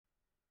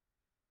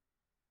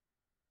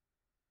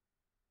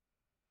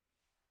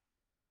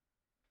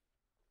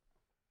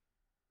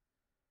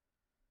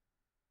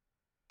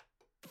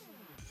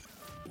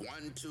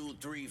1, 2,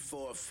 3,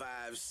 4,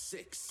 5,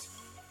 6.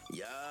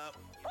 Yup.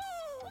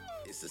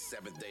 It's the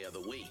 7th day of the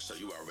week, so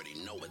you already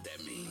know what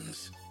that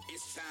means.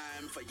 It's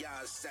time for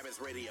Y'all Sabbath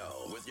Radio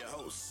with your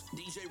host,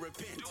 DJ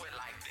Repent. Do it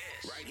like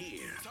this. Right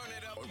here. Turn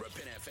it up on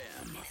Repent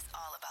FM. It's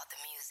all about the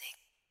music.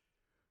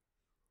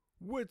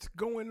 What's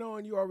going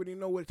on? You already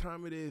know what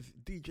time it is.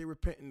 DJ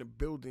Repent in the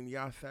building.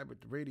 Y'all Sabbath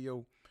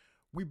Radio.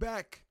 We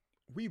back.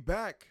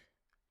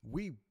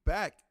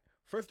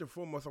 First and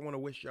foremost, I want to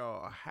wish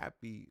y'all a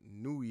happy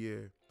new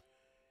year.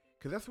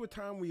 Because that's what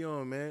time we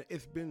on, man.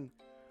 It's been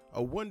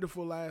a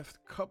wonderful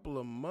last couple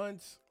of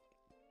months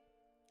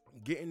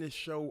getting this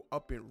show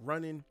up and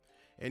running.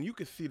 And you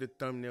can see the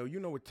thumbnail.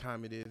 You know what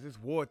time it is. It's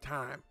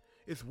wartime.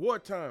 It's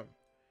wartime.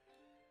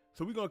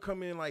 So we're going to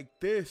come in like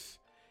this.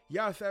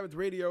 Y'all Sabbath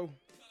Radio.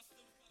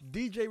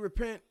 DJ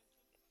Repent.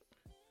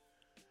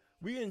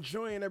 We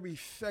enjoying every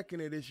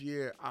second of this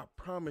year. I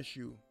promise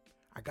you.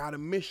 I got a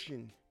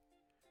mission.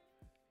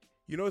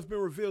 You know, it's been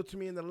revealed to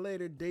me in the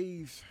later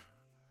days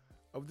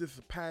of this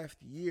past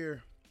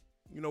year.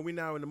 You know, we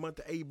now in the month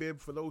of Abib.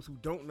 For those who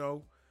don't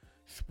know,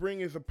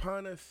 spring is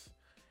upon us,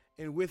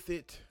 and with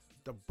it,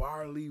 the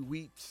barley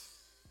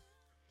wheats.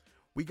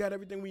 We got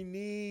everything we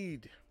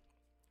need.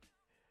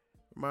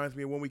 Reminds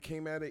me of when we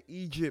came out of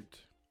Egypt.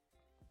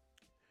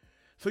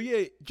 So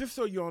yeah, just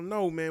so y'all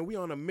know, man, we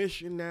on a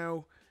mission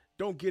now.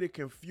 Don't get it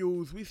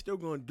confused. We still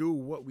gonna do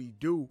what we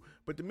do,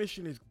 but the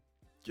mission is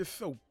just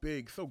so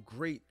big, so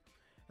great.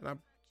 And I'm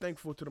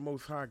thankful to the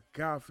Most High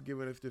God for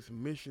giving us this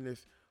mission,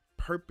 this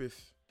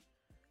purpose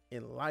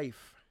in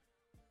life.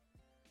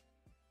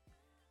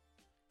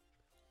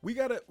 We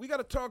gotta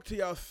talk to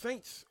y'all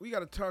saints. We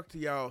gotta talk to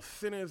y'all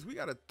sinners. We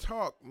gotta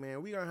talk,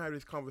 man. We gotta have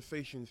these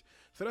conversations.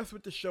 So that's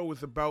what the show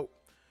is about.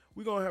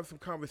 We're gonna have some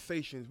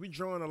conversations. We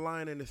drawing a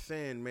line in the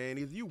sand, man.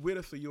 Either you with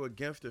us or you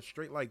against us,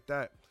 straight like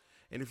that.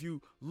 And if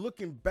you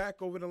looking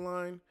back over the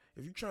line,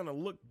 if you trying to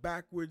look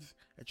backwards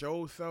at your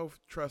old self,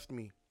 trust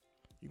me,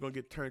 you're going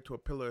to get turned to a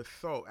pillar of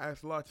salt.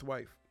 Ask Lot's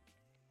wife.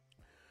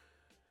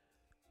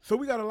 So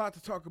we got a lot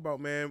to talk about,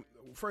 man.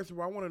 First of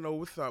all, I want to know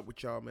what's up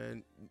with y'all,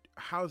 man.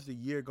 How's the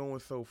year going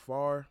so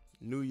far?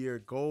 New Year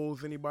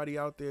goals? Anybody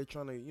out there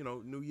trying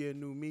to, new year,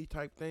 new me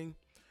type thing?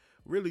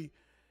 Really,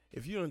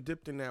 if you done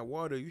dipped in that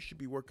water, you should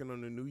be working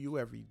on the new you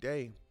every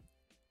day.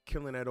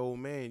 Killing that old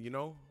man,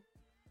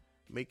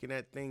 making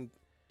that thing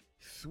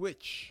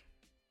switch.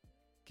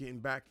 Getting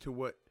back to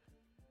what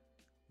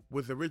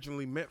was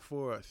originally meant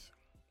for us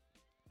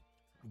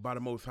by the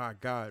Most High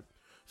God.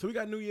 So we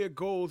got New Year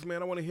goals,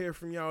 man. I want to hear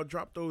from y'all.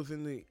 Drop those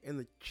in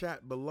the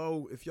chat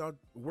below. If y'all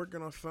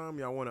working on some,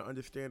 y'all want to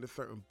understand a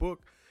certain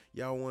book,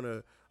 y'all want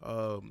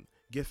to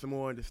get some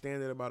more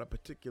understanding about a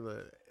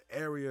particular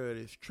area of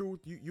this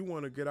truth, you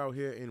want to get out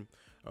here and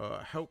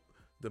help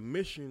the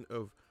mission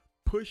of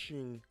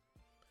pushing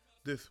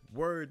this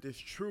word, this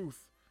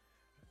truth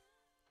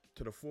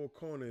to the four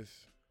corners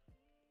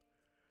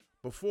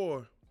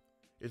before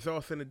it's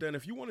all said and done.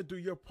 If you want to do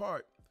your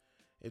part,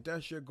 if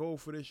that's your goal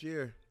for this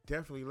year,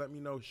 definitely let me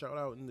know. Shout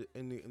out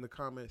in the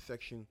comment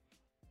section.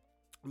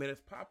 Man,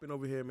 it's popping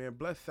over here, man.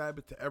 Blessed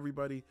Sabbath to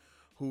everybody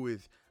who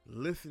is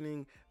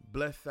listening.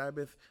 Blessed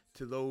Sabbath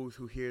to those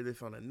who hear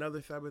this on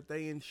another Sabbath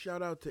day. And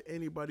shout out to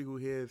anybody who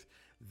hears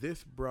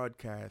this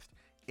broadcast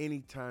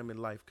anytime in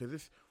life, because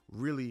it's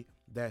really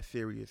that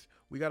serious.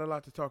 We got a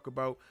lot to talk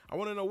about. I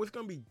want to know what's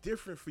going to be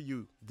different for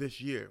you this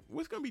year.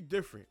 What's going to be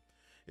different?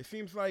 It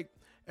seems like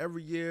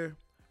every year,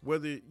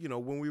 whether,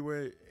 when we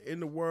were in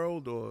the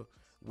world or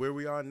where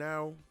we are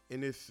now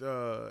in this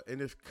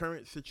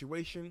current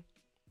situation,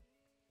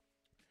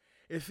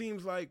 it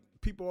seems like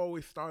people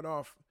always start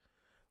off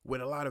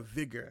with a lot of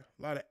vigor,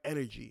 a lot of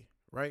energy,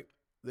 right?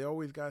 They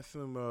always got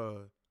some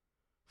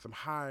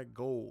high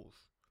goals.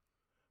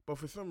 But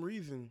for some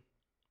reason,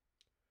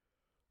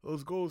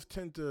 those goals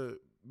tend to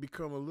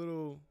become a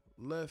little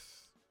less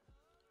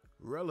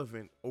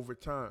relevant over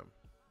time.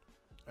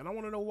 And I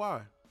want to know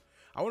why.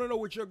 I want to know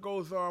what your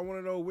goals are. I want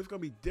to know what's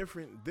going to be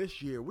different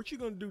this year. What you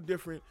going to do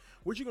different?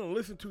 What you going to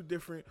listen to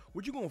different?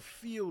 What you going to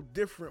feel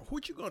different?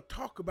 What you going to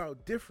talk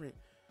about different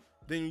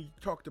than you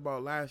talked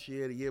about last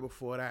year, the year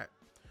before that?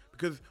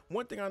 Because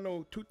one thing I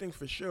know, two things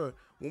for sure.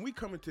 When we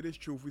come into this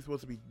truth, we're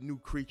supposed to be new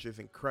creatures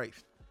in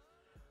Christ.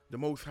 The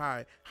Most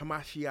High,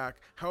 Hamashiach,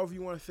 however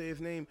you want to say his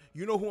name,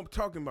 you know who I'm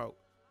talking about.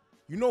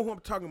 You know who I'm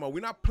talking about.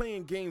 We're not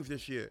playing games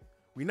this year.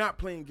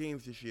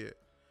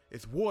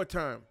 It's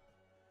wartime.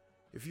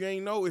 If you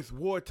ain't know, it's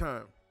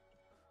wartime.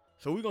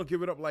 So we're going to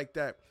give it up like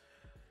that.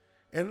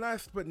 And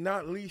last but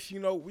not least,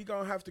 we're going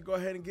to have to go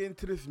ahead and get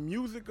into this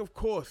music, of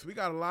course. We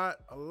got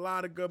a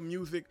lot of good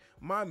music.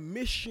 My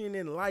mission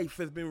in life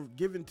has been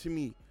given to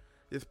me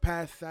this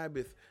past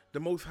Sabbath. The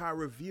Most High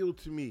revealed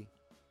to me.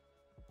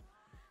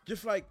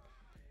 Just like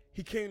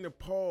he came to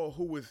Paul,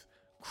 who was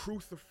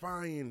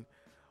crucifying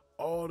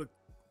all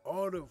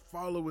the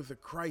followers of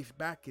Christ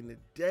back in the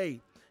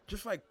day.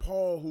 Just like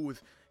Paul,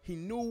 he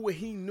knew what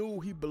he knew,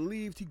 he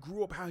believed, he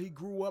grew up how he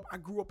grew up. I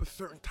grew up a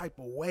certain type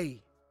of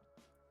way.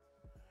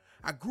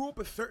 I grew up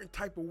a certain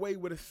type of way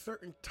with a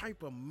certain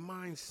type of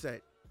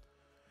mindset.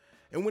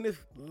 And when this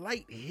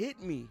light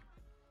hit me,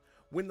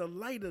 when the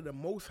light of the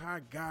Most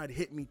High God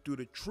hit me through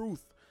the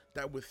truth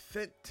that was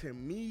sent to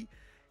me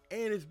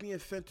and is being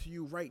sent to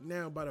you right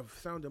now by the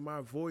sound of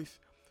my voice,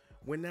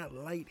 when that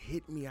light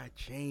hit me, I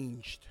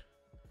changed.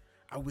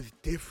 I was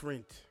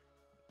different.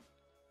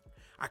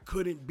 I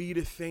couldn't be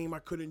the same. I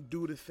couldn't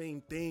do the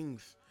same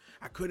things.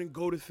 I couldn't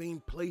go the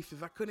same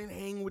places. I couldn't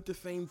hang with the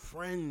same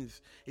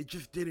friends. It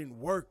just didn't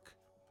work.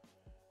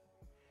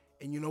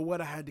 And you know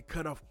what? I had to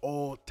cut off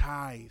all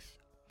ties.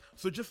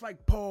 So just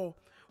like Paul,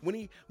 when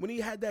he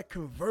had that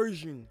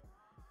conversion,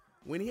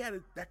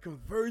 that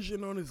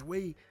conversion on his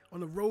way on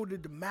the road to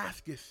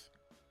Damascus,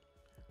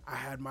 I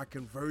had my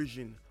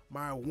conversion,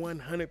 my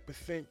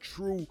 100%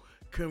 true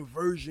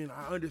conversion.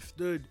 I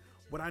understood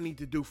what I need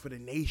to do for the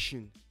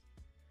nation.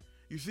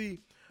 You see,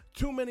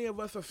 too many of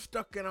us are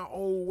stuck in our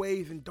old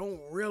ways and don't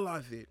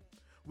realize it.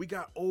 We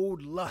got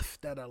old lusts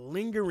that are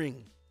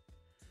lingering.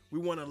 We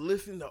want to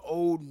listen to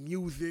old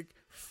music,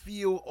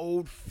 feel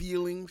old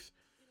feelings,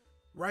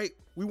 right?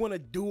 We want to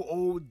do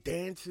old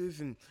dances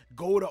and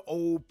go to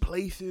old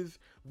places.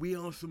 We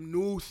on some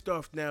new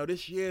stuff now.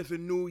 This year's a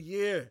new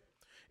year.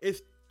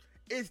 It's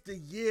the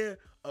year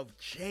of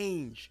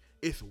change.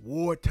 It's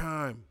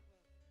wartime.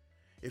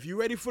 If you're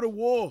ready for the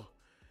war,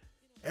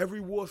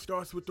 every war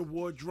starts with the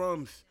war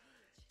drums.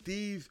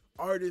 These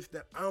artists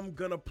that I'm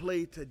gonna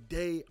play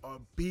today are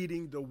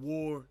beating the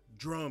war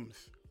drums.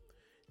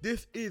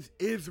 This is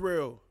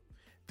Israel.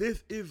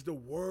 This is the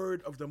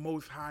word of the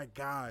Most High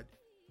God.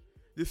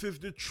 This is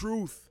the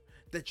truth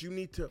that you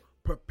need to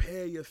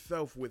prepare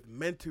yourself with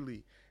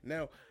mentally.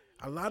 Now,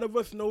 a lot of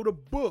us know the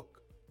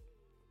book,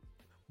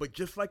 but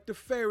just like the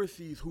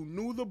Pharisees who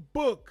knew the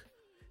book,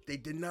 they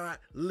did not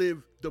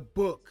live the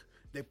book.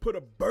 They put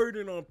a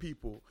burden on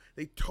people.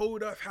 They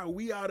told us how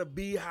we ought to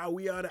be, how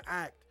we ought to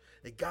act.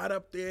 They got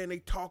up there and they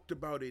talked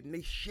about it and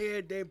they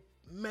shared their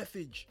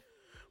message.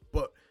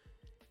 But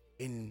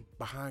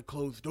behind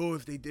closed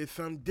doors, they did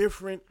something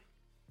different.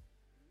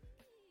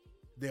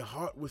 Their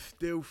heart was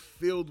still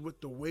filled with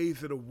the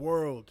ways of the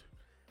world.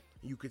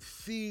 You could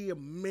see a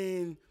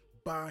man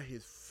by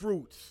his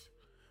fruits.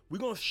 We're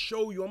going to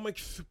show you, I'm going to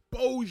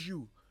expose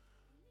you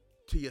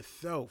to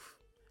yourself.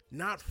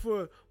 Not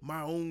for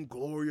my own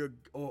glory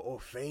or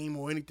fame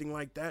or anything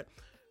like that.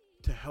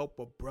 To help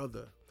a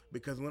brother.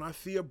 Because when I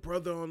see a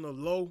brother on the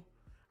low,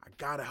 I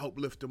got to help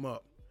lift him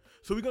up.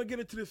 So we're going to get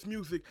into this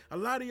music. A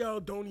lot of y'all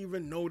don't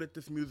even know that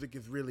this music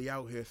is really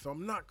out here. So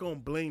I'm not going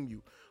to blame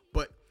you.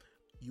 But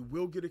you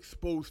will get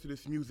exposed to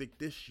this music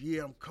this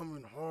year. I'm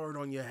coming hard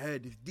on your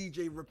head. It's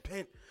DJ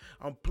Repent.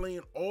 I'm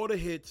playing all the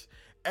hits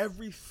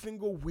every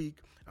single week.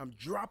 I'm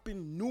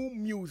dropping new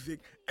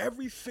music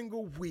every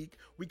single week.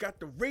 We got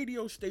the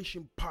radio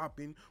station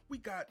popping. We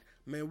got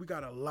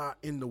a lot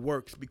in the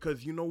works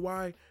because you know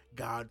why?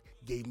 God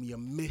gave me a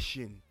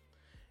mission.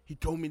 He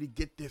told me to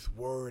get this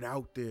word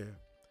out there.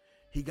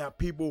 He got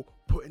people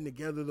putting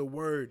together the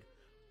word,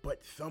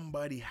 but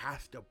somebody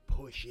has to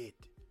push it.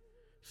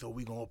 So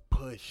we gonna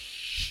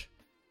push.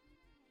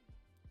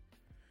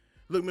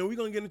 Look, man, we're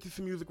gonna get into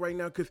some music right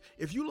now because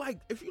if you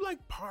like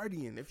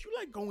partying, if you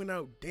like going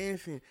out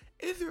dancing,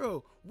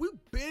 Israel, we've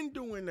been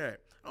doing that.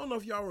 I don't know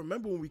if y'all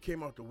remember when we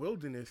came out the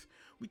wilderness,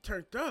 we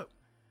turned up.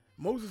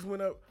 Moses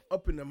went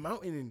up in the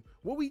mountain and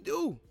what we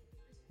do?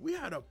 We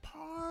had a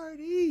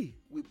party.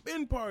 We've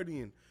been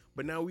partying,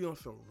 but now we on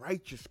some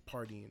righteous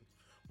partying.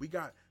 We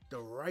got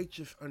the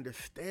righteous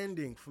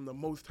understanding from the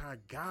Most High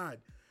God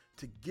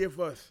to give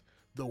us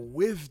the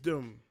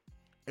wisdom,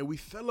 and we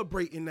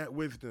celebrate in that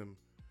wisdom.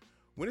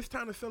 When it's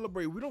time to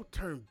celebrate, we don't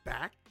turn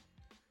back.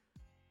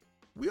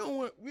 We don't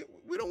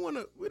want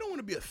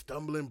to be a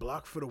stumbling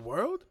block for the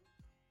world.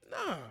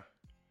 Nah.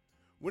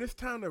 When it's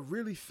time to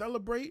really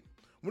celebrate,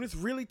 when it's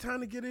really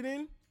time to get it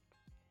in,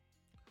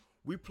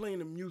 we playing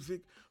the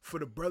music for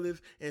the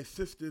brothers and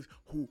sisters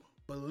who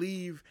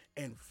believe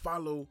and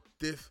follow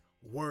this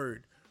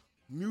word.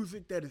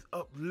 Music that is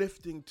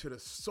uplifting to the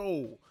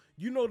soul.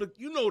 You know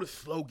the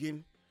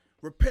slogan.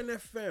 Repent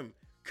FM,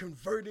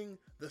 converting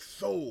the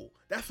soul.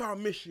 That's our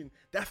mission.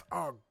 That's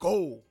our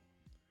goal.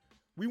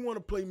 We want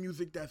to play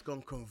music that's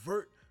going to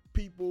convert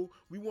people.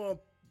 We want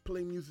to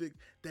play music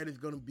that is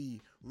going to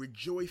be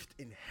rejoiced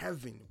in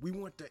heaven. We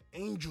want the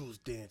angels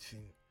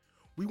dancing.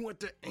 We want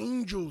the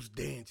angels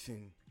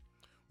dancing.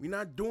 We're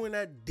not doing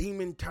that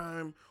demon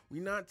time.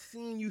 We're not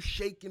seeing you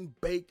shake and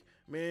bake.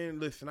 Man,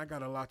 listen, I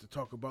got a lot to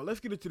talk about. Let's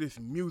get into this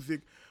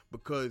music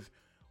because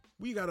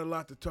we got a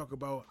lot to talk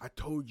about. I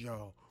told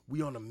y'all,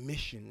 we on a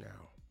mission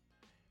now.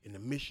 And the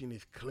mission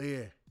is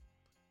clear.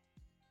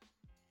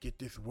 Get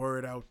this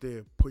word out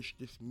there. Push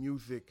this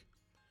music.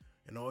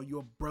 And all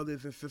your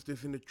brothers and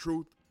sisters in the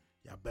truth,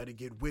 y'all better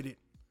get with it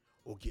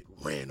or get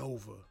ran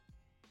over.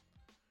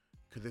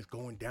 Because it's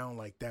going down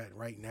like that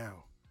right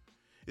now.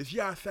 It's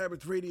Yah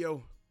Sabbath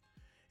Radio.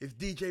 It's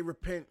DJ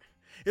Repent.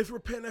 It's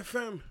Repent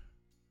FM.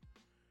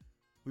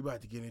 We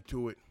about to get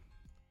into it.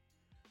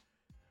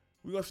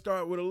 We're going to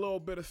start with a little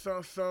bit of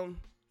something.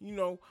 You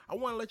know, I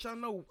want to let y'all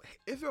know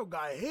Israel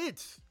got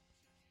hits.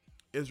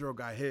 Israel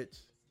got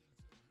hits.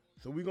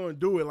 So we're going to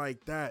do it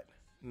like that.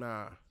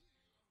 Nah,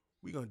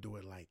 we gonna do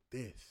it like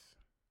this.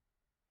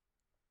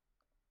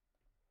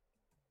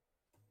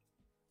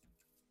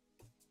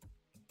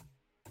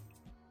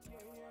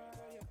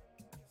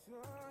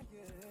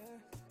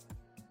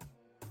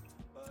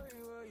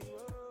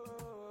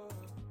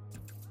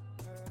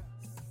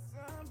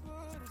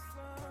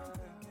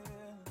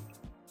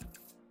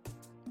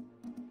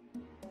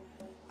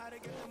 I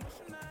get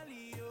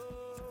emotionally,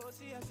 oh,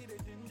 see, I see the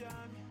ginger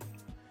me.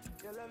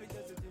 Your love is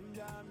just a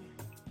ginger me.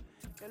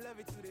 Your love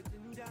it to the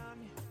ginger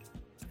me.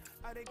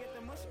 I get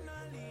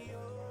emotionally,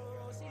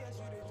 oh, see, I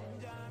see the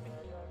ginger me.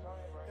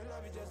 Your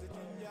love is just a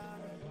ginger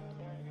me.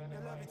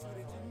 Your love it to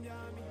the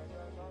ginger me.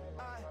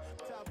 I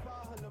tap a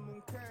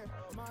munker,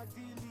 my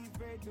daily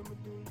bread, the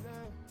medulla.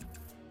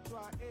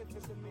 Try if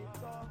it's a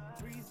mito,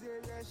 breezy,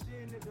 that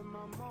shit, the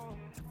mama.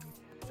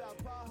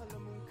 Tap a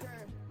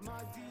munker,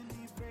 my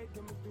daily bread,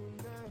 the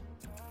medulla.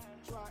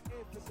 Try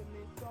if it's a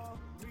mito,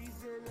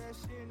 breezy, that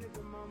shit,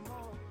 the mama.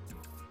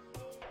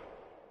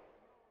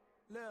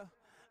 Look,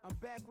 I'm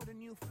back with a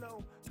new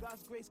flow.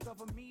 God's grace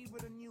cover me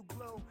with a new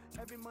glow.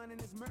 Every man in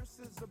his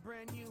mercies are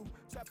brand new.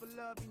 Type of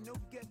love, you know,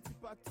 get to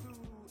part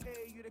two.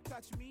 Hey, you to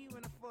catch me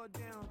when I fall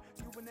down.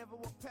 You will never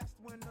walk past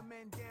when the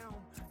man down.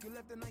 You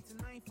left the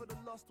 99 for the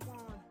lost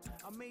one.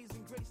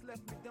 Amazing grace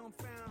left me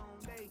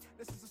dumbfound. Hey,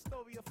 this is a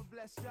story of a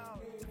blessed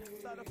child.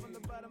 Started from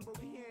the bottom, but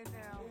we here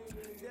now.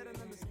 They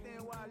don't understand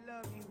why I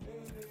love you.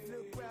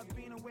 Look where I've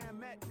been and where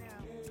I'm at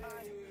now.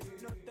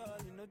 No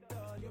darling, no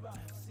darling.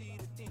 See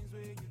the things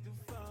where you do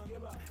from.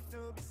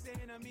 No be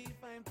saying I me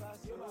fine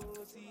past you.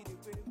 See the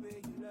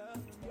way you love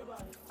me.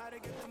 I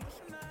get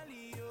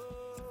emotionally,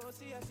 oh.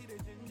 See, I see the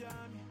ginger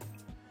me.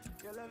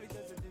 Your love is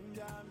just a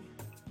ginger me.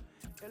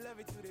 Your love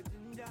it to the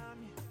ginger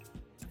me.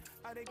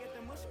 I get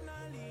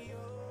emotionally,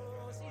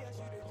 oh. See, I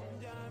see the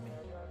ginger me.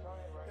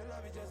 Your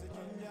love is just a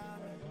ginger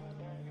me.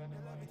 Your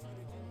love it to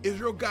the ginger me.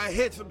 Israel got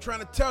hits, I'm trying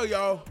to tell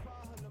y'all.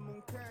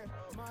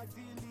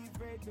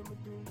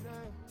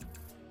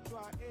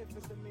 If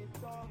it's a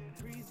mito,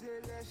 breezy,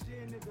 that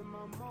shit, the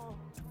mama.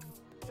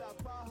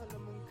 Tapa, the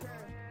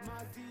munker,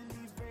 my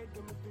daily bread,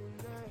 the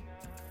medulla.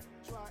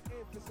 Try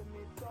if it's a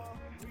mito,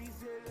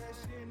 breezy, that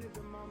shit,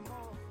 the mama.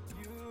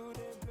 You,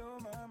 they blow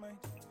my mind.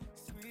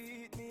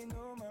 Sweet, me,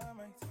 know my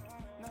mind.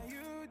 Now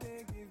you,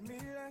 they give me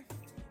life.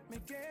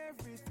 Make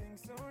everything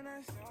so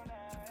nice.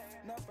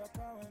 Not by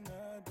power,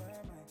 not by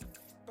might.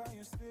 By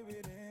your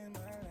spirit in my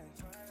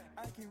life.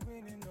 I keep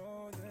winning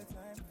all the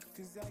time.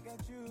 Cause I got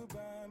you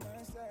by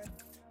my side.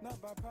 Not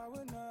by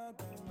power, not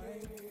by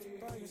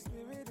might. By your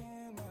spirit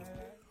in my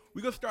life.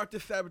 We gonna start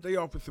this Sabbath day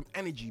off with some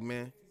energy,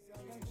 man. I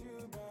got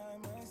you by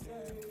my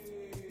side.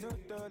 No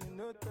darling,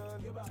 no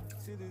darling.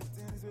 See the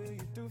things where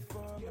you do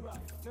for me.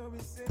 No be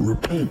saying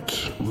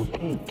Repent.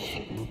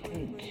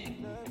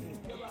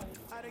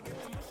 I get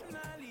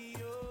emotionally,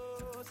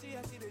 oh. See,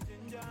 I see the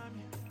ginger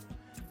me.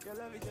 Your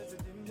love is just a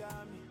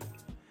ginger me.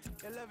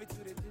 Your love it to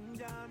the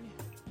ginger me.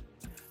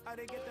 I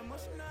get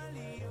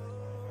emotionally,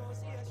 oh.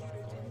 See, I see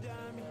the ginger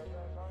me.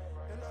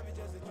 Your love is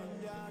just a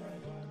ginger me.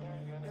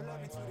 Your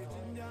love it to the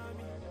ginger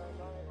me.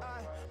 I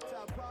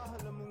tap a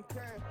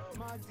munker,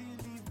 my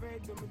daily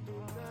bread, the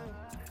medulla.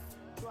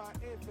 Try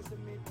if it's a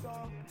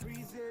mito,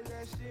 breezy,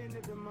 that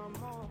shit, the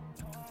mama.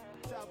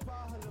 Tap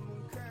a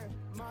munker,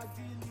 my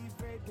daily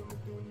bread, the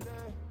medulla.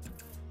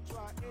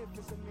 Try if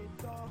it's a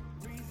mito,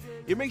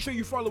 breezy. Yeah, make sure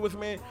you follow us,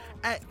 man,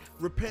 at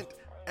Repent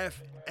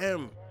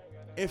FM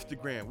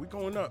Instagram. We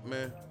going up,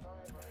 man.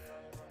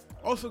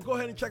 Also, go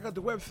ahead and check out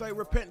the website,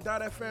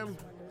 repent.fm.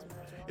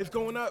 It's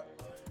going up.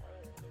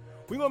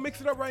 We're going to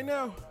mix it up right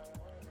now.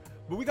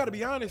 But we got to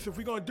be honest, if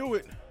we're going to do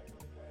it,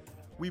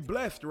 we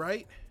blessed,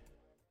 right?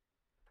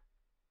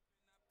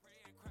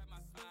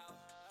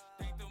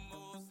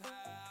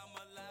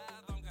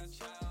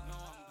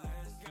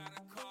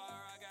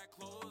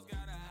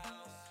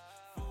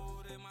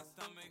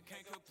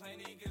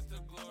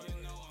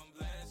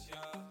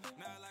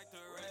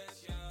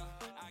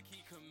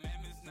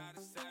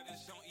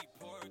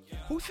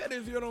 Who said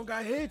Israel don't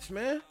got hits,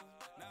 man?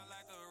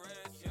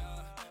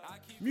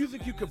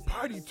 Music you can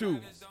party to.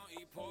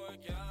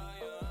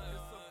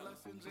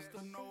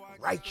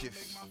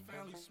 Righteous.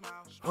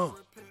 Huh.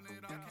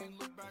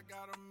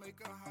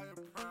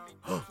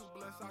 Huh.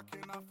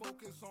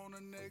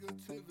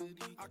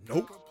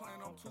 Nope.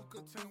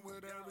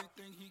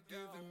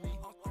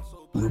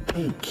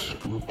 Repent.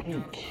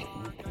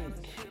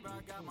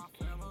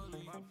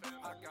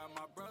 I got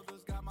my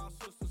brothers, got my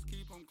sisters,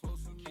 keep them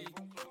close to me.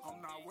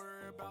 I'm not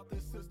worried about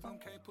this system,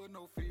 can't put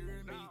no fear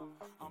in me.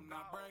 I'm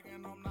not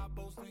bragging, I'm not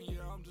boasting,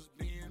 yeah, I'm just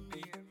being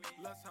me.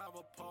 Let's have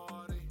a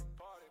party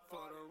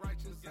for the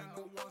righteous and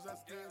the ones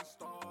that's getting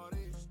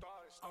started.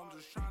 I'm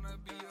just trying to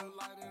be a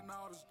light in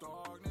all this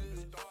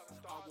darkness.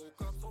 I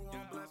woke up so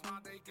I'm blessed, my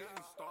day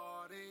getting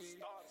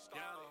started.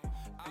 Yeah,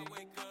 I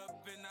wake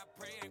up and I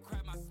pray and cry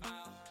my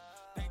smile.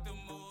 Thank the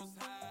Most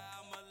High,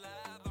 I'm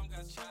alive, I'm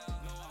God's child.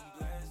 No, I'm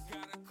blessed.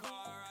 Got a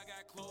car, I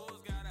got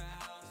clothes, got a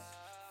house.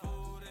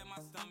 Food in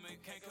my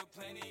stomach, can't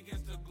complain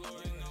against the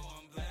glory. No,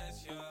 I'm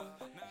blessed,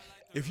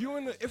 yeah. If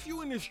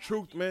you in this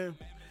truth, man,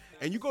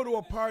 and you go to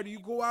a party, you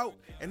go out,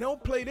 and they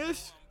don't play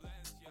this,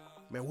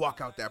 man,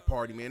 walk out that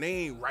party, man. They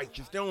ain't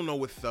righteous. They don't know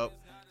what's up.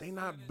 They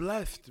not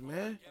blessed,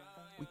 man.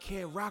 We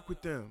can't rock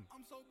with them.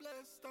 I'm so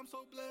blessed, I'm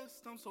so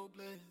blessed, I'm so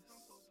blessed.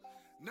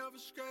 Never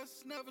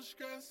stress, never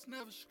stress,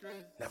 never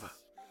stress. Never.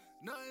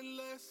 Nothing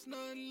less,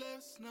 nothing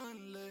less,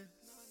 nothing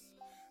less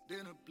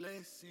than a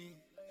blessing,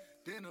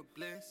 than a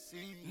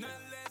blessing.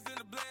 Nothing less than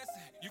a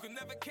blessing. You can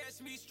never catch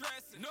me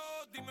stressing. No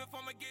demon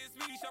form against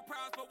me shall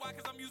prosper. Why?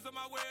 Cause I'm using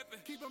my weapon.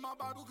 Keeping my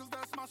Bible cause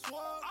that's my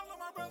sword. All of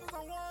my brothers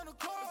on one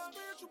accord.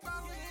 Spiritual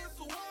battle is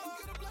the war. You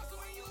get a blessing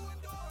when you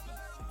endure.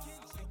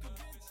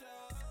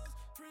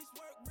 Priest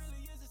work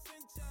really is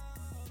essential.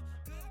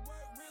 Good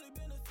work really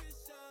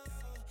beneficial.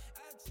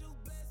 I too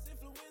blessed,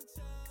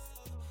 influential.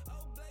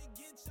 Oh, Blake,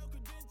 get your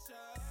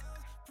credentials.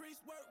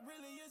 Priest work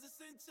really is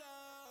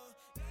essential.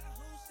 Got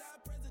who shot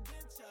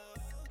presidential.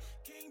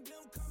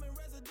 Kingdom coming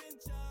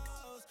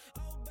residentials.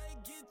 Oh, Blake,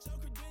 get your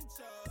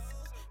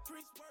credentials.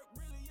 Priest work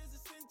really is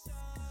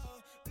essential.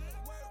 Good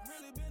work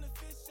really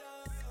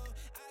beneficial.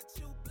 I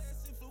too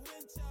blessed,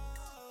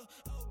 influential.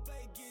 Oh,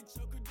 Blake, get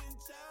your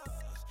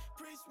credentials.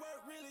 Priest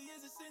work really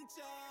is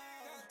essential.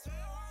 Got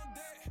terror on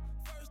deck.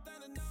 First thing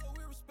to know,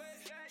 we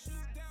respect.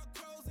 Shoot down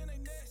crows in they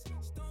nest.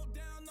 Stone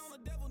down on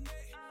the devil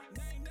neck.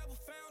 Name never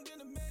found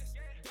in a mess.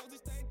 Dozy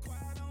stay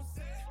quiet on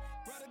set.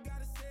 Brother got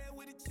his head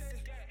with a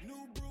chest.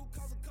 New brew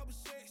cost a couple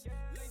shakes.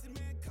 Lazy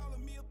man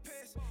calling me a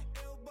pest.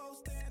 Elbow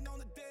stand on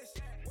the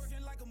desk.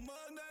 Working like a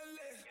mug, nothing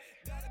less.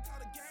 Gotta call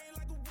the game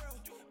like a real.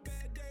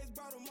 Bad days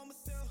brought them on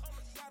myself.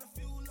 Got a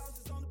few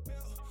losses on the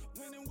belt.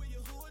 Winning with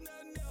your who and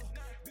nothing else.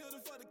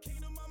 Building for the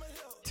kingdom, I'ma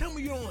help. Tell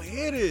me you don't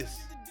hear this.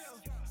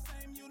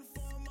 Same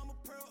uniform, I'm a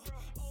pro.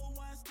 Old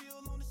wine still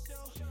on the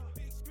shelf.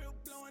 Big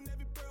script blowing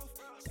every breath.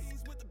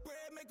 Cheese with the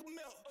bread, make 'em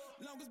melt.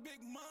 Long as Big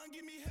Mom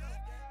give me help.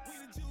 We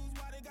the Jews,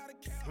 why they gotta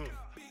count?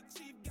 Big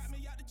Chief got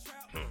me out the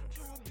trap.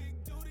 Do a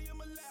big duty, I'm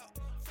allowed.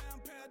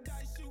 Found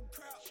paradise, shoot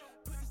crouch.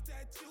 Put the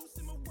statues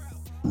in my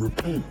route.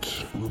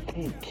 Repent,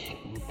 repent,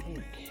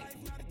 repent. Life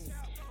not a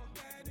tout.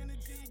 Bad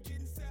energy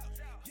getting south.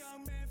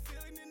 Young man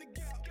feeling in the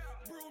gap.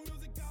 Brew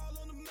music all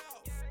on the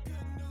mouth.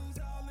 Good news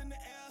all in the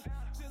air.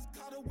 Just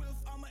caught a whiff,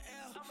 I'm a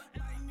L.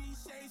 Might need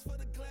shades for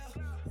the glare.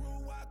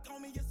 Rule walk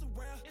on me, it's a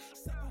rare.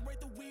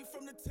 Separate the weed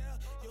from the tail.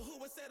 Yo,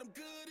 who I said I'm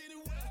good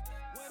anywhere.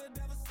 What the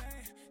devil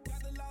saying? Got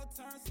the law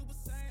turned super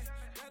saiyan.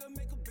 Gotta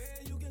make a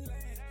bed you can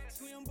land.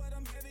 Slim, but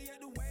I'm heavy at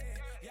the way.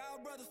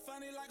 Y'all brothers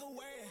funny like a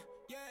way.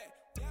 Yeah,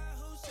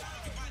 Yahoo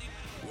shot.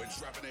 We're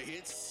dropping the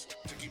hits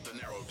to keep the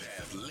narrow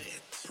path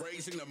lit.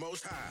 Praising the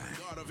Most High,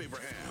 God of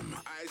Abraham,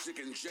 Isaac,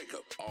 and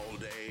Jacob, all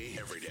day,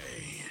 every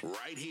day.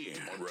 Right here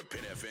on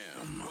Repent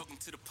FM. Welcome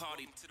to the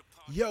party.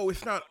 Yo,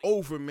 it's not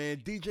over, man.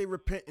 DJ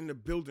Repent in the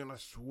building. I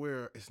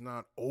swear it's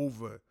not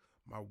over.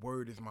 My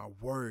word is my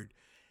word.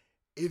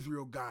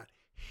 Israel got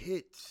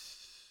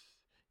hits.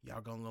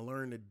 Y'all gonna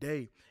learn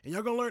today. And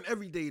y'all gonna learn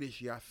every day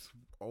this year.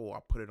 I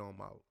put it on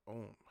my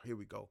own. Here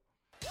we go.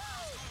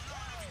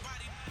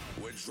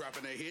 We're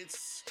dropping the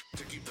hits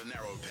to keep the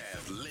narrow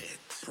path lit.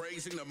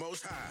 Praising the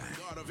Most High,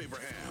 God of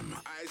Abraham,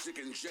 Isaac,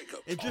 and Jacob,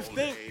 And just all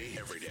think- day,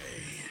 every day.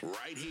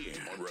 Right here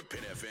on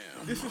Repent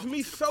FM. This is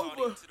me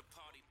sober.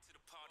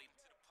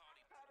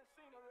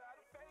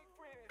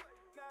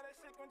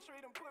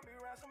 Treat them, put me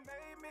around some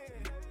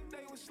amen.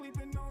 They was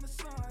sleeping on the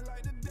sun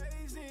like the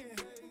days in.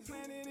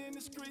 Planted in the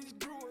streets,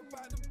 grew up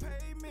out the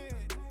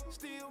pavement.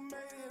 Still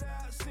made it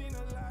out, seen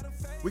a lot of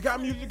fake. We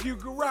got music you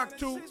can rock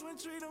to.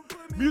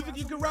 Music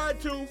you can ride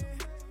to.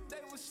 They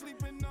was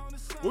sleeping on the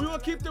sun. We gonna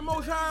keep the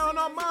Most High on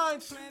our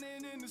minds.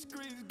 Planted in the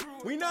streets, grew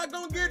up We not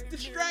gonna get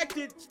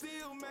distracted.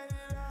 Still made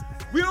it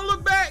out. We don't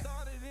look back.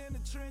 Started in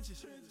the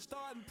trenches,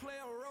 starting playing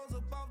roles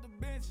up off the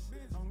benches.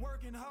 I'm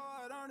working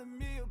hard, earning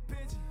me a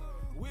pension.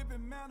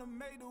 Whipping mountain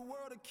made the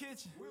world a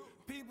kitchen.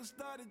 People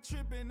started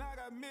tripping, I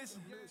got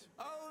missing.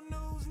 Old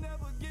news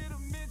never get a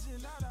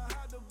mention. I done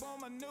hopped up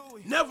on my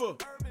newie. Never.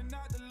 Urban,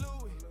 not the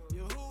Louis.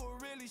 You who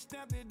really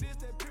stamped it, this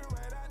that pure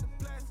right out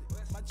the plastic.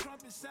 My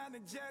trumpet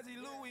sounding jazzy,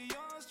 Louis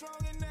Young, strong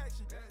in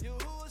action. You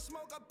who a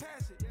smoke, I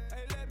pass it.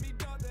 Hey, let me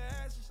dump the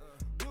ashes.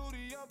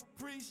 Duty of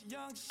a priest,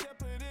 young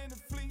shepherd in the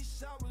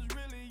fleece. I was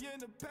really in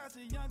the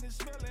pasture, young and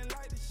smelling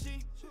like the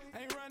sheep.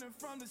 Ain't running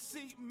from the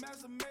seat,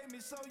 master made me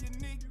so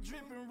unique.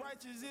 Dripping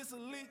righteous, it's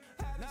elite.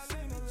 Now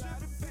let me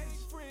drip fake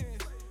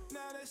friends.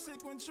 Now that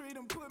sick one treat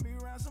them, put me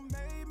around some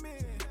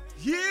amen.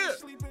 Yeah.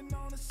 Sleeping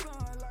on the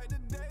sun like the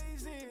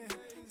days in.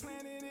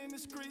 Planted in the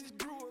streets,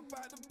 grew up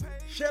out the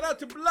pavement. Shout out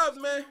to Blood,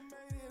 man.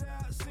 Made it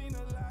out, seen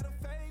a lot of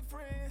fake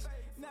friends.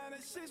 Now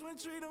that 613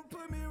 treat them,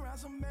 put me around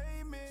some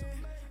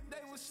amen. They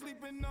was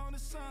sleeping on the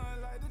sun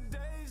like the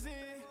days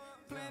in.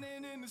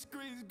 Planted in the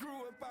streets, grew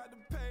up out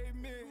the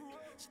pavement.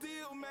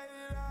 Still made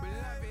it out.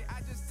 Beloved, I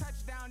just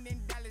touched down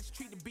in Dallas.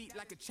 Treat the beat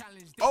like a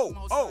challenge. This Oh,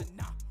 most oh.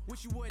 Nah,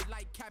 wish you would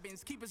like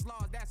cabins. Keep his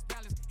laws, that's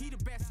balance. He the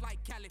best like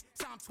Khaled.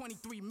 Psalm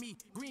 23, me.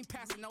 Green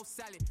passing, no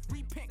salad.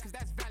 Repent, cause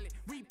that's valid.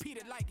 Repeat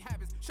it like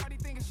habits. Shawty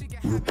thinking she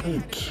can have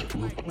it. Had it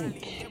like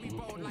rally. Yeah, we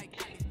bold like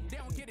Ali. They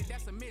don't get it,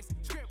 that's a miss.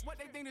 Script, what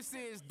they think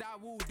famous is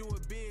Dawood, do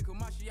it big, or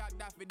Mashiach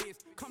die for this.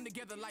 Come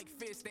together like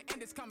fists, the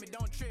end is coming,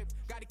 don't trip.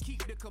 Gotta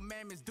keep the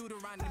commandments,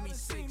 Deuteronomy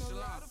 6,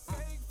 Shalom.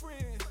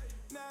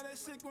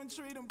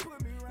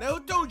 Now, who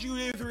told you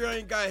Israel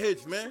ain't got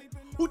hits, man?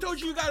 Who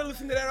told you gotta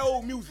listen to that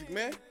old music,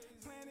 man?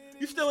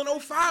 You still in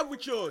 05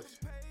 with yours.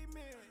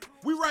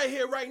 We right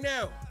here, right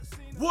now.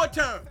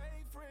 Wartime.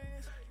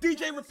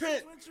 DJ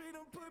Repent.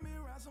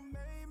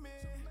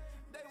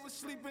 They was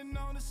sleeping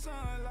on the sun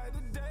like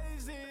the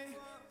days in.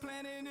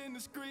 Planted in the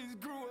streets,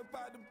 grew up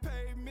out the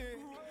pavement.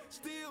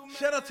 Still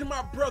Shout out to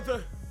my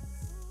brother,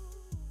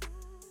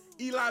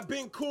 Eli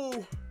Ben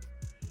Cool.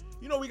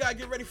 You know we gotta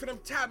get ready for them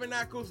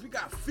tabernacles. We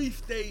got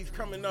feast days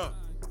coming up.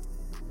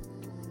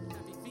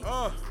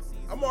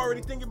 I'm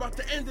already thinking about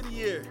the end of the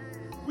year.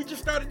 We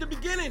just started the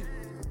beginning.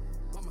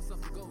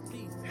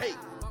 Hey.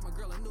 Mama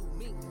girl, a new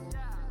me.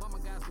 Mama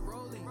guys, the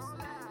rollies.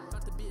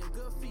 About to be a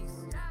good feast.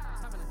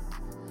 Tabernacle,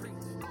 preach.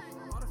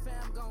 All the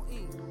fam gon'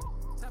 eat.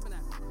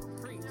 Tabernacle,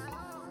 preach.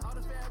 All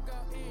the fam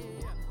gon'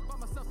 eat. Bought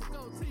myself a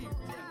goatee.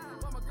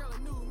 Mama girl, a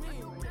new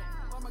me.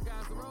 Mama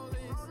guys, the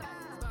rollies.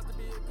 About to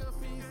be a good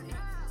feast.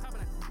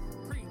 Tabernacle,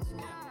 preach.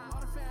 All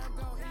the fam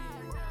gon'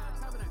 eat.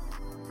 Tabernacle,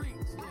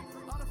 preach.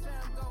 All the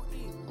fam gon'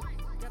 eat.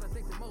 Gotta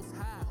thank the Most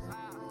High.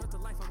 But the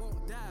life I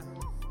won't die.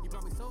 You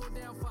brought me so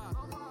damn far.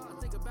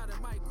 About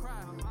it might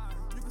cry.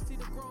 You can see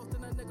the growth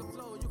in a nigga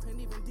flow, you can't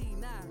even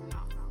deny.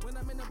 When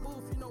I'm in the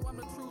booth, you know I'm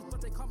the truth,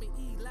 but they call me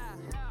Eli.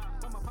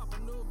 But my papa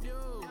new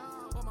view,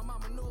 but my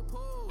mama new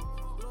pool.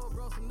 Little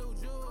bro some new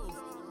jewels,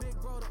 big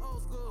bro the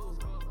old school.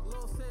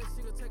 Lil said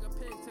she could take a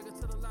pic, take it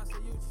to the lot so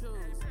you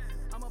choose.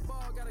 I'm a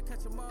ball, gotta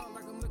catch 'em all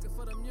like I'm looking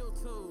for the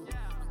Mewtwo.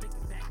 I'm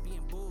thinking back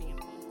being bull,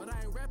 but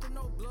I ain't rapping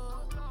no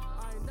blood.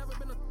 I ain't never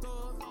been a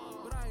thug,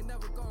 but I ain't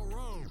never gone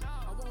wrong.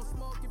 I won't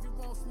smoke if you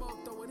won't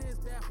smoke, though it is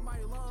bad for my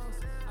lungs.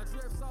 I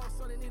drip sauce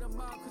so they need a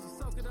mop, cause you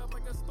soak it up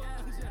like a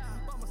sponge.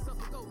 Bought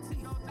myself a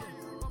goatee,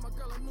 bought my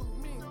girl a new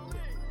me.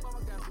 Bought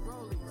my guys a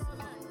rollies,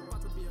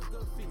 about to be a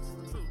good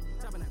feast. True,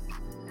 tabernacle,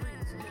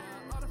 preach,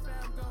 yeah. All the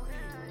fam gon'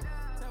 eat,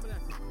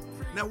 tabernacle,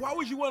 preach. Now, why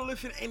would you want to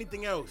listen to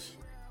anything else?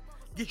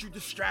 Get you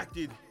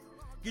distracted.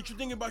 Get you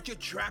thinking about your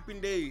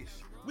trapping days.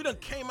 We done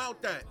came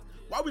out that.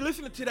 Why we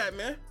listening to that,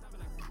 man?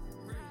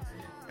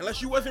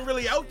 Unless you wasn't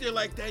really out there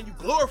like that and you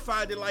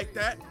glorified it like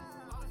that.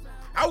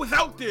 I was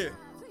out there.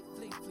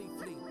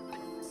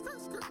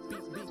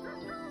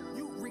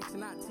 You reach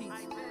and I teach.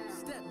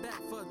 Step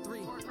back for a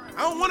 3.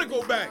 I don't want to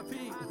go back.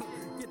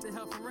 Get the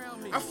help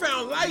around me. I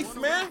found life,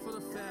 man.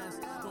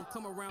 Don't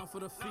come around for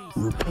the feast.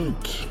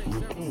 Repent.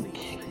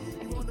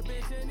 You on the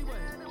bench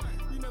anyway.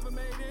 You never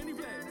made any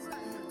plays.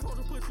 Coach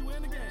will put you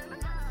in the game.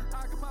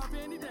 I can pop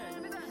any day.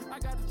 I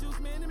got the juice,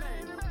 man,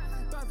 made.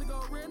 About to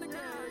go renegade.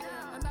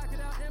 Yeah, I knock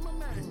it out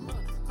MMA.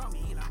 Call me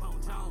Eli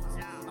Bone Jones.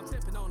 I'm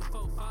tipping on the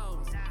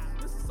 4-4s.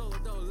 This is solo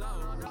dolo.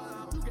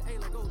 You can A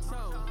like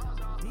Ocho.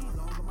 These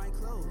on for my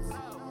clothes.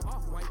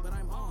 Off white, but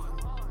I'm on.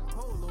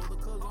 Polo the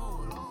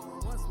cologne.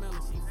 One smell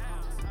and she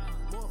froze.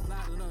 More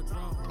fly than a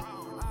drone.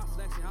 I'm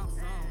flexing, I'm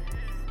strong.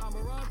 I'ma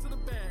run to the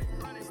bag.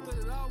 Split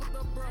it all with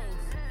the bros.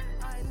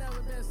 I ain't never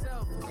been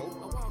selfish. I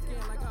walk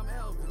in like I'm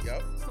Elvis.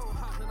 Yep. So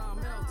hot that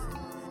I'm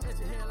melting. Edge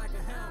your hair like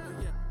a helmet.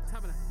 Yeah,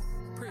 tabernacle,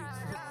 preach.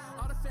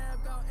 All the fam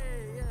go,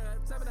 yeah,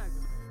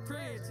 tabernacle,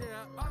 preach.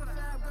 Yeah, all the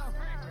fam go,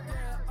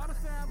 yeah, all the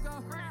fam go,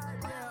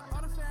 yeah,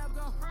 all the fam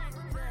go,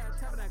 yeah,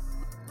 tabernacle,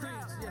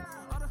 preach.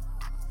 Yeah, all the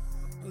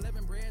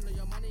 11 brand of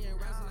your money and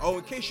rising. Oh,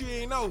 in case you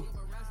ain't know,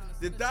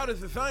 the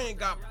Daughters of Zion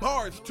got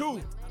bars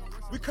too.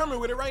 We coming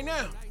with it right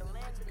now.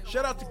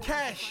 Shout out to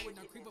Cash.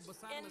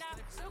 And I'm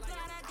so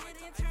glad I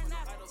didn't turn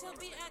out to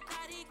be a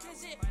thotty,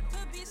 cause it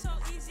could be so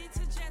easy to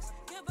just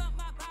give up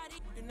my body.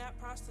 Do not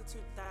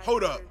prostitute that.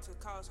 Hold up.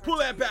 Pull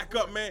that back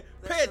up, man.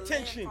 Pay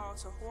attention.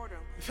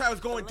 That's how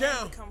it's going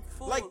down.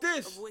 Like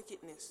this.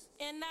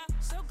 And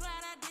I'm so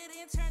glad I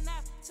didn't turn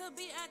out to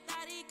be a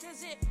thotty,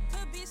 cause it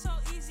could be so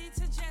easy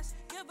to just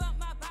give up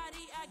my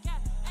body. I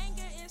got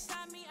anger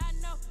inside me, I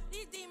know.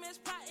 These demons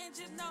plotting,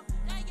 just know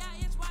that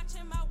y'all is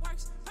watching my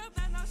works. Hope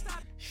I don't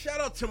stop. Shout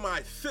out to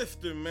my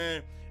sister,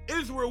 man.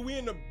 Israel, we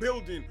in the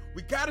building.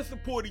 We gotta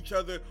support each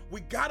other.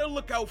 We gotta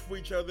look out for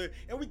each other.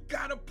 And we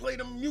gotta play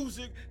the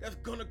music that's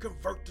gonna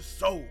convert the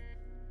soul.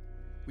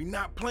 We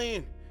not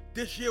playing.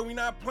 This year we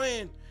not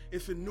playing.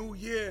 It's a new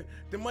year.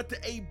 The month of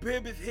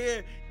A-Bib is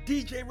here.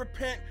 DJ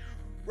Repent.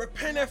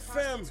 Repent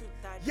FM.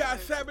 Yah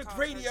Sabbath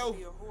Radio.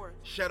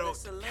 Shout out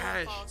to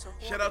Cash.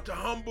 Shout out to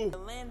Humble.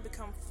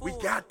 We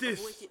got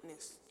this.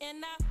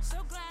 And I'm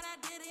so glad I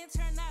didn't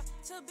turn out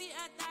to be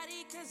a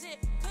thotty, cause it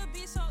could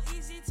be so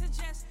easy to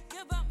just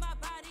give up my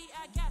body.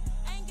 I got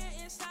anger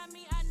inside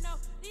me, I know.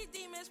 These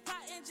demons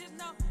plotting, just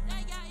know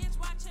that y'all is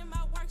watching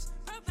my works.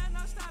 Hope I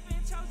don't stop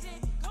and chosen.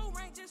 Go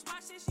rank, just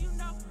watch this, you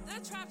know. The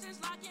trap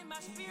just locking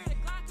my spirit, a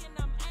Glock, and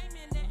I'm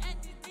aiming it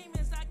at these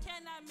demons I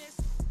cannot miss.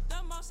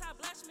 The Most High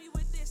blessed me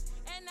with this,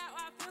 and now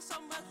I feel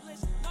so much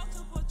bliss.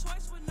 Multiple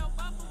choice with no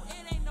bubble,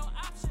 it ain't no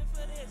option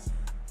for this.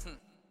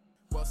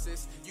 Well,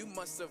 sis. You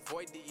must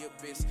avoid the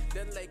abyss.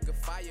 The lake of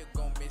fire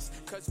gon' miss,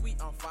 cause we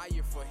on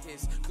fire for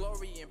his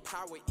glory and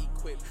power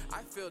equipped.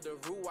 I feel the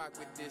ruach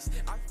with this.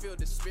 I feel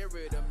the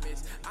spirit of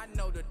mist. I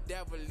know the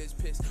devil is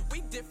pissed.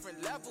 We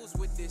different levels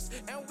with this,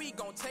 and we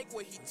gon' take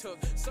what he took.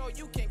 So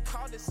you can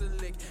call this a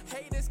lick.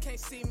 Haters can't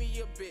see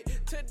me a bit.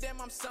 To them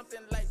I'm something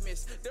like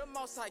Miss. The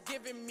Most High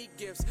giving me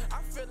gifts.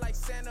 I feel like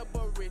Santa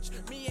but rich.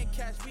 Me and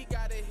Cash, we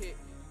got a hit.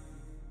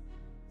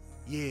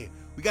 Yeah,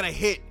 we got a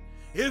hit.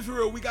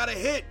 Israel, we got a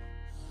hit.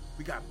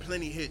 We got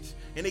plenty hits,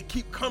 and they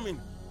keep coming.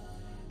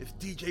 It's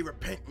DJ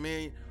Repent,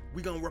 man.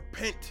 We gonna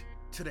repent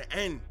to the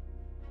end.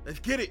 Let's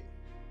get it.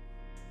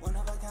 One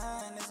of a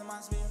kind is my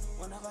spirit.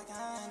 One of a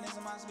kind is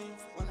my spirit.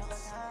 One of a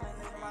kind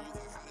is my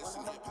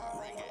spirit.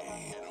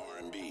 Reggae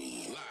and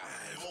R&B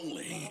live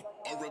only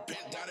on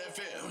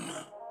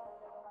Repent.fm.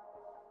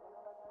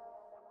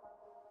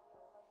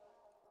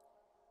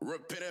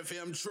 Repent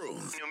FM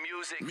Truth.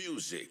 New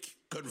music.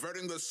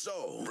 Converting the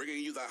soul.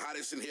 Bringing you the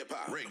hottest in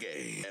hip-hop,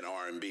 reggae, and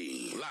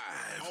R&B.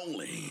 Live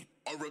only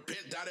on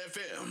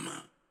Repent.fm.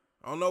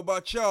 I don't know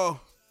about y'all,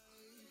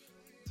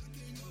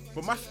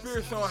 but my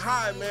spirit's on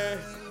high, man.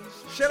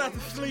 Shout out to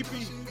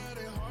Sleepy,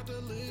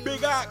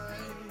 Big Ock.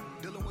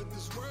 Dealing with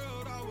this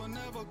world, I will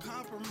never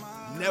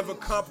compromise. Never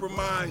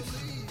compromise.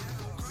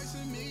 Christ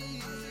in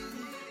me.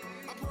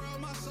 I pour out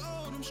my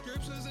soul, them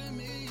scriptures in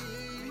me.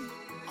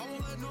 I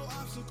won't let no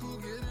obstacle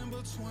get in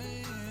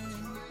between.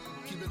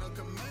 Keeping the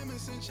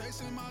commandments and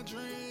chasing my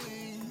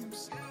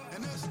dreams.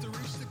 And that's to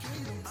reach the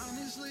kingdom.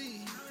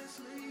 Honestly,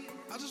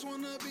 I just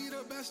want to be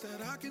the best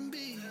that I can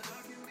be.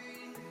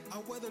 I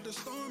weather the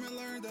storm and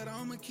learn that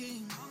I'm a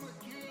king.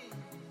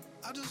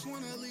 I just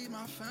want to lead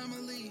my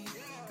family,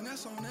 and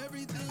that's on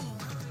everything.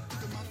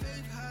 Keeping my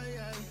faith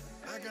high,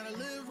 I gotta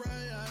live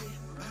right.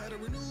 I had to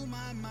renew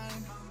my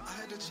mind. I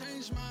had to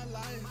change my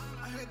life.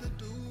 I had to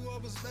do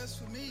what was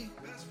best for me.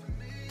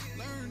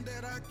 Learn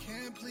that I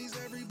can't please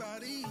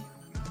everybody.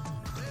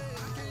 Hey,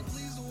 I can't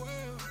please the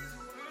world.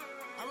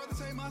 I'd rather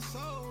take my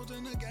soul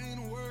than to gain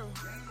the world.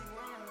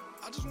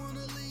 I just want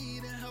to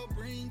lead and help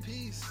bring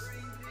peace.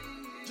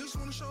 Just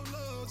want to show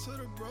love to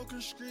the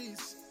broken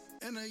streets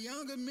and the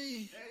younger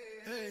me.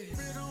 Hey,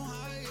 fear don't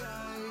hide.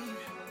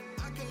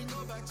 I can't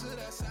go back to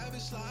that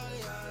savage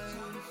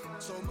life.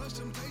 So much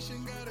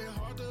temptation got it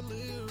hard to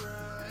live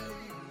right.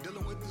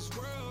 Dealing with this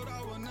world,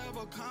 I will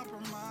never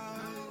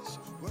compromise.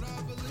 What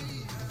I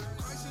believe,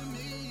 Christ in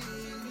me.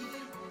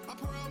 I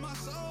pour out my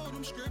soul,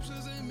 them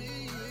scriptures in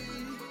me.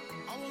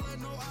 I won't let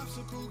no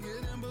obstacle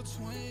get in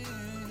between.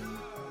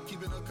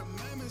 Keeping the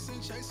commandments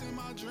and chasing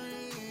my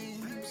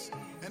dreams.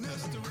 And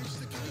that's to reach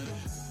the kingdom.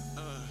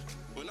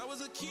 When I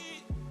was a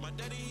kid, my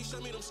daddy, he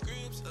showed me them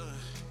scripts.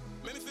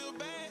 Made me feel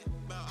bad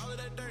about all of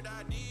that dirt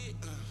I did.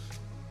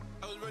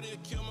 I was ready to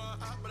kill my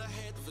op, but I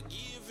had to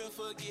forgive and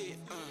forget.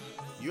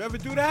 You ever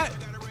do that?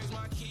 I gotta raise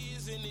my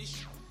kids in this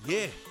shit.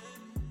 Yeah.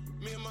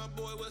 Me and my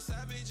boy was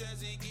savage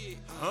as it get.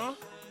 Huh?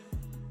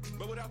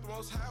 But without the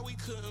Most High, we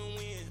couldn't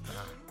win.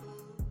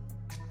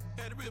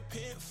 Had to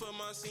repent for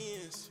my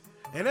sins.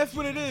 And that's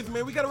what it is,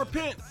 man. We gotta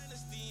repent.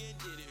 Dynasty and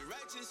did it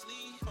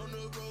righteously. On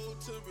the road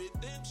to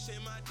redemption,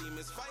 my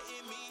demons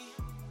fighting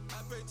me.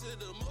 I pray to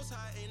the Most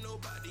High, ain't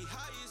nobody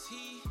high as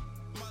he.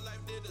 My life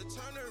did a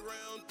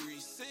turnaround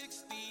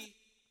 360.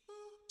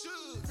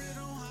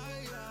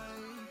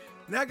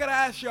 Now I gotta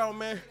ask y'all,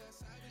 man.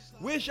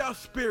 Where's y'all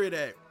spirit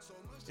at?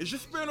 Is your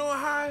spirit on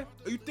high?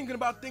 Are you thinking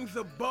about things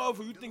above,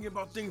 or are you thinking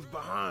about things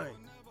behind?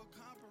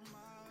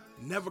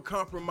 Never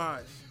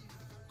compromise.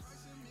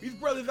 These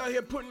brothers out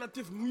here putting out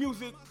this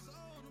music,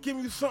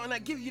 giving you something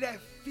that gives you that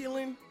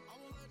feeling,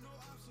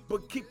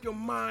 but keep your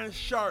mind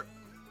sharp.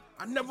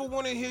 I never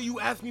want to hear you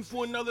ask me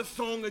for another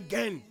song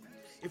again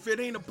if it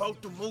ain't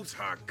about the Most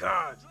High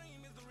God.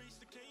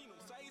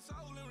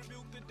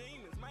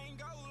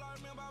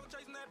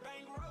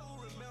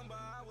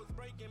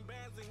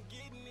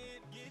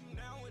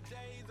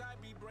 Nowadays I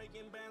be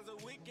breaking bands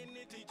of wicked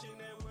and teaching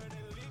that word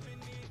and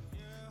living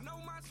it. Know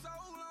my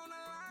soul on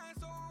the line,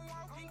 so I'm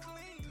walking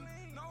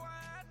clean. Know I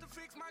had to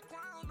fix my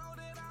crown, know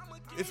that I'm a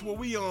king. It's what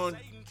we on.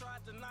 Satan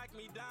tried to knock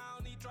me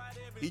down, he tried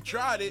everything. He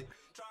tried it.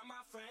 Try my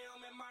fam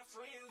and my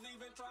friends,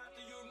 even tried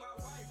to use my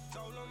wife.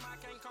 Told them I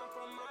can't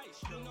compromise,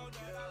 you know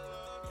that I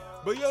love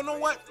y'all. But you know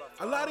what?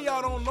 A lot of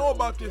y'all don't know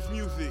about this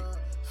music.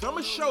 So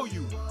I'ma show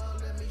you.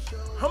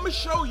 I'ma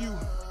show you.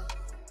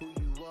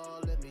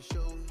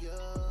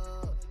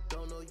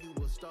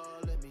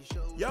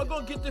 Y'all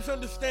gonna get this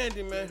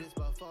understanding, man.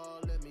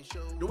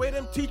 The way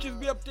them teachers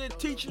be up there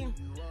teaching,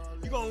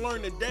 you gonna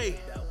learn today.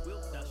 Thou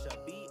wilt, thou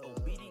shalt be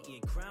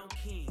obedient, crown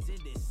kings in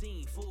this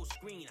scene, full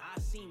screen. I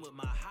seen with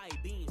my high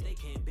beams, they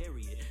can't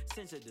bury it.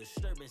 Sense of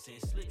disturbance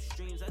and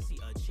slipstreams. I see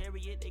a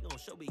chariot, they gon'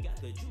 show we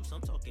got the juice. I'm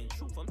talking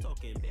truth, I'm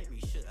talking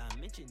berry. Should I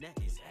mention that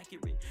is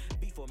accurate?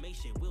 B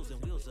formation, wheels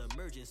and wheels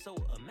emerging, so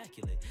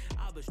immaculate.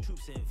 Abba's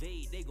troops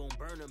invade, they gon'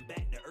 burn them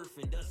back to earth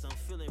and dust. I'm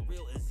feeling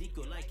real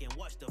Ezekiel like and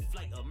watch the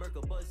flight of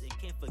Merkabahs and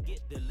can't forget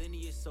the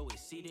lineage, so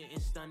exceeding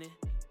and stunning.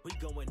 We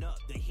going up,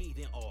 the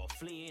heathen all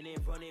fleeing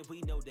and running.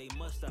 We know they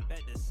must stop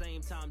at the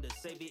same time. The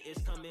savior is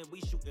coming. We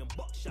shooting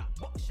buckshot.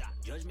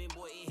 Judgment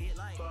boy, it hit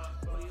like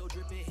oil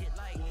dripping, hit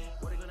like.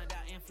 Where they gonna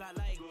die and fly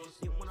like?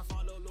 You wanna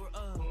follow Lord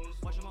up?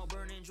 Watch them all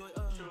burn, enjoy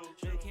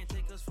They can't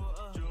take us for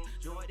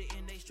Joy at the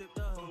end, they stripped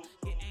up.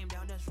 Get aimed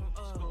down, that's from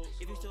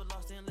If you still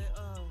lost, then let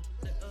us.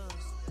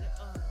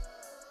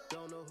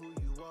 Don't know who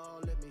you are,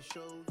 let me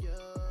show ya.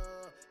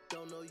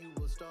 Don't know you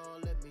a star,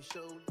 let me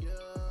show ya.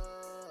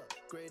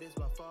 Greatest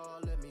by far,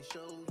 let me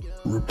show ya.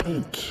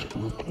 Repeat.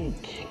 Who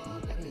you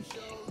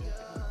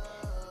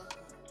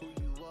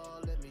are,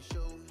 let me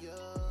show ya.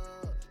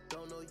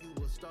 Don't know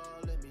you a star,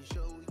 let me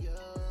show ya.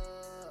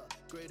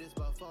 Greatest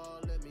by far,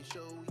 let me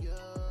show ya.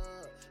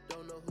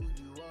 Don't know who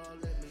you are,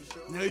 let me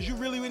show ya. Now, is you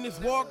really in this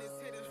walk?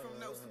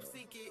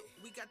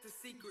 We got the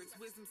secrets,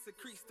 wisdom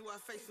secretes through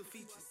our facial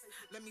features.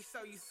 Let me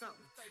show you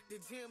something.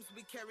 The gems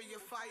we carry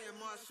your fire,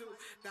 Marshall.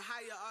 The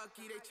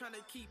hierarchy, they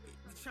tryna keep it.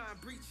 We tryna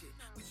breach it.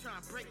 We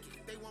tryna break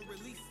it. They won't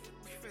release it.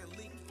 We finna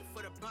leak it.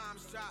 For the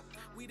bombs drop,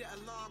 we the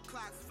alarm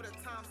clocks. For the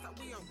time stop,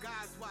 we on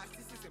God's watch.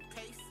 This isn't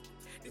pace.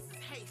 This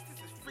is haste,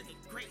 this is freaking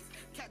grace.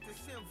 Captain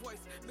Sim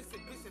voice, mix a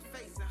bishop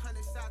face.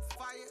 100 shots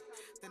fired,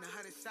 then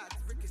 100 shots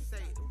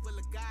ricochet. The will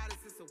of God is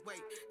this a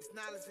weight. It's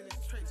knowledge in this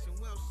trench, and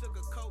we don't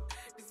sugarcoat.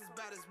 This is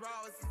about as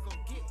raw as it's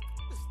gonna get.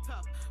 It's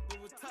tough, but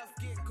with tough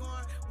get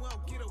going, we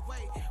don't get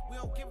away. We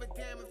don't give a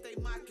damn if they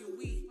mocking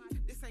we.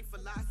 This ain't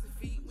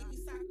philosophy. When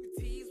you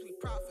Socrates,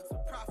 we prophets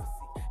with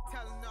prophecy.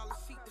 Telling all the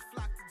sheep to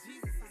flock to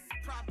Jesus, this is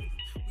property.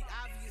 We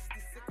obviously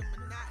sick of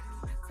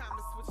monotony. Time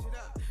to switch it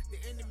up. The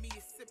enemy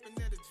is sipping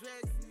of the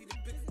dregs, need a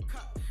bigger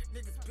cup.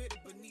 Niggas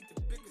bitter but need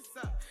to pick us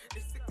up.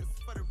 They sick us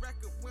for the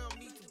record, we don't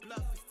need to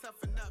bluff. It's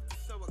tough enough to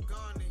show a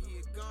goner,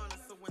 he a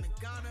goner. So when a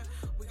goner,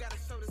 we gotta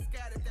show the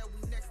scattered that we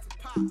next to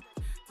pop.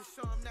 To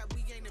show them that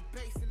we ain't a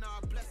base in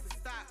our blessed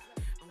stock.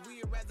 And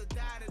we'd rather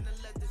die than to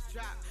let this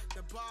drop.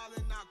 The ball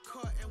in our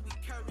court and we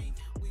curry.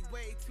 We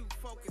way too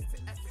focused to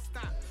ever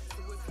stop.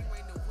 So if you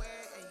ain't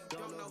aware and you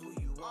don't know who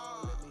you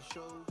are, let me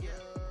show ya.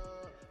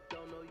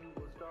 Don't know you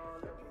a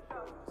star, let me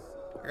show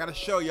ya. I gotta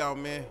show y'all,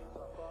 man.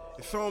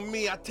 It's on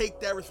me. I take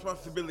that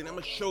responsibility. I'm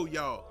gonna show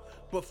y'all.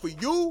 But for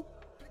you,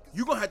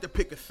 you gonna have to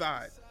pick a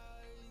side.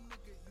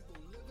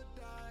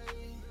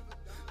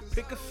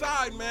 Pick a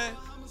side, man.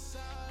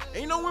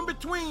 Ain't no in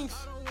betweens.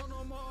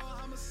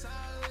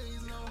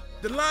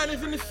 The line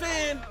is in the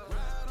sand.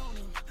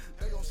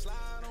 They gon'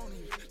 slide on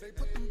him. They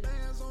put them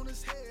bands on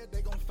his head.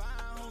 They gon'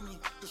 fire on me.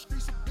 The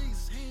streets of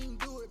beasts, he ain't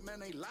do it, man.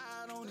 They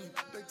lied on him.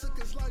 They took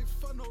his life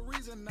for no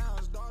reason. Now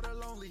his daughter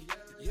lonely.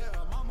 Yeah,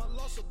 mama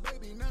lost a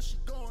baby. Now she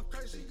going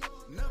crazy.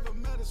 Never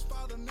met his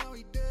father. Now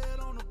he dead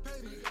on the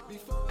pavement.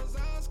 Before his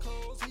eyes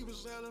closed, he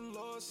was yelling,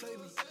 Lord save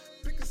me.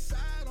 Pick a side.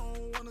 I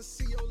don't wanna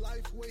see your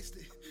life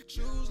wasted.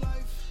 Choose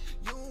life.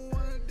 You don't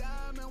wanna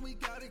die, man. We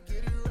gotta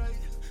get it right.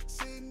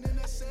 Sitting in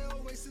that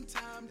cell, wasting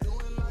time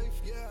doing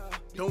life, yeah.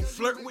 Don't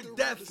flirt with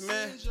death,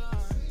 man.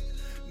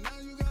 Now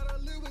you gotta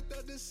live with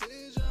that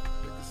decision.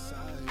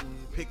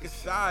 Pick a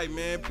side,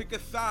 man. Pick a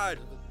side.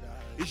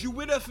 Is you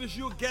with us or is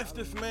you against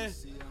us, man?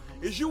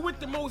 Is you with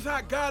the Most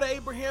High God of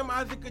Abraham,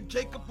 Isaac, and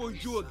Jacob, or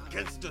is you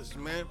against us,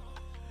 man?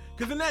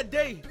 Because in that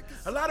day,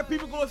 a lot of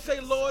people gonna say,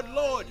 Lord,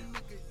 Lord.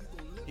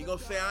 He gonna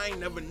say, I ain't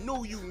never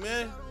knew you,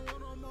 man.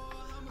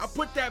 I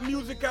put that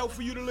music out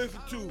for you to listen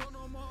to.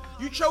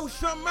 You chose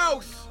something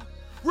else.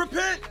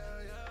 Repent.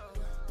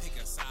 Pick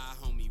a side,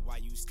 homie, while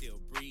you still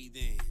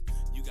breathing.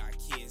 You got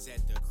kids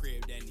at the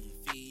crib that need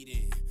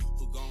feeding.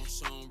 Who gon'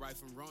 show them right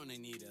from wrong? They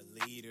need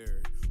a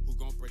leader. Who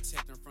gon'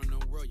 protect them from the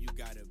world? You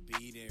gotta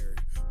be there.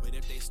 But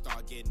if they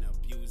start getting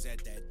abused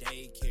at that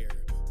daycare,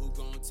 who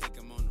gon' take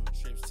them on them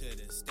trips to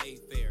the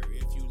state fair?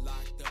 If you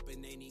locked up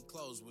and they need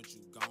clothes, what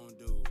you gon'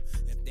 do?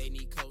 If they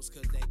need coats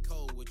cause they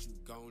cold, what you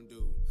gon'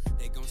 do?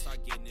 They gon'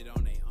 start getting it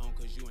on their own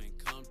cause you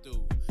ain't come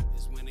through.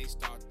 It's when they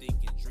start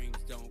thinking dreams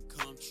don't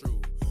come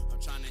true. I'm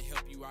trying to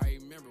help you, I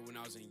remember when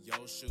I was in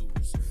your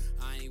shoes.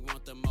 I ain't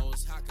want the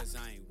Most High cause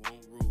I ain't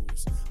want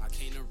rules. I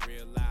came to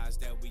realize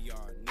that we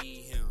all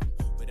need him.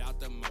 Without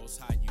the Most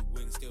High, you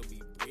wouldn't still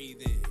be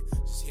breathing.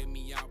 Just hit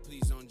me out,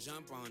 please don't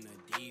jump on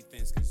the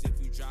defense. Cause if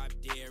you drop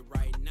dead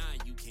right now,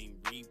 you can't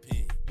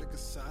repent. Pick a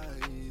side,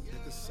 nigga,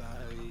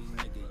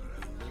 you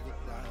can live it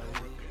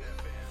right.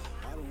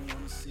 I don't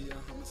wanna see a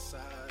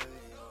homicide.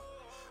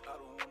 I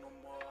don't want no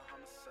more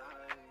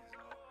homicides.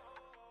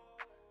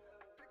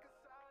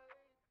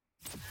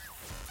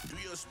 Do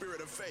your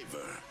spirit a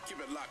favor. Keep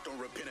it locked on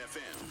Repent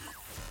FM.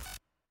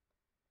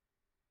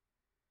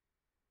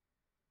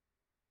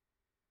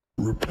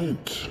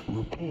 Repeat.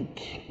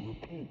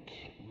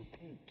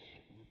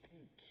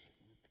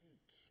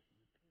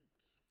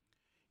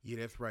 Yeah,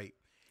 that's right.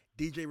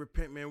 DJ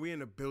Repent, man, we in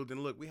the building.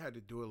 Look, we had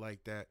to do it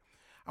like that.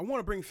 I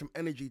want to bring some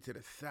energy to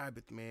the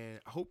Sabbath,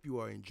 man. I hope you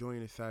are enjoying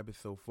the Sabbath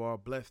so far.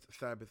 Blessed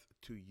Sabbath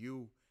to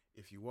you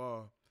if you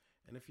are.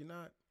 And if you're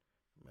not,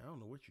 man, I don't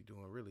know what you're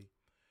doing, really.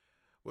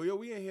 Well, yo,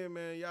 we in here,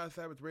 man. Y'all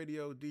Sabbath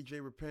Radio,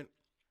 DJ Repent.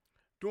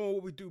 Doing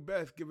what we do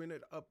best, giving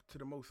it up to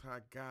the Most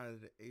High God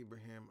of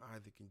Abraham,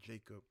 Isaac, and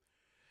Jacob.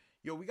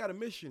 Yo, we got a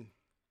mission.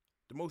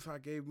 the Most High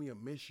gave me a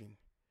mission.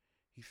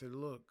 He said,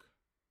 look,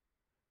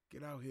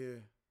 get out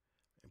here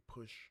and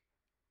push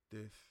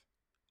this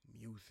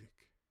music.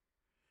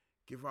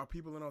 Give our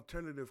people an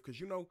alternative, because,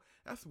 you know,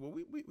 that's what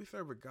we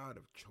serve a God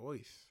of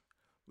choice.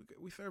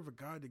 We serve a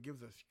God that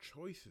gives us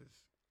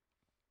choices.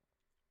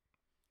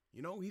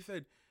 You know, he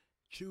said,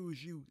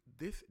 choose you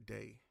this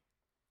day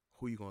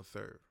who you going to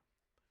serve,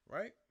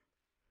 right?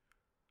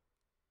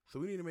 So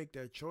we need to make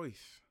that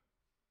choice.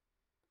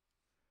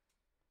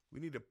 We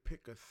need to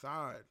pick a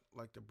side,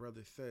 like the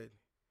brother said.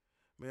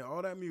 Man,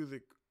 all that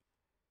music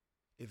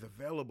is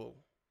available,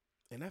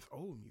 and that's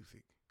old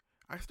music.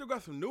 I still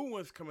got some new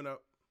ones coming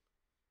up.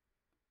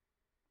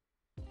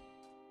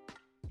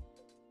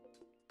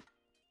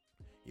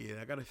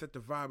 Yeah, I got to set the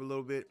vibe a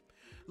little bit.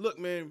 Look,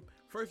 man,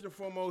 first and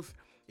foremost,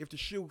 if the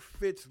shoe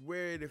fits,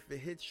 wear it. If it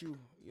hits you,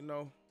 you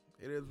know,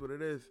 it is what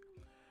it is.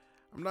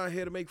 I'm not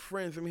here to make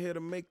friends. I'm here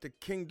to make the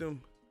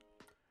kingdom.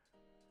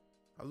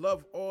 I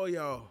love all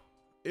y'all.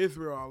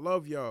 Israel, I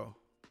love y'all.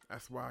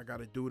 That's why I got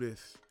to do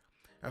this.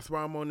 That's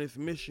why I'm on this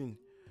mission.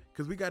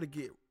 Because we got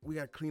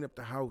to clean up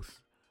the house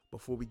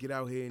before we get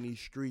out here in these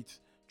streets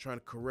trying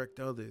to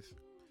correct others.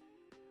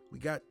 We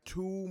got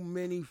too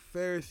many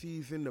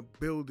Pharisees in the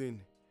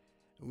building.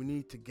 We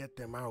need to get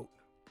them out.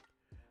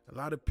 A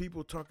lot of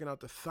people talking out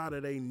the side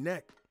of their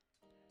neck.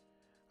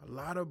 A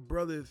lot of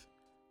brothers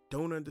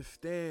don't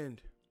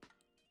understand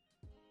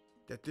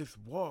that this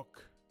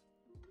walk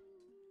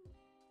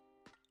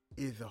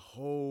is a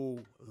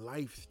whole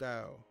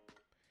lifestyle.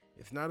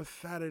 It's not a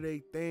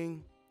Saturday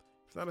thing.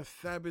 It's not a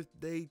Sabbath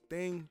day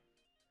thing.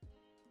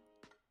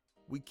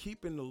 We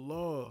keeping the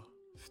law,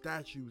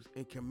 statutes,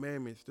 and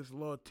commandments. This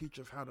law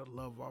teaches us how to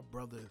love our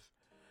brothers.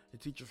 It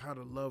teaches us how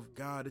to love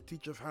God. It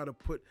teaches us how to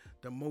put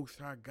the Most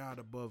High God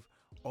above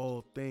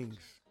all things.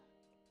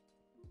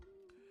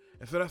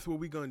 And so that's what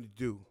we're going to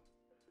do.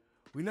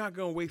 We're not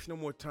going to waste no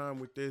more time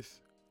with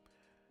this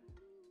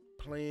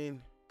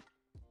playing,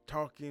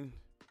 talking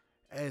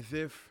as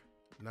if,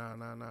 nah.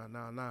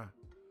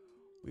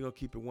 We're going to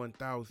keep it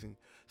 1,000.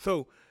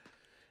 So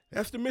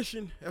that's the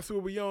mission. That's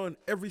what we're on.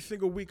 Every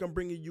single week I'm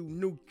bringing you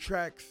new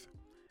tracks.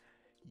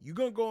 You're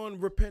going to go on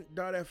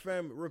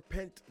repent.fm.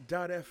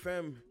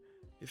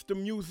 It's the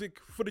music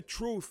for the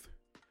truth.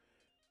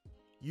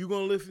 You're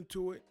going to listen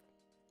to it.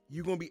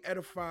 You're going to be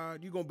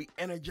edified. You're going to be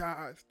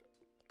energized.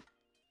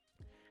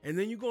 And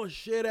then you're going to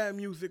share that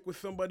music with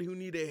somebody who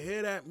need to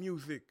hear that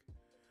music.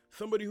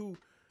 Somebody who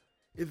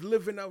is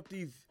living out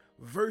these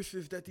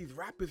verses that these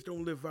rappers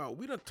don't live out.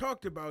 We done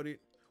talked about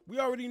it. We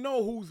already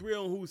know who's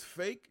real and who's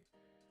fake.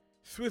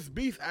 Swiss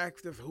Beats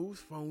asked us, who's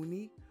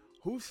phony?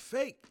 Who's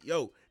fake?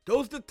 Yo,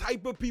 those the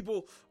type of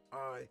people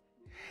I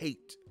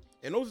hate.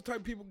 And those are the type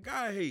of people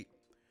God hate.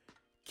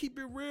 Keep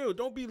it real.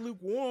 Don't be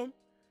lukewarm.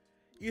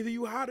 Either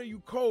you hot or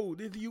you cold.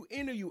 Either you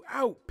in or you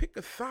out. Pick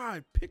a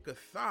side. Pick a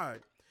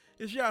side.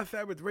 It's Yah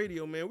Sabbath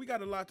Radio, man. We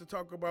got a lot to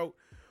talk about.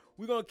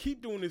 We're going to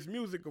keep doing this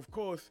music, of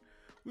course.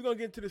 We're going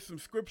to get into some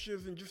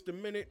scriptures in just a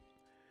minute.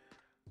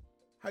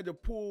 Had to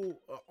pull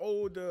an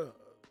older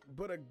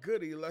but a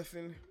goodie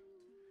lesson.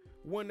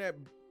 One that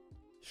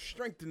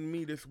strengthened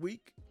me this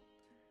week.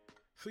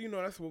 So, you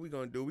know, that's what we're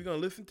going to do. We're going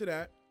to listen to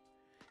that.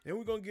 And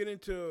we're going to get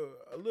into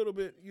a little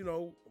bit, you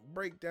know,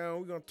 breakdown.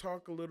 We're going to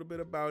talk a little bit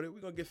about it.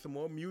 We're going to get some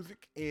more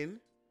music in.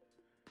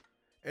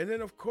 And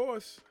then, of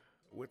course,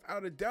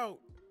 without a doubt,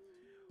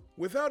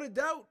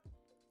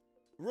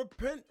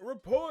 Repent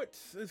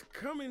Reports is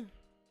coming.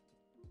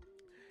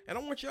 And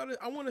I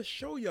want to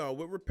show y'all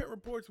with Repent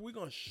Reports, we're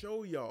going to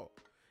show y'all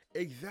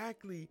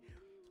exactly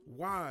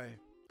why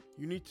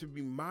you need to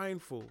be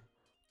mindful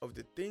of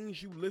the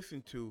things you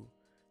listen to,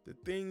 the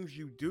things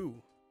you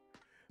do.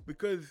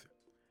 Because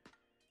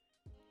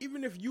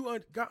even if you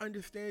got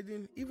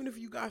understanding, even if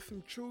you got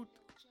some truth,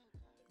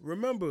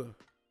 remember,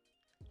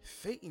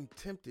 Satan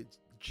tempted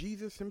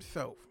Jesus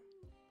himself.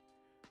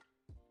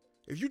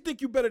 If you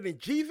think you're better than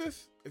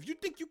Jesus, if you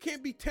think you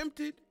can't be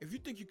tempted, if you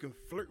think you can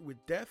flirt with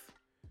death,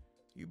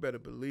 you better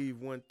believe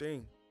one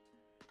thing.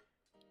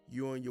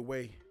 You're on your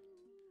way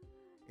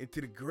into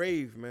the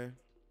grave, man.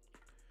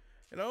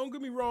 And don't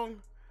get me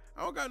wrong,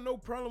 I don't got no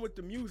problem with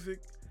the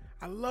music.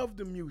 I love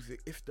the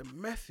music. It's the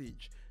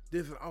message.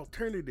 There's an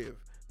alternative.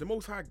 The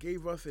Most High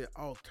gave us an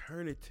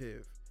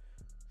alternative.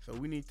 So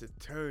we need to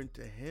turn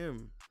to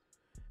him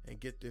and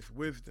get this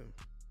wisdom.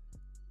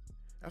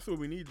 That's what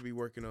we need to be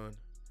working on.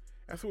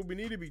 That's what we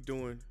need to be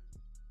doing.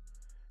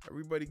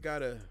 Everybody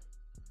got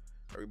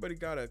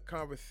a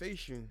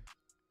conversation.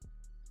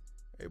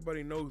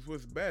 Everybody knows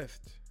what's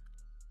best.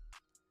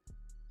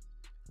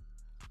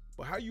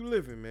 But how you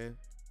living, man?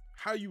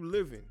 How you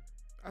living?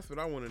 That's what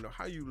I want to know.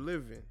 How you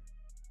living?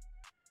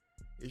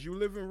 Is you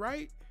living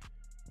right?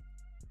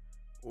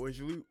 Or is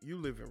you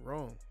living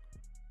wrong?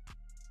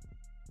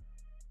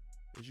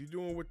 Is you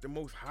doing what the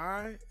Most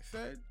High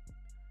said?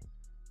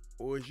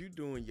 Or is you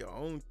doing your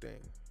own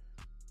thing?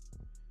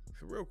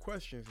 It's real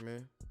questions,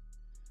 man.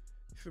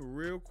 It's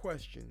real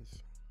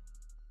questions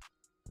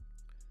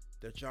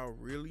that y'all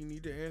really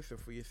need to answer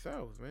for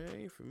yourselves, man.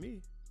 It ain't for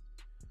me.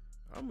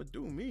 I'ma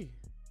do me.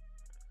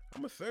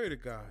 I'ma serve to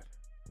God.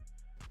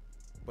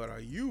 But are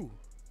you?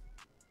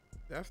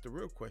 That's the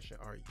real question.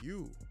 Are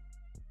you?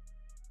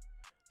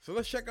 So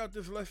let's check out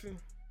this lesson.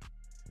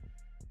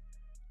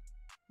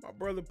 My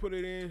brother put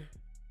it in,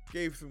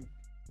 gave some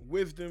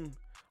wisdom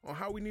on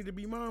how we need to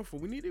be mindful.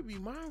 We need to be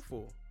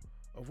mindful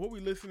of what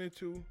we're listening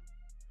to,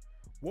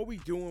 what we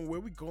doing, where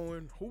we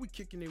going, who we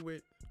kicking it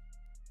with,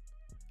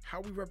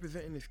 how we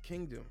representing this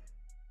kingdom.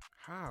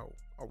 How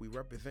are we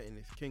representing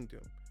this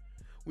kingdom?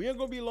 We ain't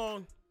gonna be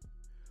long.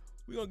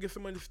 We're gonna get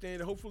some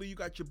understanding. Hopefully you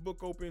got your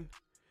book open.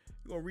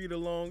 You're gonna read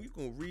along. You're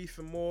gonna read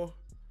some more.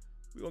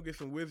 We're gonna get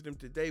some wisdom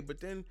today. But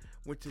then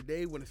when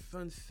the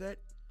sun set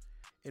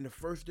and the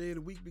first day of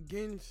the week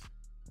begins,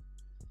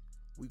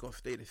 we're gonna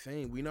stay the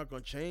same. We're not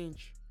gonna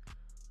change.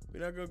 We're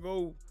not gonna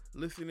go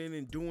listening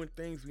and doing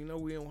things we know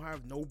we don't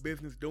have no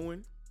business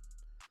doing.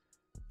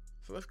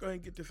 So let's go ahead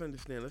and get this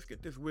understanding. Let's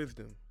get this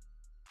wisdom.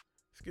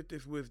 Let's get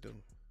this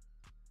wisdom.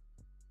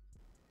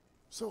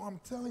 So I'm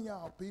telling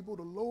y'all, people,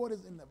 the Lord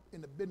is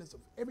in the business of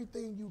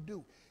everything you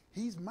do.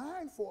 He's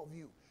mindful of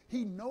you.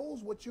 He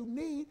knows what you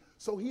need,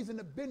 so he's in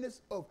the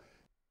business of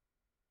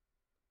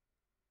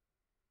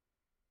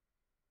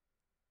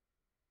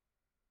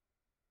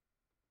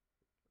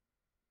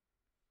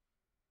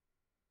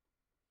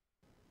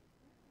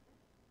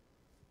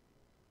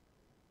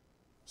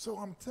So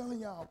I'm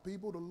telling y'all,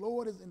 people, the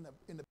Lord is in the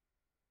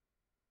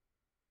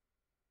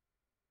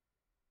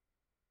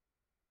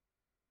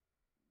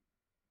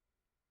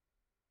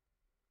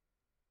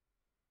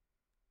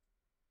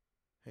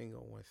Hang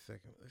on 1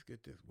 second. Let's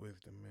get this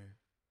wisdom, man.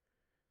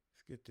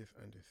 Let's get this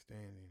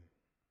understanding.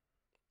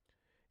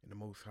 In the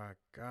Most High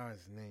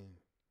God's name.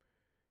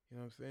 You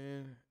know what I'm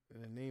saying?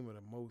 In the name of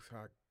the Most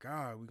High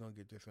God, we're going to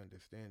get this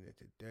understanding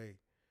today.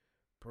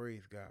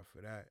 Praise God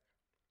for that.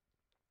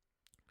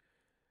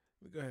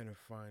 Let me go ahead and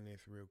find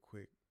this real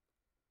quick.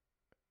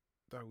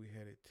 Thought we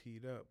had it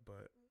teed up,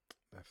 but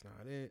that's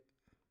not it.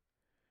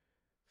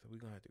 So we're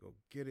going to have to go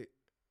get it.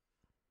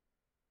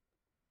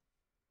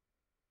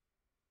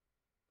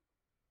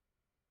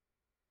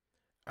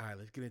 All right,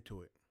 let's get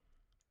into it.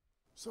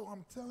 So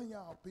I'm telling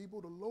y'all,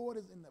 people, the Lord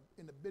is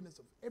in the business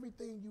of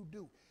everything you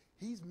do.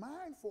 He's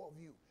mindful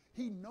of you.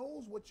 He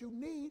knows what you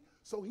need,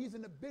 so he's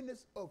in the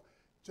business of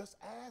just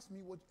ask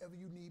me whatever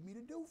you need me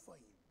to do for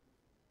you.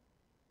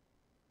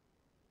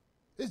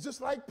 It's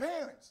just like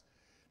parents.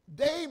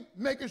 They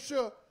making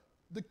sure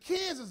the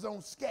kids is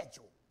on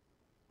schedule.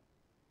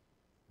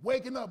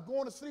 Waking up,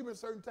 going to sleep at a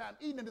certain time,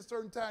 eating at a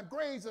certain time,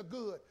 grades are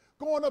good.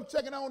 Going up,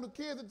 checking out on the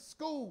kids at the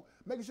school,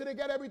 making sure they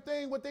got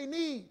everything what they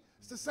need.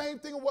 It's the same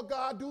thing of what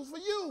God does for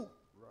you.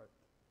 Right.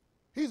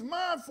 He's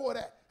mindful of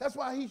that. That's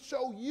why he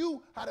showed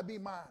you how to be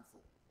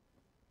mindful.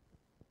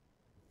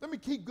 Let me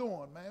keep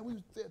going, man. We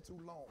was there too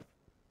long.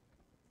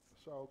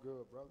 It's all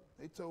good, brother.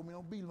 They told me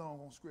don't be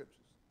long on scriptures.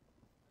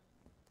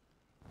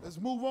 Let's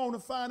move on to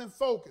finding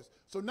focus.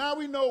 So now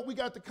we know we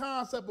got the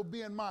concept of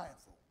being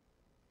mindful.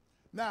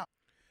 Now,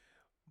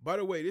 by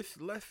the way, this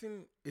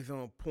lesson is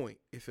on point.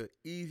 It's an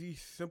easy,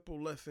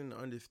 simple lesson to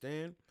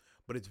understand,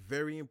 but it's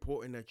very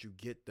important that you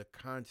get the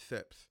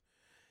concepts.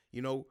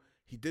 You know,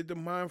 he did the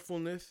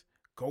mindfulness.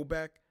 Go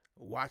back,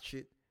 watch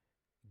it,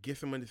 get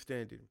some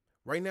understanding.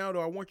 Right now,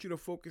 though, I want you to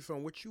focus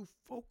on what you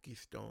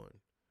focused on.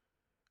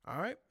 All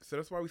right? So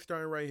that's why we're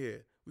starting right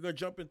here. We're going to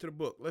jump into the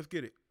book. Let's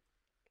get it.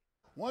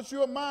 Once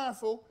you're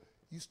mindful,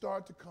 you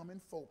start to come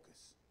in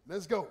focus.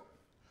 Let's go.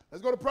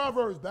 Let's go to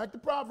Proverbs. Back to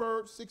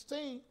Proverbs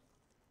 16.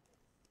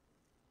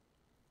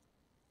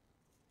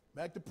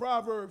 Back to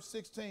Proverbs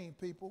 16,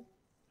 people.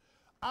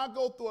 I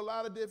go through a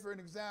lot of different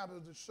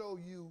examples to show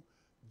you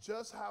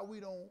just how we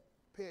don't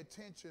pay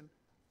attention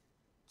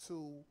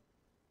to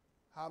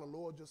how the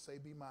Lord just say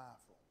be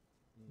mindful.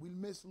 We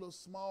miss little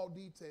small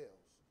details.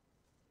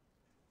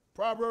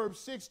 Proverbs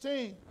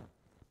 16.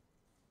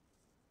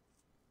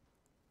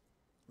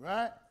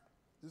 Right?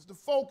 This is the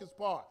focus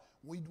part.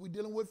 We're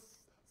dealing with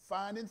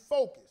finding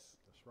focus.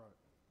 That's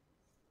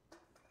right.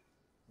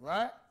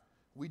 Right?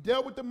 We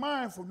dealt with the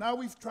mindful. Now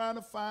we're trying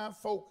to find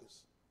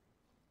focus.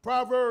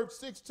 Proverbs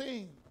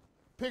 16.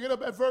 Pick it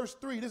up at verse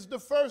 3. This is the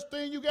first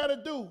thing you got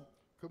to do.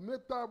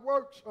 Commit thy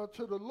works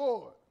unto the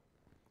Lord,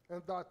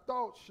 and thy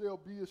thoughts shall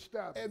be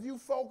established. If you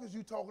focus,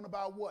 you're talking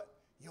about what?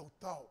 Your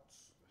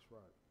thoughts. That's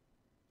right.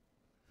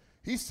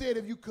 He said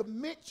if you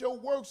commit your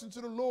works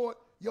unto the Lord,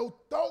 your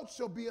thoughts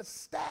shall be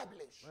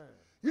established. Man.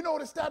 You know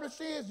what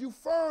established is? You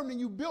firm and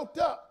you built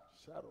up.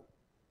 Settled.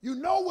 You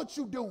know what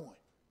you're doing.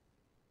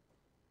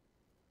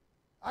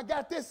 I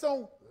got this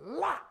on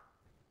lock.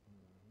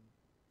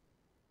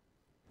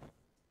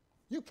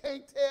 You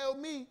can't tell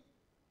me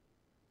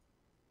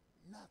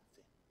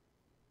nothing.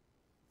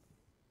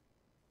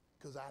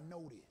 Because I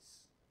know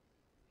this.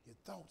 Your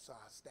thoughts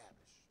are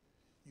established.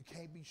 You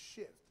can't be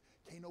shifted.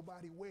 Can't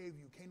nobody wave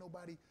you. Can't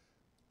nobody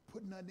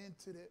put nothing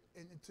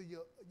into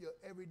your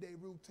everyday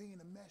routine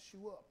and mess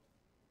you up.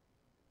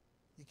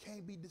 You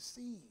can't be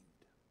deceived.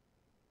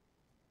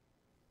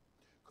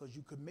 Because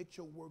you commit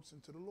your works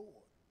into the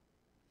Lord.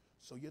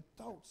 So your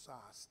thoughts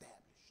are established.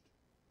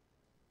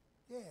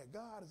 Yeah,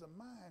 God is a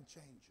mind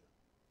changer.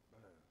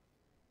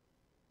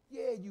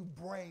 Yeah, you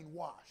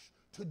brainwash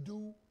to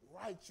do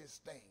righteous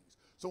things.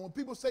 So when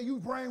people say you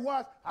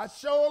brainwashed, I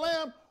sure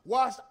am.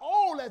 Wash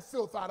all that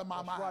filth out of my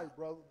mind. That's right,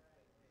 brother.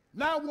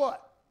 Now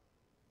what?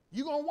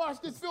 You gonna wash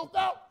this filth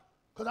out?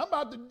 Because I'm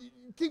about to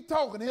keep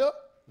talking here.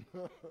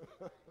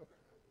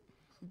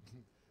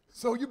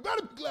 So you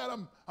better be glad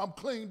I'm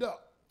cleaned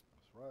up.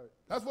 That's right.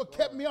 That's what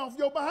kept me off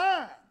your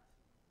behind.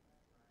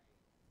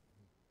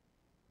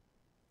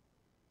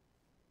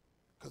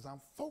 Because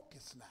I'm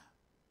focused now.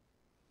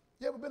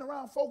 You ever been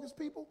around focused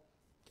people?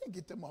 Can't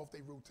get them off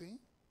their routine.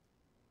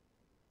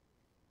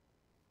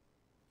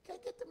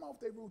 Can't get them off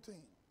their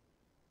routine.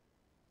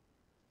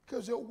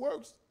 Because your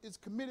works is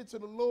committed to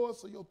the Lord,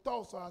 so your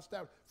thoughts are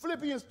established.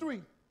 Philippians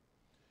 3.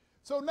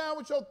 So now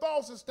with your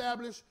thoughts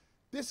established,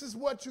 this is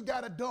what you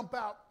got to dump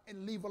out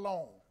and leave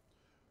alone.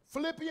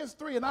 Philippians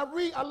 3, and I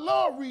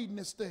love reading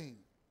this thing.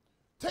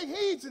 Take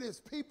heed to this,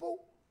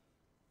 people.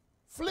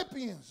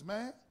 Philippians,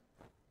 man.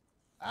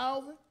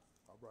 Alvin.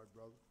 All right,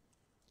 brother.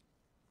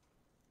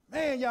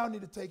 Man, y'all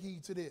need to take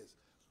heed to this.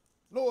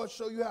 Lord,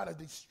 show you how to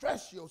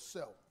distress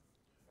yourself.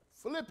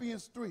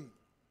 Philippians 3.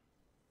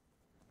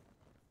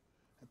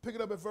 And pick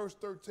it up at verse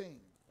 13.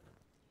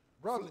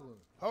 Brother.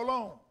 Hold on.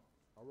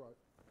 All right.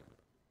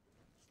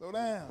 Slow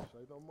down.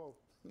 Say no more.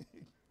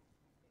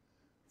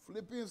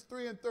 Philippians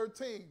 3 and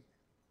 13.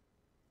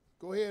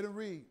 Go ahead and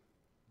read.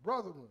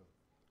 Brethren,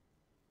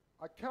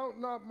 I count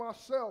not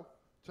myself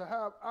to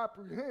have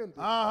apprehended.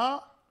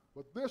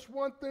 But this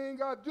one thing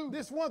I do.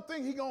 This one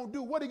thing he gonna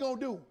do. What he gonna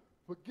do?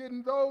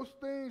 Forgetting those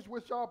things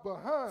which are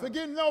behind.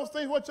 Forgetting those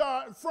things which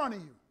are in front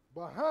of you.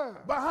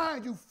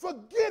 Behind you.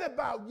 Forget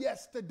about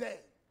yesterday.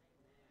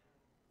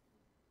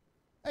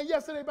 And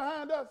yesterday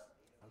behind us.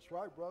 That's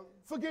right, brother.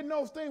 Forgetting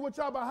those things which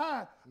are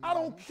behind. I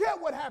don't care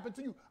what happened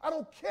to you. I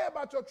don't care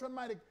about your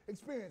traumatic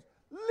experience.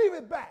 Leave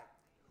it back.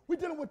 We're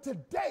dealing with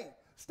today.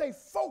 Stay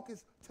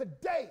focused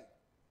today.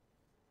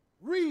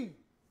 Read.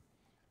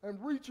 And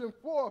reaching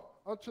forth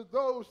unto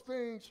those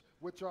things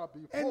which are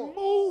before. And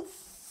move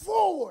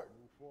forward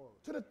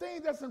to the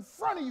things that's in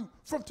front of you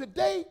from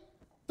today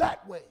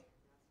that way.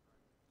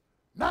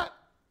 Not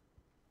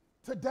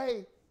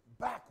today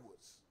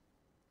backwards.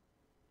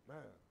 Man.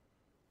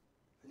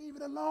 Leave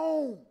it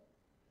alone.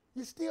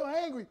 You're still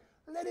angry.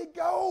 Let it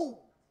go.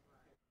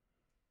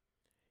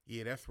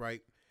 Yeah, that's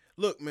right.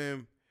 Look,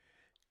 man,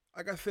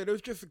 like I said, it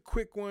was just a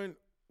quick one.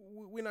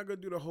 We're not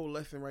gonna do the whole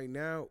lesson right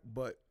now,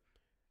 but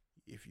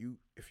if you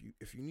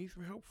need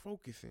some help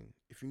focusing,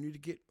 if you need to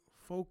get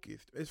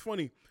focused, it's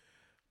funny.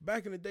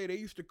 Back in the day, they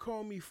used to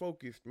call me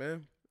Focused,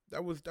 man.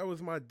 That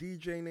was my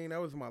DJ name.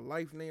 That was my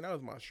life name. That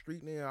was my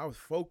street name. I was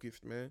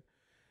focused, man.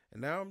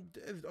 And now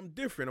I'm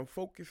different. I'm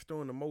focused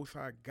on the Most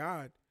High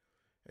God.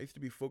 I used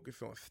to be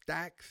focused on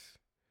stacks.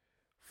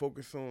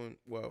 Focused on,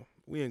 well,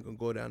 we ain't gonna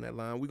go down that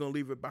line. We're gonna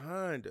leave it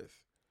behind us.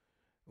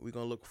 We're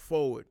gonna look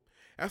forward.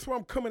 That's why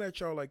I'm coming at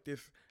y'all like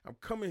this. I'm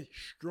coming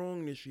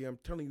strong this year. I'm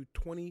telling you,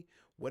 20,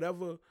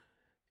 whatever,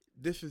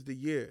 this is the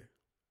year.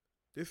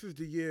 This is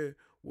the year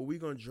where we're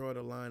going to draw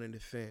the line in the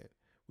sand.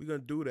 We're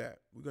going to do that.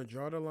 We're going to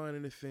draw the line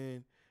in the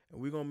sand,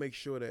 and we're going to make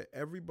sure that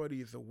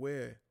everybody is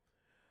aware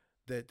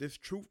that this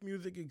truth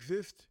music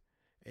exists,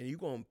 and you're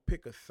going to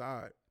pick a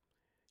side.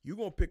 You're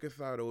going to pick a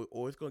side,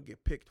 or it's going to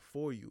get picked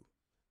for you,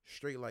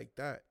 straight like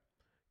that,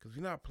 because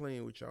we're not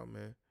playing with y'all,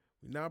 man.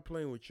 We're not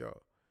playing with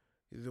y'all.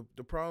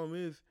 The problem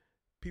is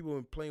people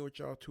have been playing with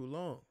y'all too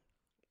long.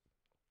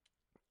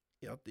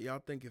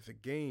 Y'all think it's a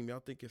game. Y'all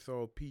think it's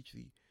all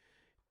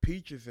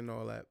peaches and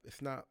all that.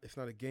 It's not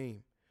a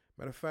game.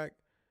 Matter of fact,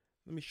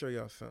 let me show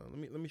y'all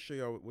something. Let me show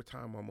y'all what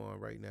time I'm on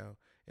right now.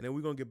 And then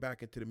we're gonna get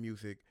back into the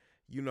music.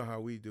 You know how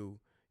we do.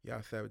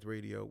 Y'all Savage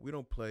Radio. We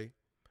don't play.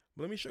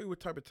 But let me show you what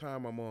type of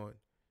time I'm on.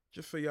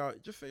 Just so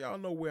y'all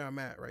know where I'm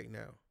at right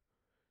now.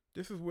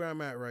 This is where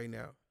I'm at right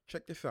now.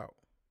 Check this out.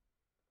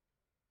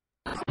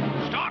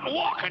 Start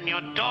walking, you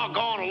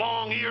doggone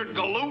long-eared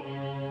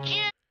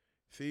galoot.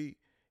 See,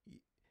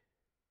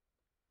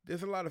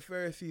 there's a lot of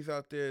Pharisees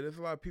out there. There's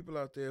a lot of people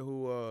out there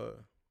who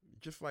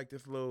just like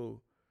this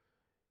little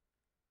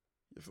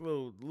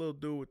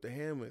dude with the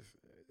hammers.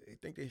 They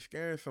think they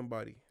scaring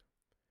somebody.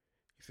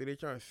 You see, they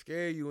trying to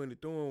scare you into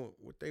doing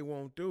what they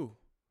won't do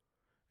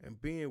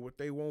and being what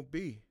they won't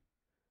be.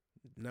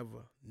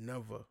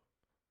 Never.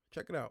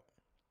 Check it out.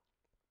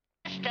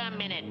 Just a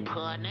minute,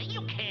 partner.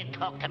 You can't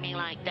talk to me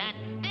like that.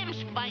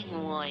 Them's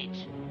fighting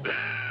words.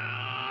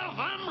 Yeah,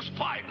 them's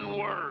fighting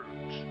words.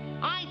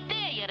 I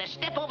dare you to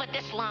step over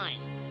this line.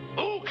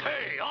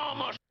 Okay,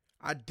 almost.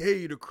 I dare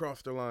you to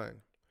cross the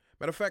line.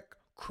 Matter of fact,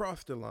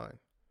 cross the line.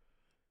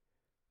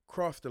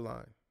 Cross the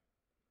line.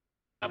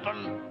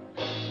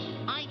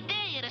 I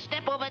dare you to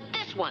step over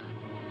this one.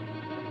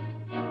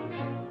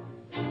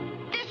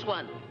 This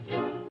one.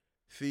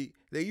 See,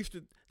 they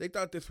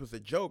thought this was a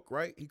joke,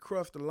 right? He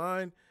crossed the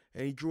line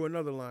and he drew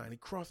another line. He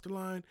crossed the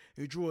line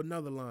and he drew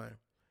another line.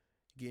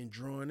 Getting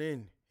drawn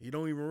in. You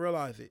don't even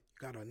realize it. You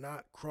gotta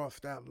not cross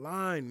that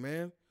line,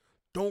 man.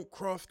 Don't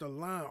cross the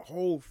line.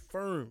 Hold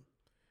firm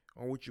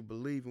on what you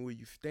believe and where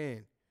you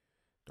stand.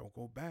 Don't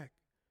go back.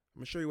 I'm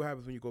gonna show you what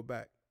happens when you go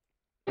back.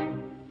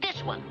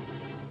 This one.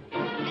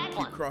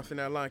 Keep crossing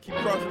that line. Keep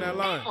crossing that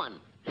line.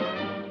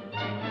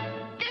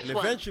 And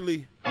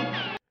eventually,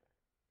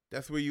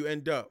 that's where you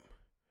end up.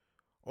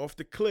 Off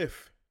the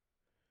cliff.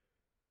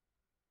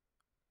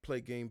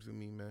 Play games with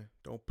me, man.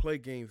 Don't play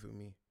games with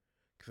me.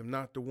 Because I'm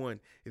not the one.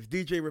 It's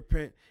DJ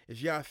Repent.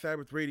 It's Yah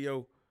Sabbath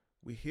Radio.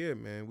 We here,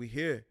 man. We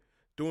here.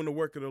 Doing the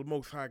work of the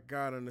Most High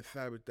God on the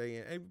Sabbath day.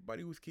 And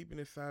everybody who's keeping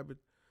the Sabbath,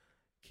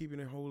 keeping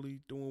it holy,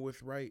 doing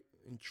what's right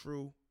and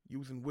true,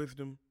 using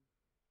wisdom.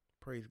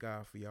 Praise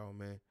God for y'all,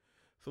 man.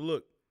 So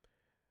look,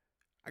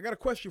 I got a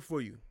question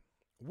for you.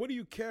 What are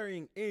you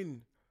carrying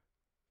in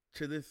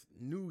to this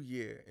new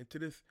year, into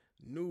this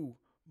new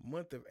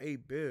month of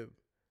Abib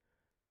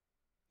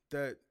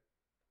that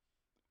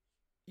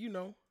you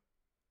know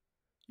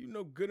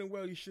good and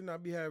well you should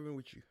not be having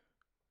with you?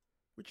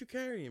 What you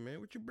carrying,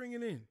 man? What you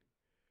bringing in?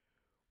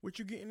 What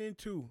you getting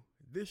into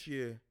this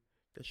year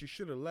that you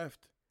should have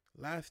left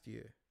last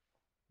year?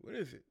 What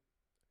is it?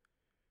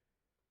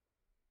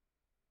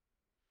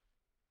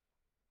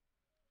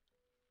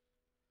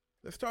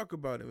 Let's talk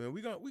about it, man.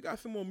 We got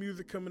some more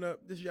music coming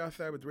up. This is Yah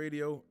Sabbath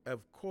Radio.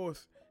 Of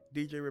course,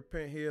 DJ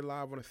Repent here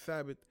live on the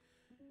Sabbath,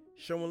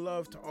 showing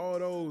love to all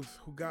those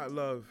who got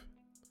love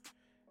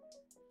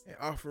and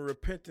offering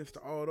repentance to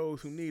all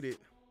those who need it.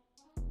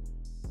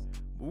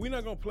 But we're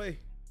not going to play.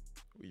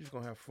 We're just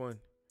going to have fun.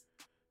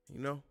 You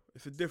know,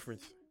 it's a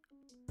difference.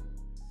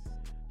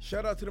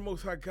 Shout out to the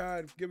Most High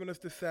God for giving us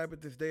the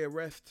Sabbath, this day of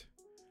rest.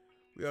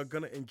 We are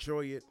going to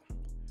enjoy it.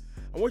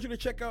 I want you to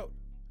check out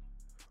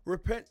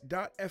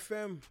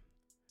repent.fm,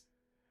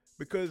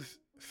 because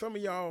some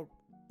of y'all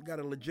got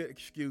a legit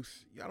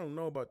excuse. Y'all don't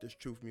know about this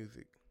truth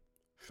music.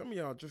 Some of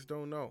y'all just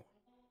don't know.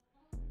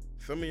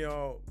 Some of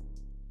y'all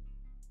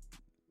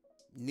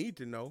need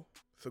to know.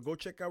 So go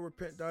check out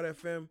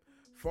repent.fm.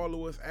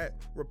 Follow us at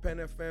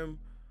repentfm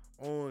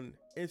on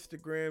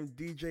Instagram,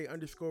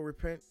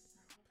 DJ_repent.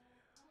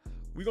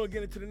 We're going to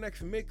get into the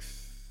next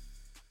mix.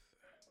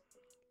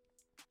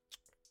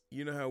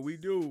 You know how we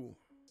do.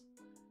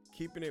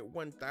 Keeping it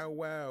 1,000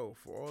 wow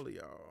for all of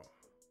y'all.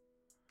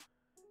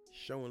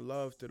 Showing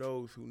love to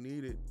those who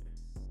need it.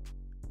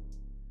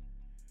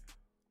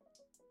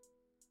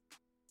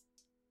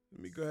 Let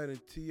me go ahead and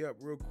tee up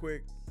real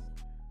quick.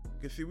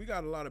 You can see we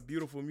got a lot of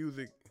beautiful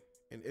music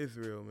in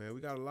Israel, man.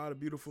 We got a lot of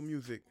beautiful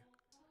music.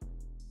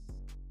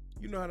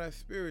 You know how that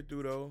spirit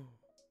do, though.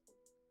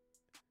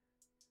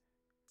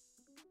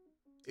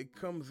 It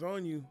comes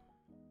on you.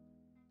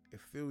 It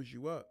fills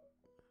you up.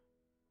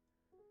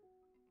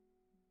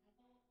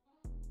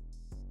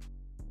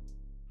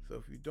 So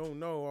if you don't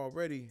know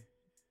already,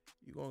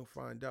 you're going to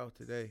find out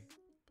today.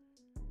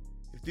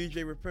 It's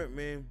DJ Repent,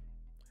 man.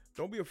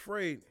 Don't be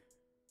afraid.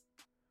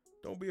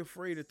 Don't be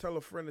afraid to tell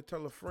a friend to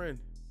tell a friend.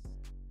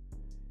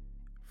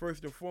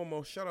 First and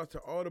foremost, shout out to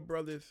all the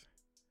brothers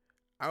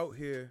out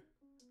here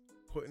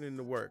putting in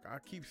the work. I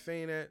keep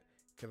saying that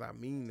because I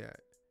mean that.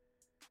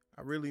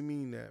 I really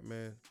mean that,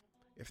 man.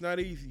 It's not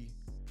easy.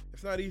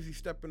 It's not easy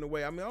stepping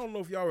away. I mean, I don't know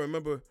if y'all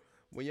remember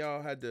when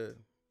y'all had to,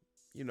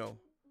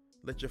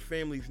 let your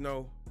families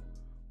know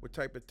what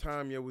type of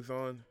time you was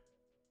on.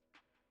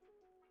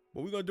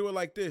 But we're going to do it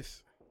like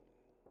this.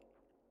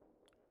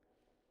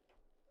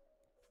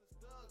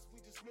 We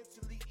just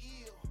mentally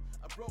ill,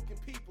 a broken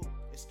people,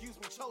 excuse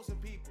me, chosen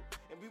people,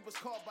 and we was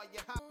called by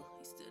your house.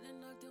 He stood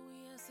and knocked and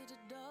we answered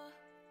the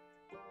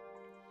door.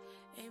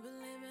 Ain't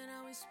believing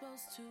how we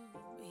supposed to,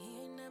 but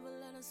he ain't never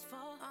let us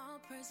fall. All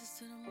praises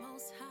to the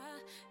Most High.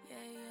 Yeah,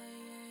 yeah,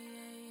 yeah,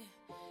 yeah,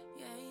 yeah.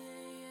 Yeah,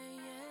 yeah,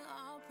 yeah,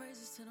 yeah. All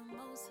praises to the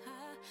Most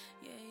High.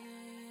 Yeah, yeah,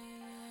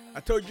 yeah, yeah. I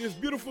told you it's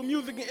beautiful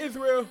music in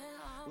Israel.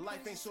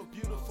 Life ain't so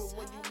beautiful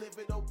when you live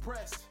it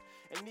oppressed.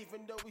 And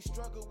even though we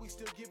struggle, we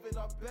still give it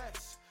our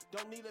best.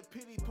 Don't need a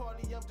pity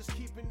party, I'm just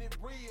keeping it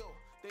real.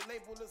 They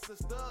label us as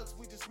thugs,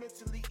 we just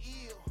mentally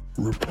ill.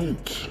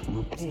 Repent.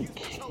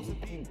 Chosen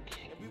people,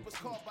 and we was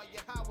called by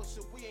Yahweh,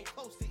 so we ain't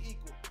close to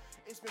equal.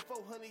 It's been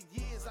 400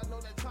 years, I know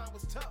that time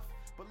was tough.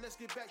 But let's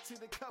get back to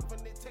the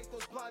covenant, take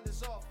those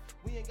blinders off.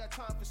 We ain't got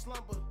time for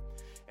slumber.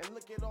 And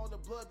look at all the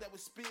blood that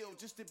was spilled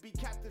just to be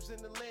captives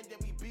in the land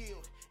that we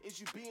build. Is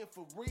you being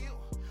for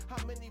real?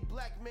 How many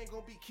black men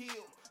gonna be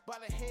killed by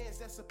the hands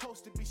that's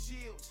supposed to be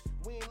shields?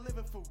 We ain't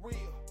living for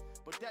real.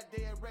 But that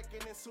day of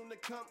reckoning soon to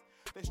come.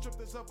 They stripped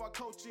us of our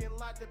culture and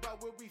lied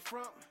about where we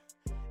from.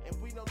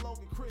 And we no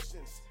longer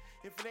Christians.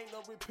 If it ain't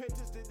no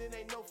repentance, then it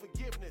ain't no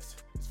forgiveness.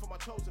 It's for my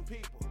chosen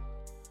people.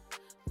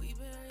 We've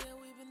been here,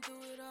 we've been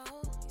through it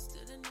all. He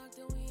stood and knocked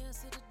and we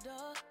answered the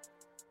door.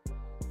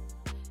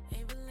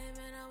 Ain't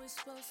believing how we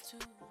supposed to,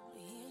 but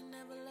he ain't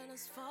never let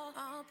us fall.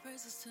 All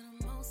praises to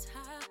the Most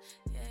High.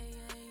 Yeah,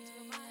 yeah,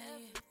 yeah,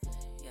 yeah.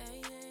 Yeah,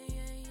 yeah,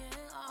 yeah,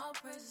 yeah. All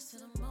praises to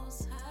the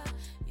Most High.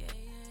 Yeah,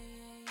 yeah,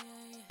 yeah, yeah,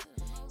 yeah.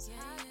 Yeah,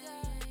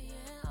 yeah, yeah,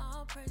 yeah.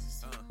 All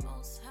praises to the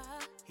Most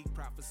High. He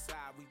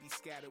prophesied we be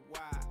scattered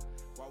wide.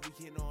 While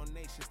we hit on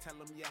nations, tell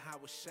them how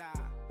it's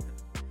shy.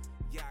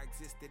 Yah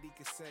existed, he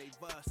could save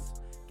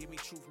us. Give me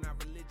truth,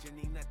 not religion,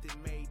 ain't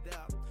nothing made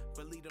up.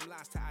 Believe them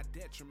lies to our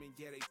detriment,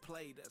 yeah, they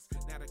played us.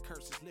 Now the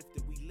curse is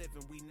lifted, we live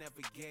and we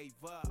never gave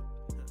up.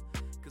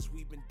 Cause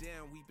we've been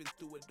down, we've been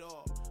through it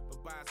all.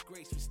 But by His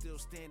grace, we still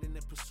standing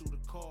in pursuit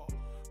of call.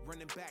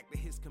 Running back to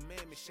His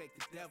commandments, shake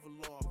the devil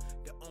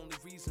off. The only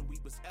reason we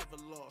was ever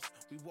lost.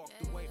 We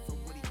walked away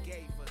from what He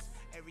gave us.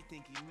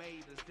 Everything He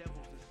made us,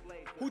 devils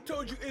enslaved us. Who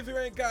told you Israel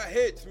ain't got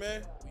hits,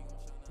 man?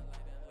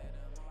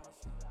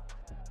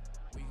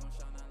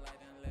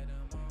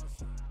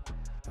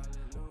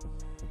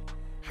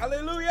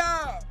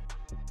 Hallelujah!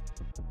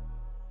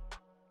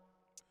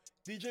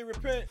 DJ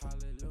Repent.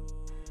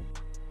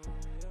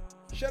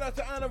 Shout out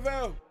to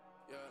Anavel.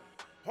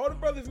 All the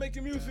brothers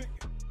making music.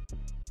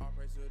 All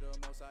praise to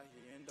the Most High,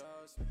 He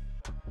endorsed me.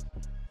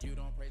 You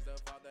don't praise the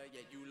Father,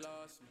 yet you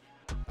lost me.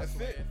 That's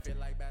it. Feel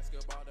like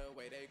basketball the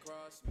way they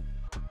cross me.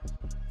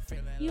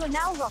 You are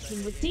now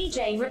rocking with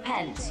DJ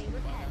Repent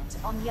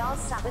on Yard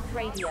Sabbath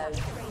Radio.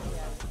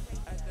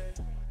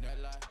 No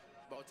lie,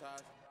 bow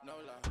ties, no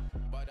lie,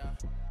 but I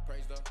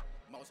praise the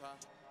Most High,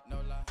 no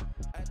lie.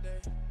 At day,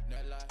 no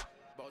lie,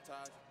 bow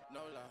ties, no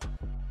lie.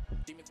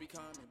 Demons be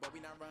coming, but we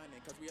not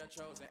running, cause we are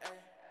chosen, eh?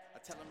 I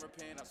tell them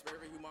repent, our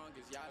spirit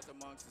humongous, y'all is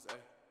amongst us, eh?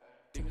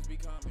 Demons be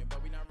coming,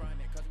 but we not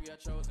running, cause we are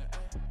chosen,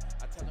 eh?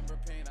 I tell them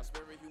repent, our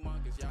spirit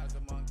humongous, y'all is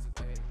amongst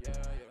us, eh?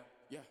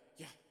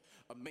 Yeah.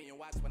 A million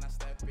watts when I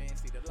step in,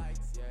 see the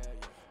lights, yeah.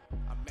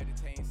 I'm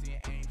meditating,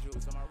 seeing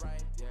angels, am I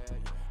right? Yeah.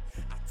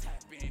 I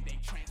tap in, they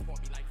transport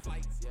me like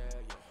flights, yeah.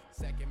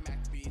 Second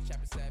Maccabees,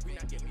 chapter 7,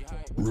 not get me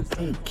hype.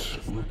 Repent.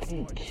 Real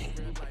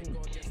life,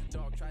 go against the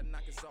dog, try to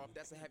knock us off,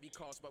 that's a heavy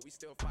cost, but we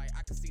still fight.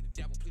 I can see the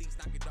devil, please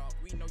knock it off.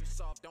 We know you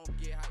soft, don't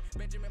get hype.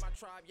 Benjamin, my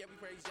tribe, yeah, we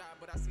praise Yah,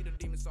 but I see the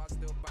demons, so I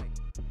still bite.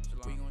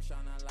 Shalom. We gon'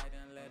 shine our light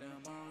and let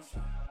them on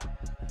shine.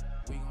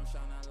 We gon'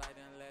 shine our light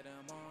and let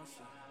them on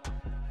shine.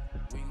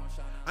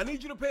 I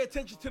need you to pay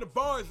attention to the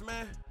bars,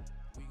 man.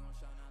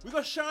 We're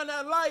gonna shine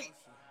that light.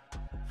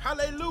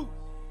 Hallelujah.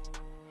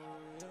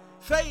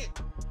 Say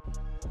it.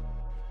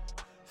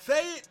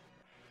 Say it.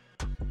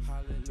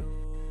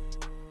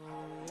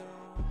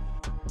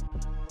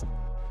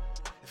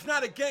 It's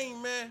not a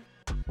game, man.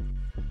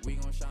 We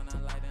gon' shine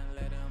our light and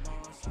let them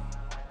on shine.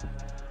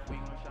 We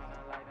gon' shine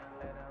our light and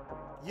let them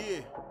on shine.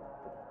 Yeah.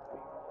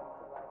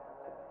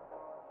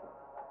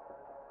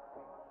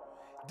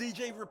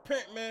 DJ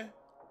Repent, man.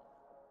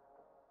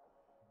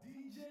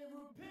 DJ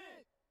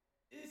Repent,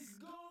 it's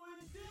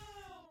going down.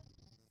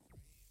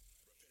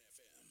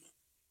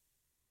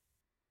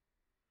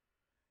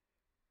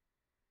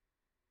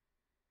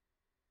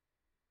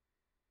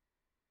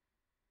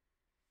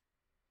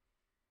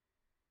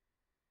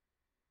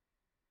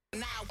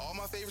 Now, all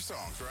my favorite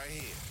songs right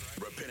here.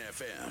 Repent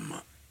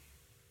FM.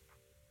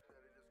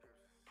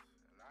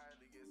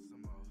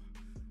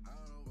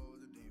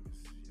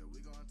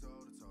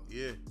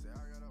 Yeah.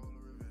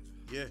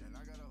 Yeah.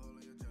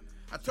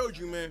 I told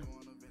you, man.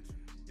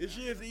 This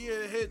year's the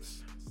year of the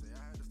hits.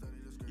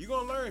 You're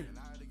going to learn.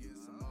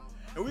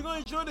 And we're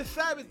going to enjoy the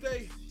Sabbath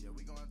day.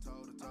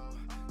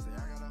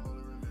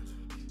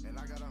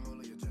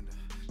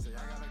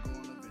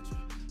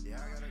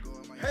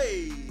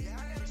 Hey.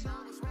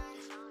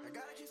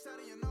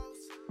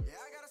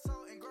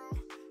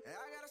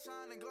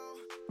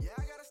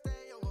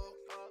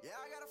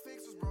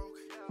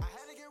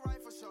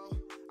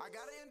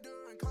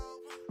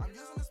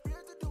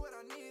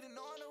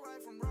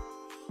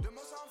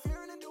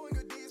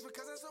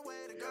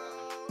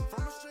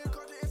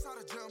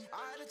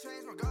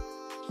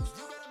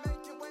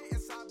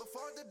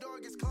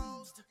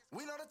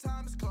 We know the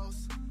time is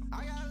close.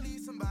 I gotta lead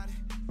somebody.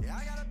 Yeah,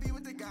 I gotta be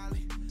with the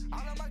godly.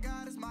 I know my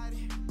God is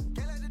mighty.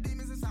 Can't let the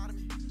demons inside of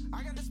me.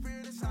 I got the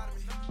spirit inside of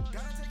me.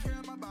 Gotta take care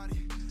of my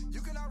body.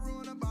 You cannot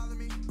ruin or bother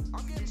me.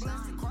 I'm getting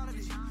blessed in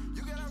quantity.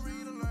 You gotta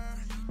read and learn.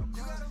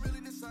 You gotta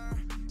really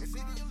discern. It's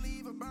either you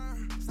leave or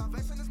burn.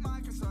 Salvation is my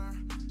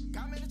concern.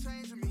 God made a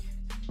change in me.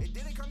 It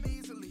didn't come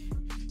easily.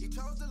 He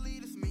chose to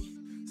lead us me.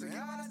 So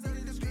yeah, I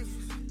study the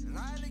scriptures. And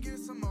I had to get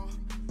some more.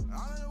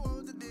 I'm in the war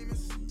with the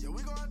demons. Yeah,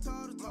 we going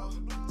toe to toe.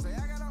 Say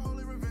I got a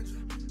holy revenger,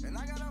 and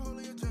I got a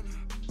holy agenda.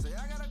 Say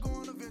I gotta go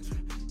on a venture.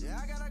 Yeah,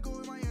 I gotta go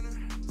in my inner.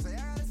 Say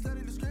I gotta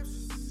study the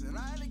scriptures, and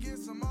I had to get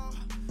some more.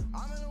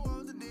 I'm in the war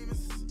with the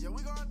demons. Yeah,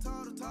 we going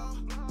toe to toe.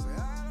 Say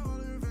I got a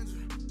holy revenger,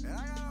 and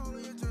I got a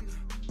holy agenda.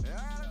 Yeah,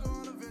 I gotta go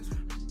on a venture.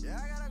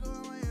 Yeah, I gotta go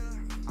in my inner.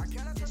 I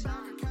cannot turn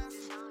back or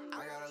cancel.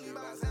 I gotta lead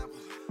by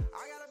example.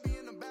 I gotta be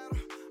in the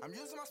battle. I'm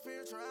using my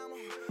spiritual ammo.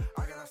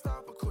 I cannot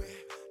stop or quit.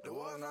 The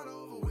war's not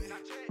over with.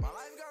 My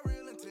life got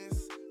real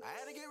intense. I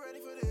had to get ready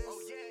for this.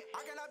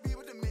 I cannot be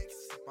with the mix.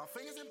 My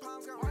fingers and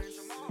palms got rings.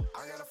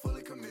 I gotta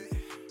fully commit.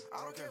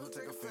 I don't care who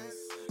take offense.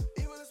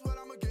 Evil is what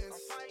I'm against.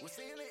 We're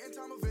seeing the end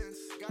time events.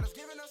 God has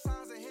given us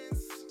signs and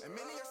hints, and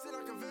many are still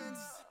not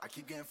convinced. I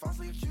keep getting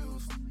falsely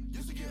accused.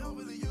 Used to get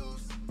overly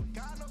used.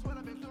 God knows what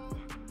I've been through.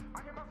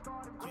 I get my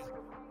start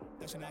and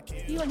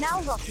You are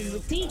now rocking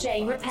with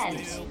DJ Repent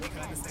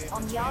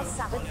on Yard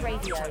Sabbath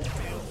Radio.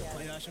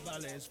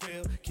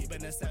 Keeping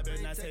the Sabbath,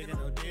 not taking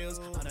no deals.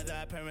 Under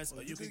thy parents,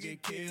 or you could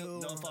get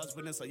killed. No false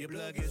witness, or your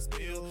blood gets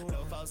spilled.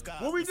 No false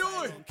God. What we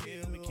doing?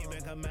 We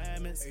keeping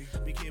commandments.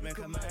 We keeping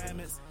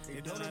commandments. They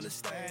don't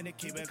understand it.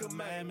 Keeping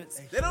commandments.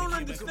 They don't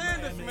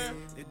understand this, man.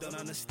 They don't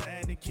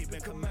understand it.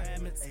 Keeping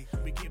commandments.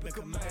 We keeping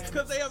commandments.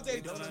 Because they have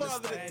their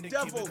father, the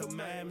devil.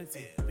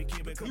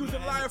 He was a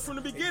liar from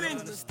the beginning.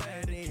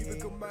 Keeping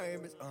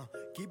commandments.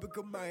 Keeping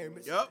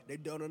commandments. Yep. They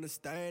don't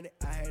understand it.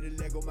 I had to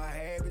let go my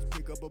habits.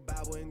 Pick up a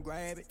Bible and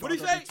grab it. What he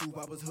say?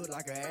 I was hood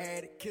like an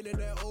addict. Killing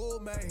that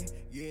old man.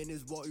 Yeah, in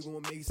this walk, you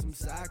gonna make some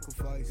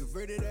sacrifice. Get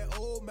rid of that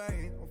old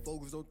man. I'm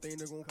focused on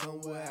things that gonna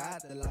come with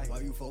afterlife. Why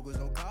you focus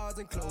on cars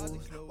and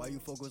clothes? Why you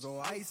focus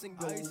on ice and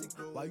gold?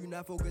 Why you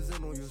not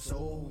focusing on your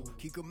soul?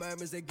 Keep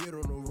commandments that get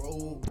on the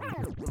road.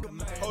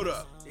 Hold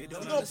up. We're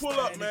gonna pull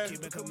up, man.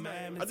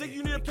 I think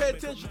you need to pay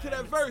attention to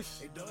that verse.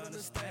 They don't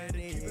understand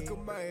it. Keeping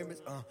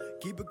commandments.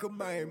 Keeping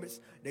commandments.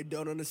 They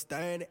don't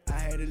understand it. I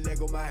had to let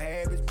go my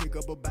habits. Pick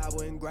up a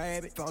Bible and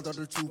grab it. Found out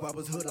the truth, I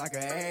was hood like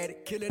an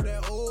addict. Killing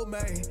that old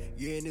man.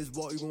 Yeah, in this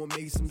walk, you gonna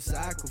make some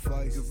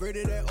sacrifice. Get rid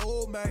of that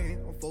old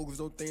man. I'm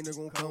focused on things that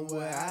gonna come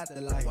with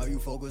afterlife. Why you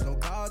focus on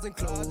cars and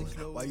clothes?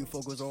 Why you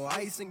focus on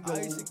ice and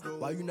gold?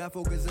 Why you not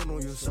focusing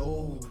on your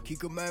soul? Keep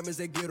commandments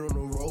that get on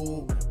the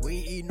road. We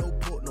ain't eat no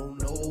pork,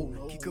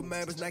 no. Keep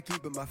commandments, not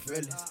keeping my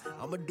feelings.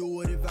 I'ma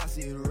do it if I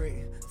see it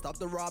written. Stop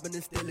the robbing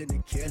and stealing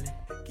and killing.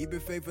 Keep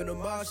it faith in the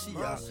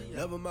Mashiach.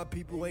 Loving my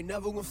people ain't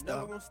never gonna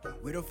stop.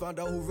 We done found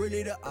out who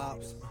really the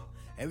ops.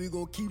 And we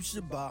gon' keep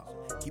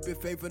Shabbat. Keep it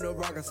faith in the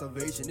rock of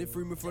salvation. It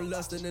free me from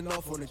lusting and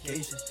all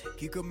fornication.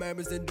 Keep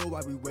commandments and know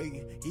why we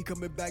waiting. He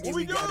coming back and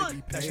we gotta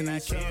be patient.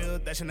 That should not kill,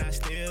 that should not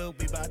steal.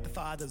 We bout the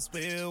Father's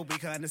will. We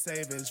kind of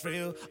save is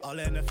real. All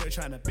in the fear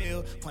trying to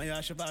build. Panya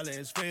Shabbat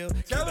is real.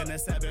 Keeping the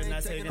Sabbath,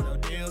 not taking no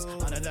deals.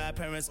 Honor thy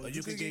parents or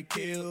you could get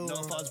killed.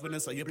 No false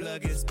witness or your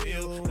blood gets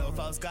spilled. No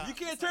false God. You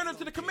can't turn up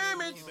to the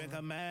commandments. Keeping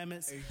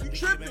commandments. You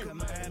tripping.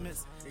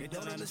 Commandments. They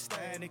don't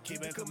understand it.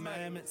 Keeping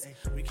commandments.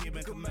 We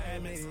keeping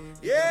commandments.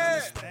 Yeah.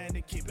 Understand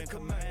it, keeping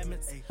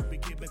commandments. We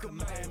keeping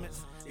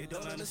commandments. They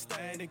don't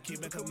understand it,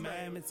 keeping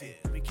commandments.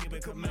 We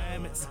keeping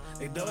commandments.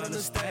 They don't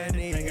understand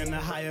it. Bringing the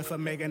higher for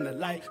making the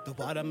light. The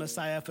water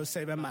Messiah for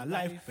saving my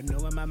life.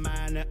 Renewing my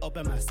mind and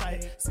open my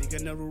sight.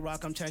 Seeking the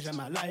Ruach, I'm changing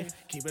my life.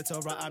 Keep it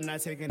Torah, I'm not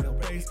taking no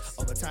breaks.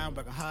 Overtime,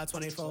 working hard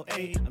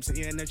 24/8. I'm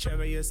seeing the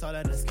chariots all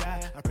in the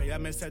sky. I pray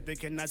I'm instead they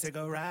cannot take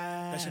a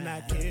ride. That should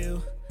not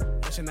kill,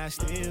 that should not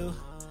steal.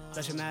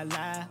 That should not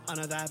lie,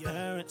 honor thy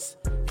parents.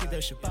 Keep the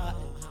Shabbat.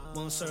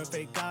 Won't serve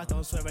fake God,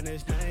 don't swear in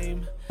his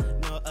name.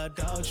 No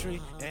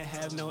adultery, and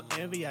have no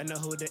envy. I know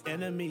who the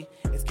enemy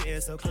is. Getting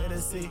so clear to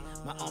see.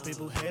 My own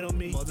people hate on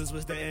me. Moses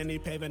was there and he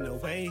paving the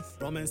way.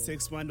 Romans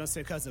 6:1, don't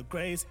sin cause of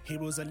grace.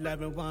 Hebrews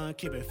 11:1,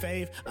 keeping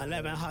faith.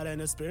 11 heart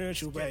in a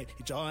spiritual way.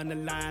 He drawing the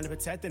line,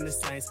 protecting the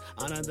saints.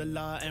 Honor the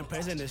law and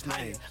praising his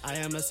name. I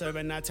am a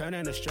servant, not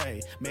turning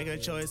astray. Make a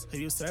choice, who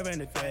you serving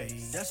today.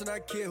 That should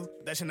not kill.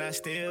 That should not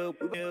steal.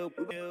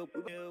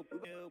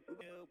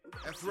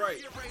 That's right.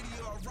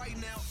 Right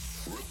now.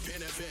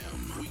 Repent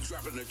FM. We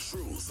dropping the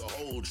truth, the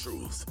whole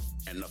truth,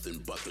 and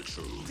nothing but the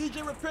truth.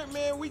 DJ Repent,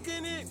 man, we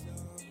getting it.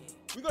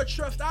 We gonna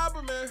trust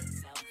Abba, man.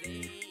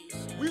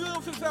 We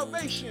live for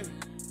salvation.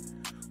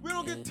 We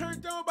don't get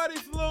turned on by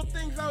these little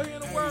things out here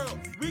in the world.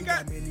 We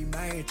got many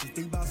mansions.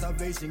 Think about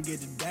salvation, get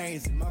the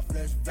dance in my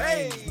flesh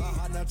veins. My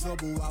heart not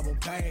trouble, I won't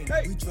pain.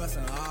 We trust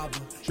in Abba.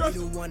 He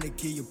the one that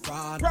kill your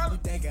problem. We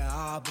thinking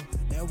Abba.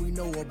 Now we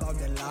know about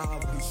that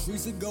lava. The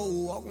streets of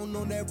gold, walking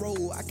on that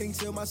road. I can't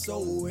sell my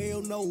soul.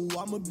 Hell no,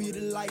 I'ma be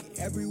the light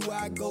everywhere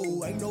I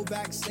go. Ain't no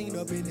vaccine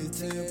up in the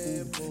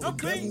temple. The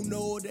devil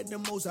know that the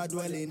most I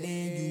dwelling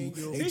in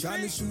you. They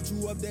trying to shoot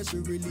you up, that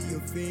should really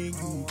offend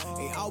you.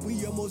 And all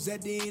we almost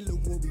at the end,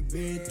 look what we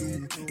been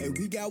through. And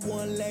we got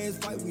one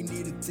last fight we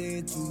need to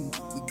tend to.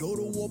 We go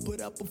to war,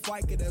 put up a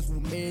fight, cause that's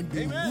what men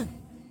do. Amen.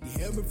 He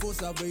held me for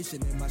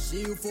salvation and my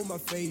shield for my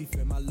faith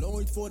and my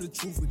loins for the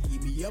truth will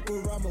keep me up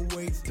around my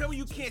waist. Tell me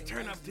you can't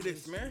turn up to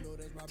this, man.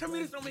 Tell me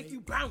this don't make you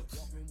bounce.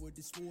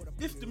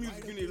 This the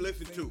music you need to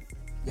listen to.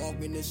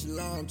 Walking in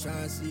Shalom,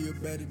 trying to see a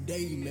better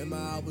day. Remember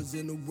I was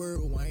in the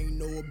world, I ain't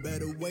know a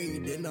better way.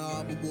 Then the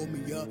Abba woke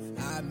me up,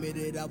 I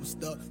admitted I was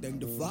stuck.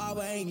 Think the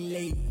Father ain't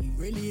late, he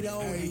really the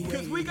only way.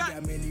 Cause we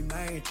got many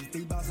mansions,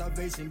 think about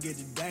salvation, get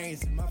the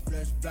dance. In my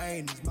flesh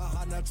veins, my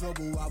heart not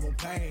trouble, I won't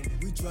pain.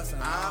 We trust in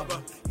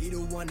Abba, he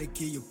the one that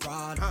kill your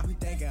problem. We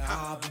thinking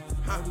Abba,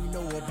 how we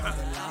know about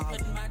the I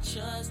put my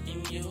trust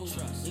in you.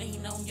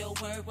 Lean on your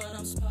word, what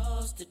I'm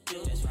supposed to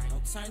do.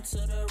 Don't turn to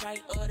the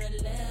right or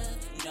the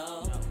left,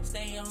 no.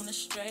 Stay on the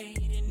straight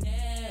and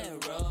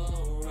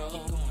narrow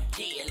road.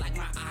 Yeah, like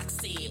my ox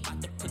said,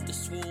 about to put the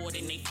sword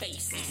in their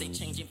faces. They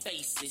changing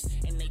faces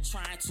and they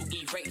trying to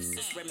erase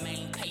us.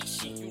 Remain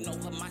patient, you know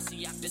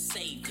Hamashiach the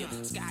savior.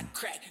 Sky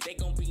crack, they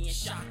gon' be in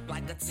shock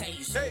like a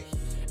taser.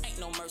 Ain't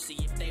no mercy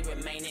if they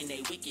remain in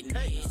their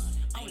wickedness.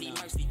 Only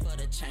mercy for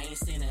the chain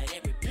sin of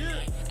every piece.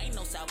 Ain't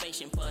no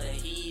salvation for the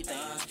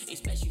heathens.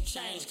 Expect you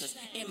change, cause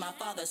in my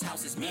father's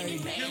house is many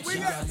mansions. We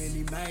got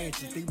many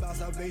mansions. Think about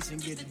salvation,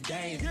 get the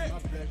dang. My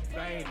flesh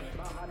vain.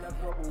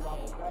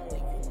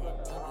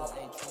 Others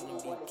ain't trying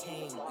to be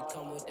king. We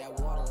come with that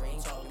water,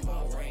 ain't talking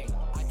about rain.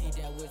 I keep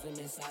that wisdom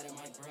inside of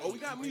my brain. Oh, we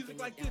got music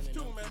like this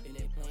too, man.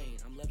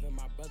 I'm living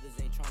my brothers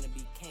ain't trying to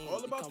be king.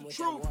 All about the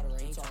truth. Water,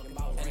 ain't talking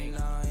about rain.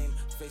 And I'm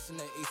facing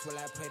the east while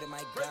I pray to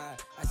my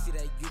God. I see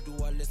that you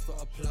do all this for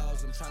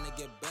applause. I'm trying to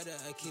get better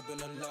at keeping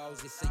the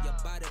laws. You say you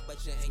about it,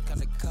 but you ain't cut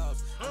the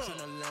cause. I'm trying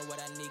to learn what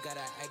I need,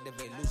 gotta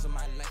activate. Losing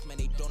my life, man,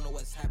 they don't know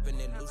what's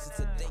happening. Losing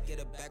today, get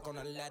it back on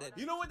the ladder.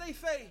 You know what they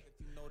say?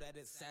 That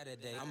it's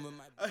Saturday. I'm with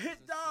my a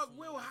hit dog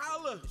will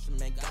holler.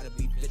 Man, gotta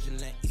be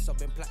vigilant. He's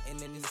up and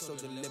plotting and he's so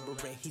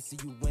deliberate. He see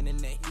you winning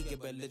and he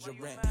get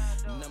belligerent.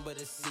 Number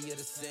the sea of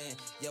the sin.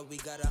 Yeah, we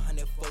got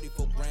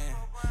 144 grand.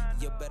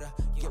 You better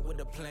get with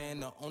the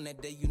plan. On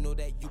that day, you know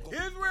that you gon'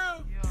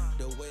 Israel.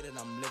 The way that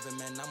I'm living,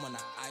 man, I'm on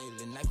an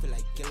island. I feel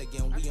like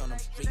Gilligan. We on them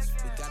streets.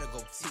 We gotta go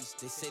teach.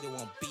 They say they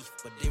want beef,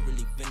 but they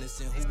really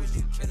venison. Who was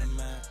you kidding,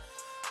 man?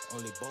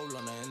 Only bowl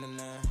on the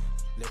internet.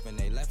 Living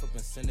their life up in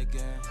sin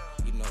again.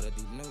 You know that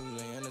these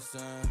niggas ain't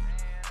innocent.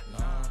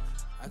 Nah,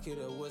 I keep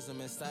the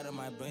wisdom inside of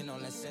my brain.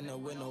 On that center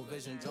with no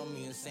vision. Drove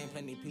me insane.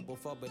 Plenty people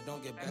fall, but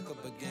don't get back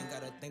up again.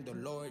 Gotta thank the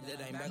Lord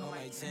that ain't back on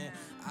my 10.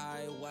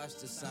 I watch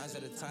the signs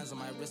of the times on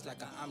my wrist like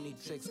an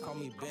Omnitrix. Call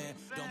me Ben.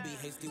 Don't be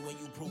hasty when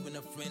you proving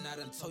a friend. I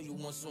done told you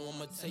once, so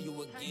I'ma tell you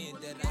again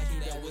that I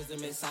keep that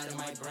wisdom inside of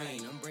my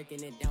brain. I'm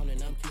breaking it down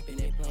and I'm keeping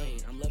it plain.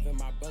 I'm living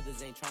my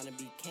brothers ain't trying to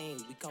be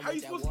king. We come How with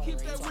you that supposed to water,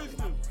 keep ain't that talking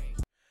wisdom? about rain.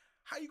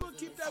 How you gonna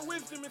keep that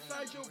wisdom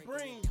inside your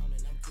brain?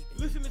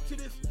 Listening to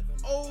this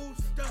old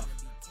stuff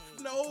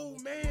from the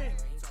old man.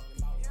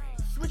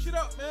 Switch it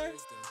up, man.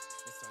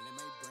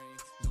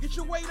 Get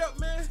your weight up,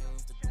 man.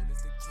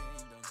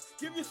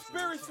 Give your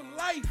spirit some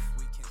life.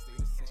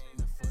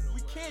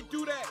 We can't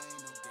do that.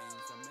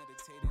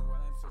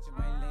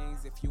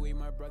 If you ain't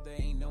my brother,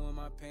 ain't knowing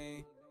my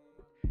pain.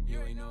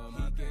 You ain't knowing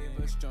my pain. He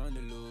gave us strong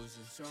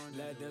delusions.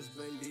 Let us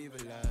believe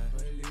a lie.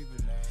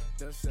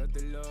 Thus said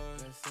the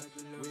Lord,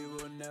 we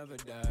will never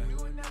die.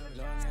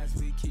 Long as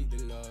we keep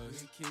the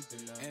laws,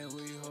 and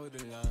we hold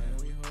the line.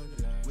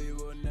 We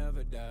will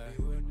never die.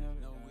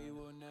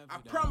 I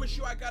promise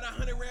you I got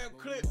 100-round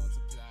clip.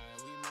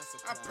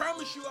 I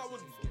promise you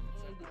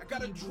I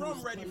got a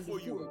drum ready for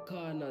you. Four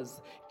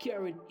corners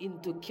carried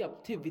into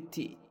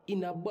captivity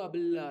in a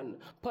Babylon,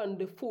 upon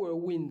the four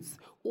winds,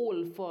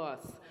 all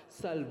fast,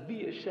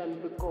 salvation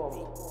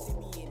become.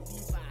 Simeon,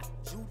 Levi,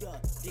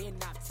 Judah, Dan,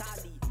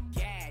 Naphtali,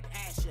 Gad,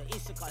 Asher,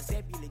 Issachar,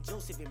 Zebulun,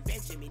 Joseph, and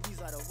Benjamin. These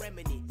are the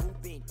remnant.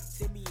 Reuben,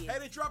 Simeon. Hey,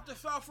 they dropped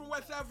us off from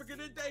West Africa,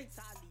 didn't they?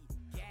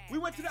 We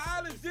went to the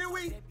islands, did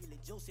we?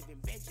 Joseph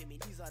and Benjamin,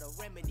 these are the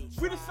remnants.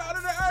 We the side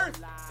of the earth.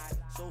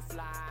 So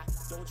fly,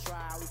 don't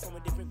try. We from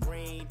a different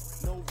grain.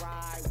 No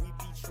ride, we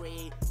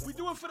betray. We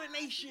do it for the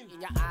nation.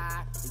 In your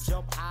eye, and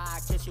jump high,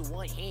 catch it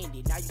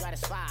one-handed. Now you gotta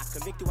spy.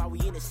 Convicted while we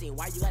innocent.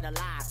 Why you gotta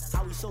lie?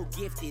 How we so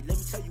gifted? Let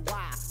me tell you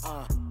why.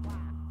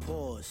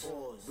 Pause.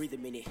 Breathe a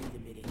minute.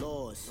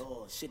 Laws.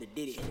 Shoulda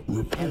did it.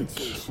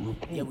 Heritage.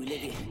 Yeah, we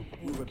live it.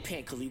 We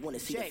repent cause we wanna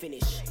see the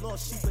finish.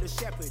 Lost sheep of the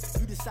shepherd.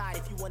 You decide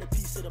if you want a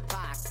piece of the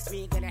pie. We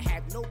ain't gonna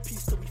have no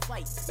peace till we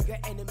fight. We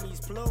got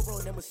enemies, plural,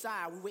 and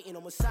Messiah. We waiting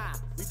on Messiah.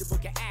 Read the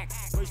book of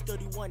Acts, verse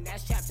 31.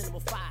 That's chapter number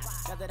 5.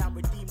 Now that I'm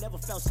redeemed, never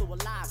felt so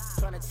alive.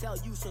 Trying to tell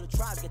you so the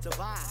tribes get to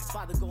vibe.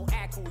 Father gon'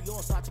 act when we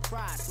all start to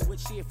cry. So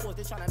with cheer forth,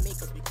 they're trying to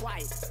make us be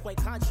quiet. Quite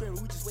contrary,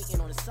 we just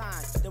waiting on a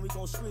sign. Then we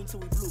gon' scream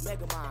till we blue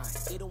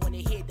Megamind. They don't wanna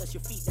hear, dust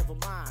your feet, never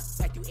mind.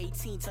 Back through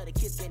 18, tell the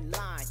kids get in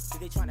line. If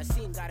they tryna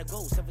sing, gotta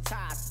go, several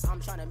times. I'm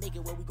tryna make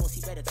it where we gon'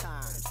 see better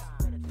times.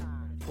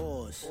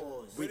 Pause.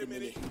 Wait a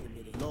minute.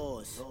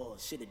 Laws.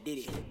 Shoulda did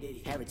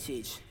it.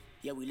 Heritage.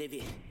 Yeah, we live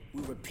it.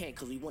 We repent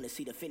cause we wanna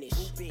see the finish.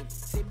 Reuben,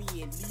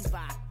 Simeon,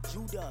 Levi,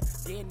 Judah,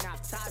 Dan,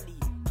 Naphtali,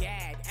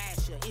 Gad,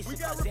 Asher, Issachar, we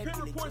got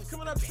repent reports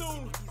coming up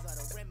soon.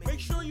 Make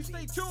sure you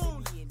stay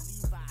tuned.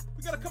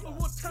 We got a couple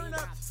more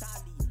turn-ups.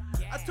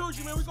 I told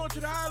you, man, we're going to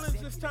the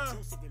islands this time.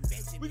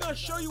 We're going to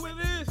show you what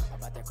it is.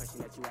 About that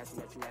question that you asked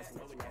me.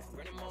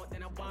 Running more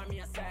than I want me,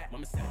 I said.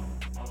 Mama said,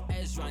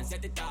 Ezra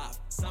set it off.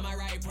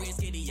 Samurai praise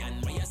Gideon,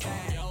 what you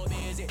say? Yo,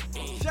 busy.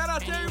 Shout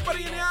out to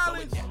everybody in the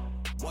islands.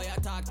 Boy, I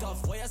talk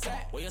tough, what you say?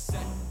 What you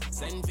say?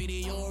 Send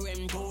video,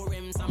 rim, go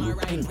rim,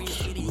 Samurai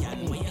praise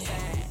Gideon, what you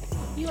say?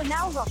 You are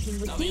now rocking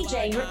with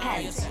DJ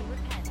Repent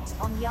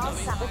on Yard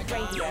Sabbath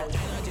Radio.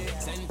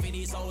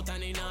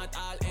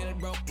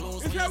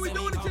 It's how we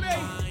doing it today.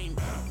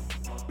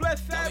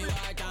 Bless Sabbath.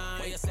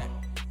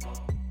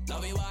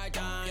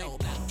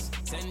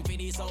 Send for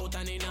the south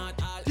and the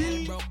north, all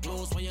hell broke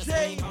loose when you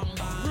say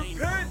combine.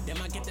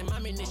 Them a get them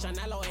mommy ammunition,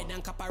 allow head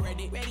and copper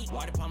ready.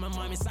 Water upon my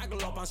mommy,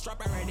 saddle up and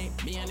strap already.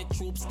 Me and the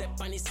troops step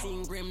on the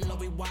scene, grim. Love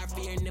with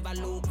warfare, never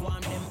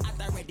lukewarm them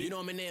at already. You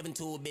know me never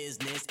to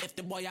business. If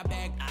the boy a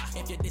beg,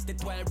 if you diss the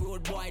 12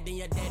 road boy, then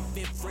you're dead.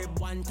 Fifth rib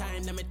one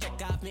time, let me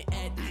take off me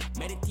head.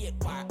 Meditate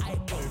while I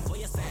pull for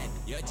your said.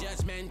 Your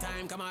judgment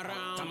time come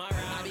around.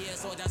 I be a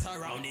soldier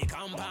surround the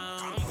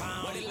compound.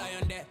 But the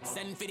lion there,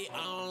 send for the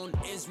own.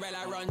 Israel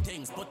I run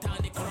things, put on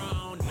the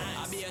crown.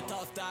 I be a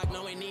tough dog,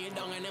 now we need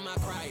down and them a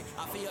cry.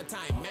 I feel your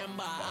time,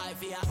 remember I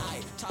feel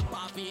I. Chop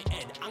off me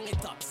head, hang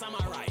it up,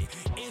 samurai.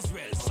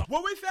 Israel, so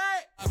what we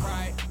say? I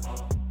cry.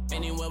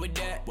 Anywhere with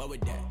that, what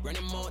with that?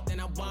 Running more than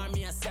I want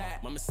me a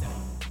set. Mama said,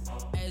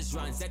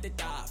 Ezra set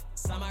it off.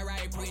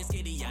 Samurai praise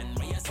Gideon,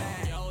 what you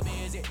say? Yo,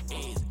 busy,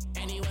 easy.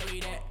 Anywhere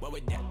with that, what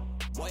with that?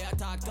 Boy, I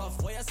talk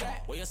tough, what you say?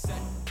 What you say?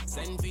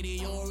 Send for the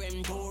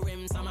Urim,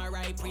 Turim,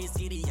 Samurai praise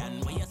Gideon,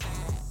 what you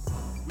say?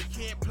 We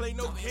can't play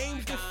no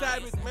games this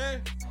Sabbath,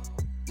 man.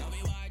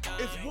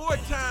 It's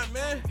wartime,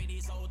 man.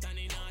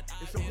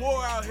 It's a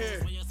war out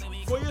here.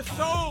 For your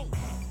soul.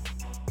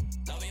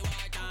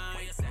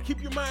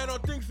 Keep your mind on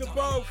things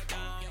above.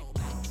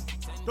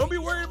 Don't be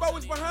worried about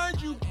what's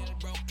behind you.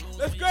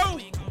 Let's go.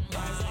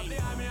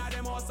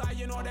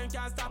 You know them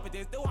can't stop it.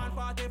 It's the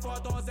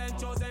 144,000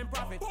 chosen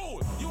prophet.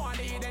 You want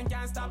the them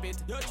can't stop it.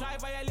 You try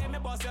violate me,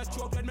 boss your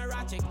choke with me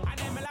ratchet. And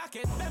then me lock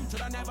it. Them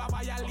shoulda never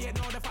violate.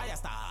 Now the fire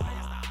start.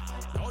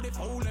 Now they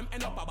fool them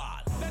end up a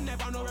ball. They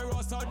never know we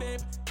rose so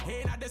deep.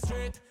 Ain't at the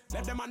street.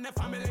 Let them and the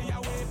family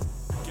away.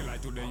 Kill I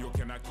today, you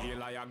cannot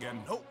kill I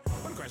again. Nope.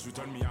 When Christ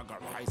return me, I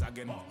got rise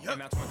again. Yep.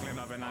 When I twinkling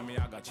of an army,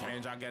 I got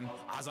change again.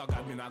 As a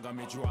God, me I got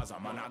meet you as a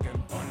man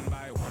again. One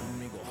by one,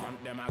 me go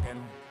hunt them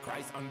again.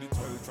 Christ and the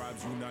 12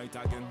 tribes unite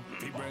again.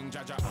 We bring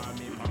Jaja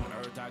army on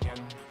earth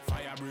again.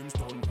 Fire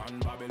brimstone on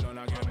Babylon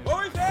again. Who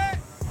is that?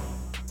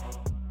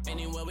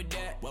 Anywhere with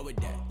that, what with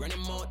that?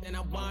 Running more than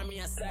I want me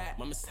a set.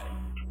 Mama said,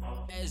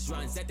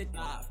 Ezra set it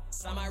off.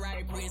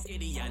 Samurai praise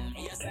Gideon,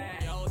 me a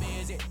set. Yo,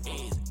 busy,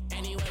 easy.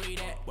 Anywhere with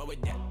that, what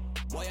with that?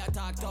 Boy, I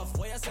talk tough,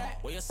 what you say?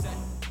 What you say?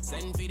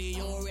 Send for the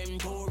Urim,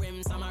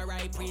 Turim,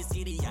 Samurai praise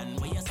Gideon,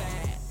 what you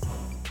say?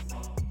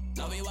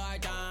 Love you war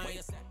time.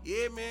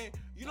 Yeah, man.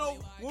 You know,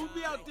 when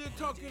we be out there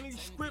talking these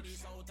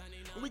scripts,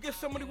 when we get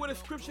somebody with a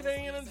scripture they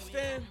ain't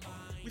understand,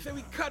 we say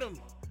we cut them.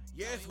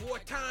 Yeah, it's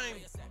wartime.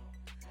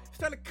 It's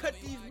time to cut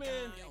these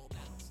men.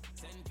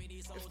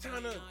 It's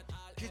time to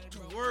get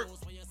to work.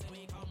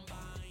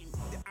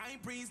 The high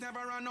priest never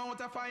run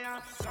out of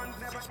fire. Guns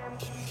never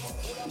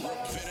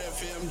Fit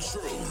FM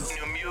True.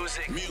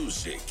 New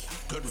music.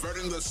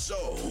 Converting the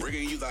soul.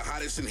 Bringing you the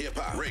hottest in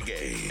hip-hop,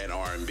 reggae, and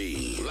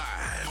R&B.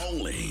 Live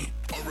only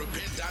on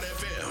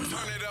Repent.fm.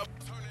 Turn it up.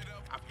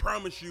 I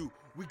promise you,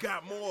 we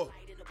got more.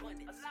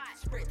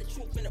 Spread the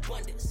truth in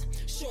abundance.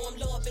 Show him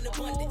love in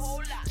abundance.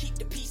 Keep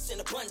the peace in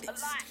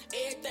abundance.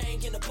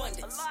 Everything in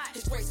abundance.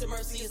 His grace and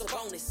mercy is a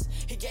bonus.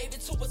 He gave it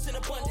to us in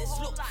abundance.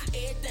 Look,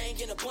 everything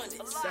in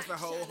abundance. That's a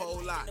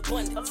whole lot.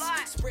 Abundance.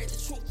 Spread the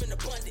truth in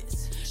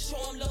abundance. Show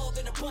him love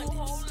in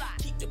abundance.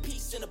 Keep the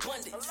peace in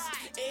abundance.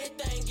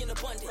 Everything in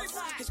abundance.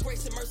 His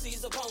grace and mercy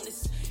is a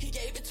bonus. He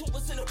gave it to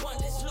us in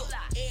abundance. Look,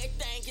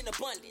 everything in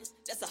abundance.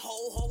 That's a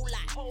whole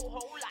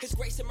lot. His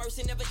grace and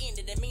mercy never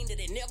ended. That mean that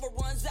it never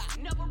runs out.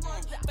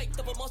 Faith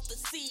of a mustard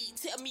seed.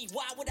 Tell me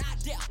why would I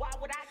doubt?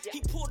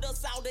 He pulled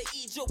us out of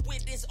Egypt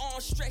with his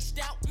arms stretched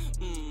out.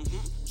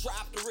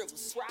 Drive the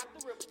rivers.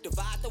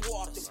 Divide the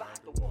waters.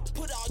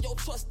 Put all your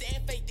trust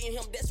and faith in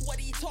him. That's what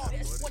he taught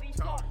us.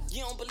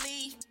 You don't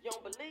believe?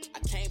 I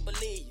can't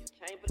believe you.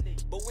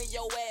 But when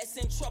your ass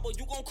in trouble,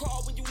 you gon'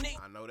 call when you need.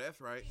 I know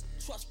that's right.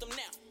 Trust him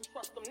now.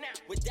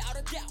 Without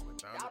a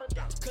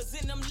doubt. Cause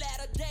in them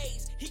latter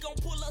days, he gon'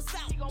 pull us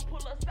out.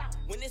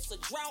 When it's a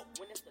drought,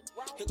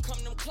 here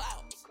come them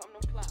clouds.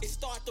 It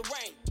start to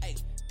rain. Hey,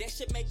 that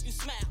shit make you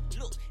smile.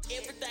 Look,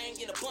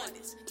 everything in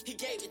abundance. He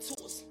gave it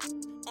to us.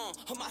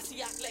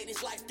 Hamasiak laid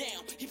his life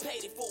down. He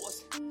paid it for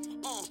us.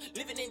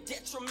 Living in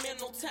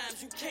detrimental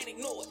times, you can't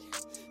ignore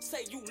it.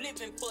 Say you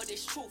living for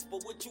this truth,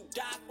 but would you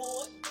die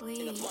for it?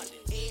 In abundance.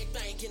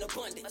 Everything in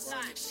abundance.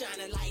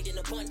 Shine a light in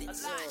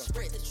abundance.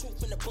 Spread the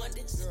truth in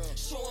abundance.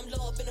 Show him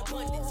love in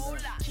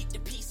abundance. Keep the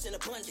peace in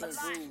abundance.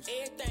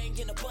 Everything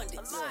in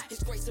abundance. His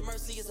grace and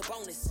mercy is a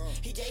bonus.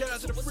 He gave it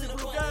to us in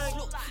abundance.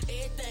 Look,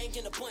 everything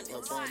in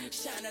abundance.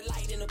 Shine a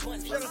light in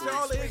abundance. Shout out to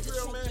all the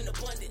Israel, man.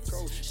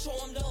 Show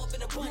him love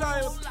in abundance. We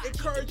gotta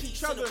encourage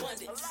each other.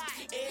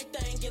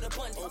 Everything in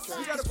abundance.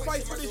 We gotta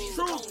fight for this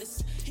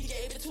truth. He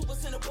gave it to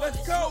us in abundance.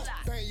 Let's go.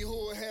 Thank you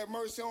who have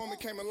mercy on me.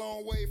 Came a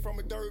long way from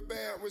a dirt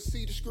bag.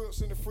 Receive the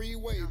scripts in the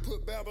freeway.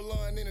 Put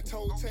Babylon in a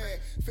toe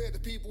tag. Fed the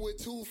people with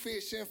 2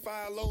 fish and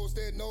 5 loaves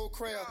that no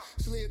crab.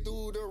 Slid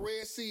through the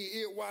Red Sea.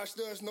 It washed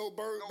us, no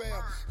bird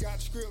bath. Got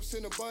the scripts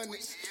in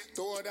abundance.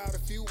 Throw it out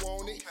if you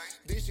want it.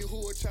 This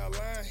Yahuwah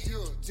line here.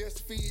 Just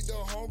to feed the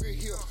hungry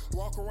here.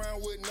 Walk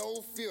around with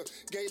no fear.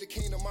 Gave the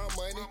kingdom my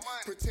money.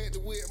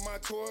 Protected with my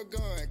toy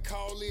gun.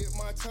 Call it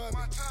my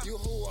tummy.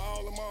 Yahuwah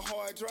all of my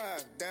hard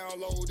drive. Down down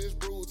low, this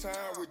brew time.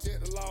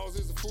 Reject the laws,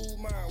 it's a food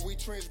mine. We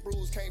trench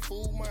brews, can't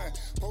fool mine.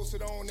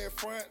 Posted on that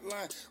front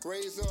line,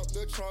 raise up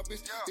the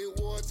trumpets. It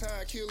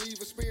wartime, kill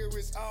evil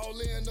spirits, all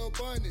in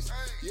abundance.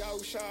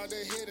 Yahusha, the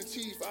head and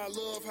chief, I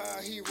love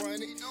how he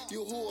run it.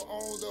 Yahuwah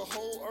on the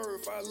whole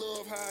earth, I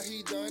love how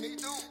he done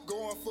it.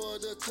 Going for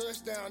the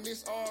touchdown,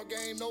 this all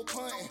game, no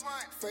punting.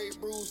 Fake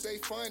brews, they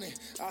funny.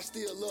 I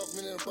still love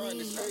them in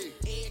abundance. Hey.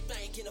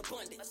 Everything in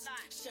abundance.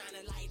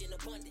 Shine a light in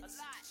abundance.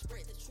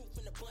 Spread the truth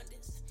in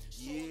abundance.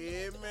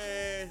 Yeah,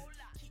 man.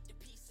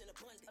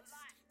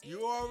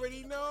 You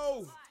already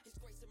know.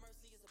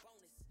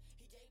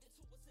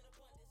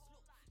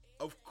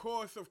 Of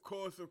course. I'm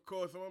going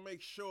to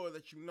make sure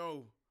that you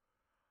know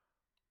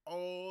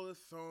all the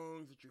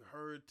songs that you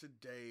heard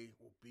today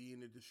will be in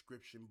the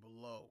description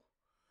below.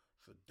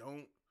 So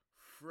don't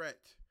fret.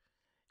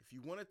 If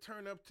you want to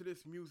turn up to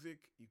this music,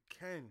 you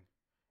can.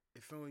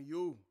 It's on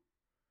you.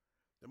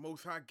 The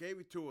Most High gave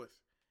it to us.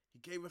 He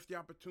gave us the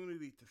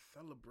opportunity to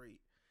celebrate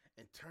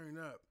and turn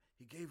up.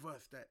 He gave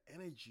us that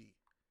energy.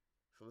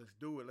 So let's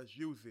do it. Let's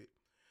use it.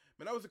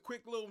 Man, that was a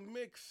quick little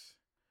mix.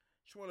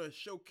 Just want to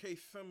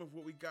showcase some of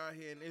what we got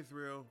here in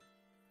Israel.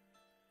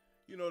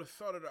 You know, the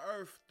salt of the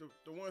earth,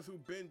 the ones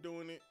who've been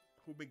doing it,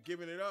 who've been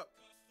giving it up.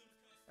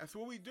 That's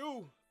what we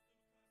do.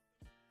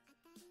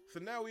 So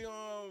now we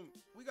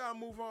gotta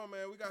move on,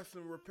 man. We got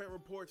some repent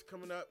reports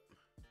coming up.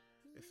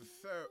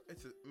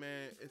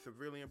 It's a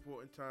really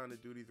important time to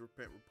do these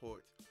repent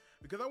reports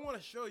because I want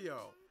to show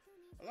y'all.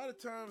 A lot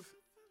of times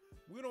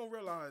we don't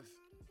realize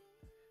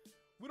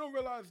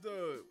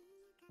the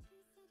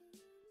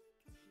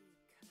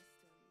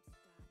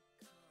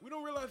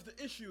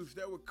issues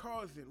that we're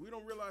causing. We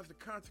don't realize the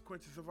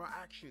consequences of our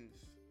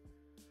actions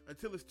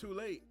until it's too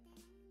late.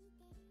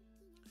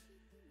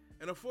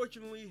 And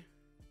unfortunately,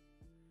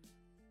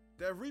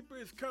 that reaper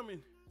is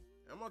coming.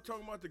 I'm not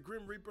talking about the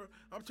grim reaper.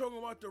 I'm talking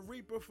about the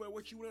reaper for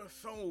what you done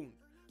sown.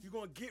 You're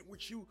going to get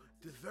what you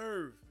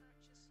deserve.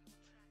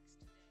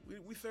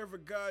 We serve a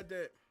God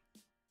that,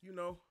 you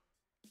know,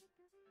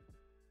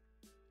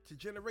 to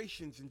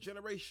generations and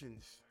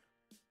generations.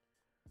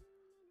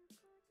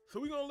 So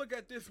we're going to look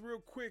at this real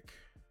quick.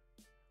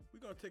 We're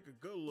going to take a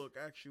good look,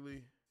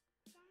 actually,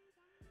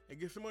 and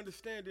get some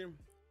understanding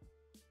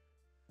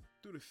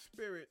through the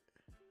Spirit.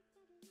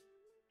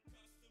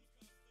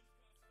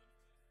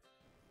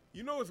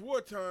 You know it's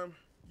wartime.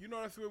 You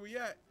know that's where we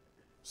at.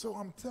 So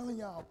I'm telling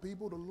y'all,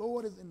 people, the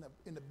Lord is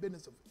in the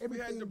business of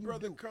everything we had the you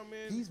brother do. come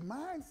in. He's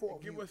mindful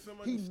of give you. us some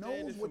He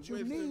understanding, knows what some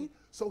you wisdom. need,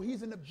 so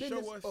he's in the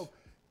business Show us of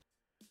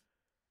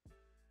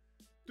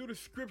through the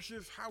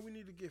scriptures how we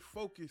need to get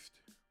focused.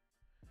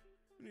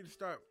 We need to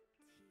start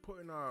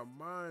putting our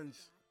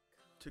minds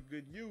to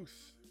good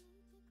use.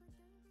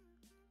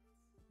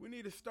 We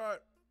need to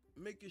start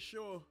making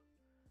sure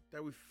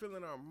that we're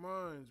filling our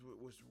minds with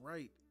what's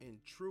right and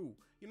true.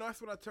 You know,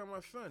 that's what I tell my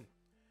son.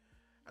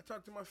 I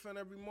talk to my son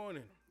every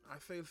morning. I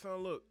say, son,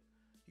 look,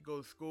 he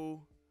goes to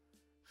school.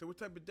 So what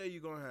type of day you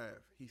gonna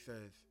have? He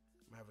says,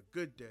 I'm gonna have a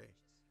good day.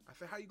 I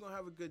say, how you gonna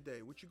have a good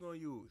day? What you gonna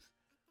use?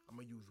 I'm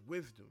gonna use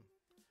wisdom.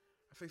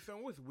 I say,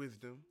 son, what's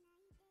wisdom?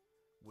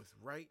 What's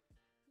right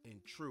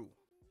and true.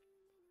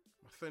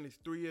 My son is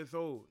 3 years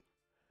old.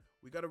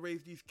 We gotta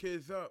raise these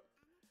kids up.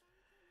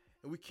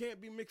 And we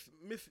can't be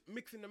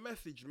mixing the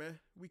message, man.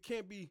 We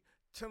can't be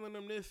telling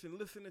them this and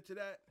listening to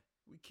that.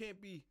 We can't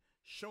be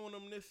showing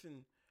them this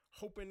and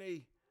hoping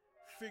they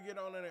figure it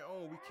out on their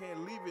own. We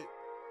can't leave it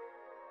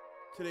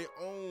to their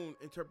own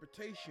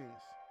interpretations.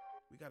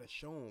 We gotta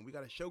show them. We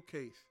gotta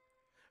showcase.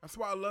 That's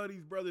why I love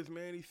these brothers,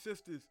 man, these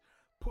sisters,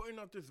 putting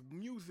up this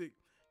music,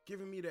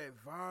 giving me that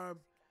vibe,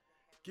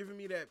 giving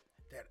me that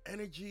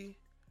energy,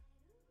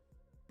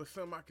 but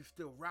something I can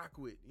still rock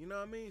with. You know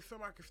what I mean?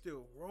 Something I can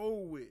still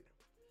roll with.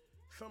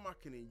 Something I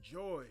can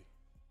enjoy.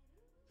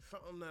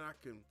 Something that I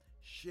can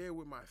share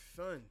with my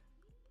son.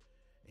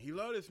 And he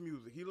loves this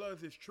music. He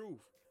loves this truth.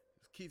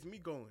 It keeps me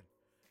going.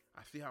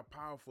 I see how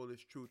powerful this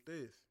truth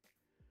is.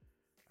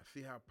 I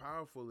see how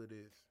powerful it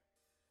is.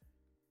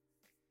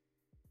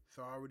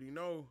 So I already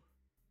know,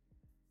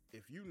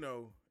 if you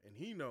know and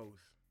he knows,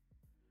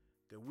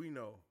 that we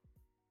know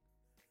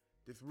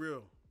this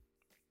real.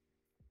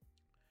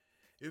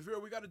 It's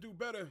real. We got to do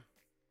better.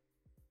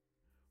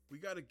 We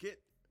got to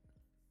get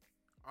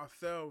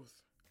ourselves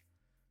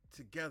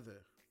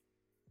together.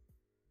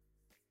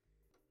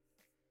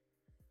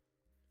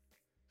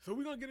 So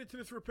we're going to get into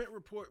this repent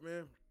report,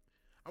 man.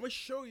 I'm going to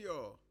show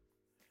y'all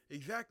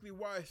exactly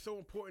why it's so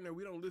important that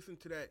we don't listen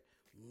to that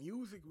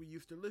music we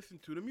used to listen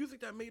to. The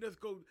music that made us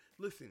go,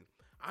 listen,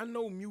 I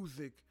know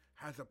music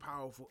has a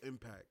powerful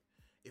impact.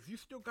 If you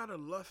still got a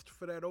lust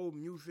for that old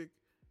music,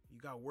 you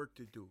got work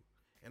to do.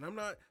 And I'm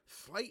not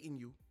slighting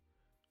you.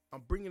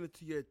 I'm bringing it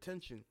to your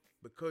attention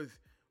because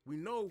we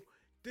know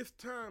this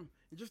time,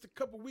 in just a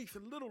couple weeks, a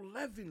little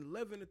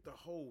leaven at the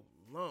whole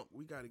lump.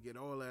 We got to get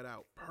all that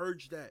out.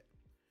 Purge that.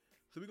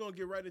 So we're going to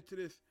get right into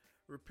this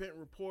repent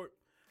report.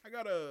 I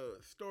got a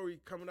story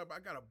coming up. I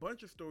got a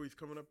bunch of stories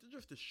coming up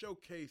just to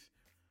showcase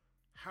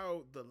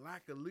how the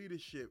lack of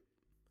leadership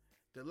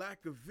The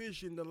lack of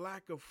vision, the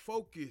lack of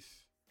focus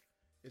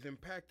is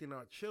impacting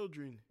our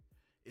children,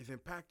 is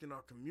impacting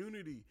our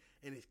community,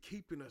 and it's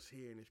keeping us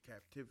here in this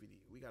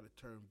captivity. We got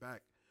to turn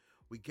back.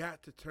 We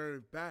got to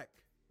turn back.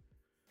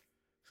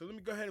 So let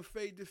me go ahead and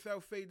fade this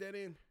out, fade that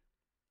in.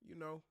 You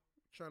know,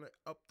 trying to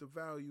up the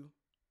value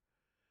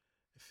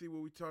and see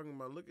what we're talking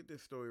about. Look at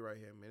this story right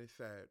here, man. It's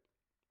sad.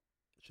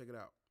 Check it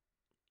out.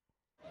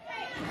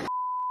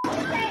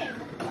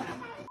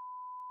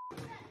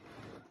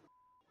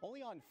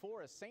 Only on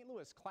 4, a St.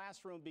 Louis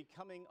classroom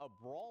becoming a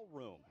brawl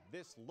room.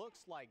 This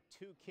looks like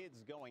two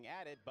kids going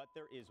at it, but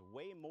there is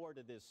way more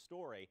to this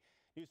story.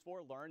 News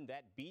 4 learned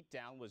that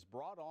beatdown was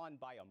brought on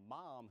by a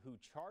mom who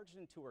charged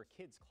into her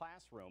kid's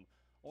classroom.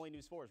 Only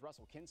News 4's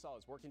Russell Kinsaw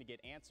is working to get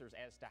answers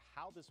as to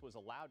how this was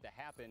allowed to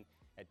happen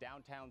at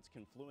downtown's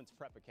Confluence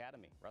Prep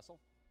Academy. Russell?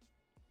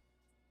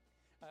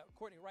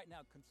 Courtney, right now,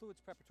 Confluence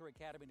Preparatory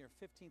Academy near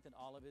 15th and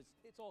Olive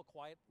it's all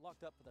quiet,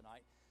 locked up for the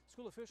night.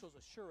 School officials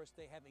assure us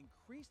they have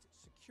increased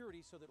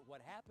security so that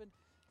what happened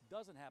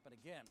doesn't happen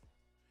again.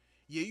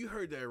 Yeah, you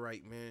heard that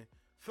right, man.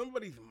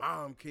 Somebody's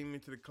mom came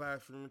into the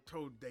classroom and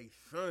told their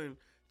son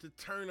to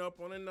turn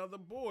up on another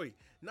boy.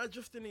 Not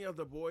just any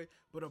other boy,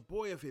 but a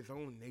boy of his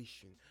own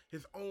nation,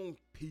 his own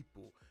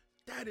people.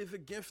 That is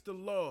against the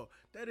law.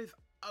 That is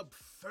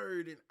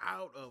absurd and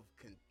out of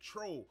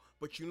control.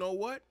 But you know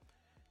what?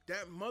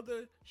 That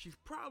mother, she's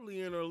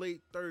probably in her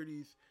late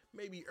 30s,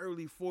 maybe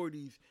early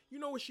 40s. You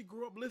know what she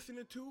grew up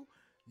listening to?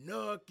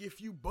 Nuck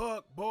if you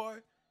buck, boy.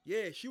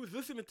 Yeah, she was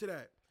listening to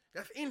that.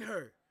 That's in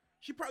her.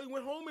 She probably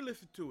went home and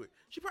listened to it.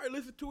 She probably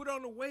listened to it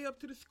on the way up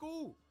to the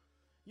school.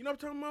 You know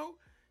what I'm talking about?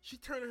 She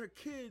turning her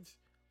kids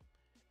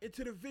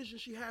into the vision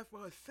she had for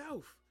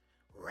herself.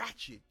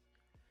 Ratchet.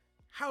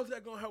 How's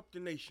that going to help the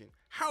nation?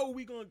 How are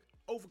we going to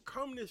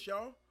overcome this,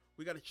 y'all?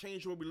 We got to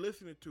change what we're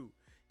listening to.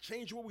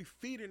 Change what we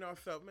feeding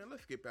ourselves. Man,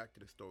 let's get back to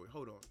the story.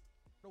 Hold on.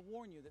 To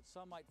warn you that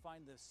some might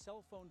find the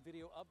cell phone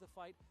video of the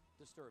fight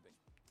disturbing.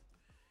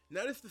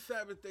 Now, this is the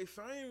Sabbath day,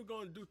 so I ain't even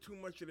going to do too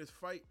much of this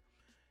fight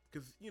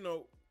because, you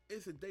know,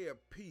 it's a day of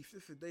peace.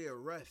 It's a day of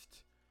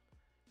rest.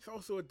 It's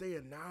also a day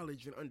of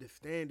knowledge and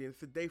understanding.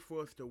 It's a day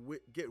for us to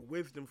get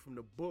wisdom from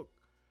the book.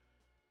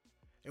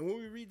 And when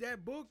we read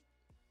that book,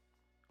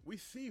 we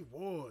see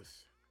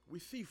wars. We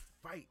see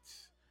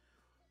fights.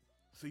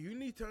 So you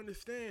need to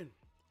understand,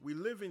 we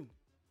live in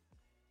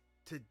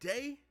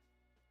today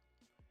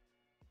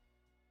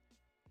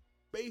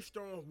based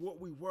on what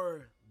we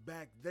were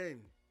back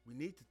then. We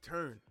need to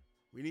turn.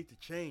 We need to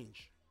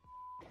change.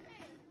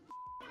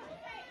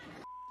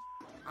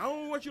 I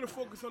don't want you to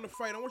focus on the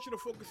fight. I want you to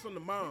focus on the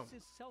mom.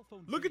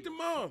 Look at the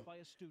mom.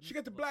 She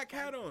got the black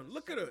hat on.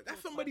 Look at her.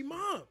 That's somebody's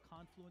mom.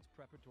 Confluence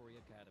Preparatory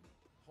Academy.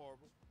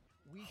 Horrible.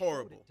 We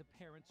Horrible. showed it to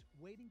parents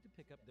waiting to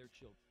pick up their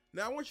children.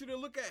 Now I want you to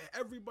look at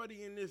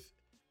everybody in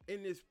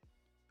this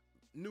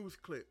news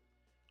clip.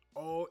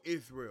 All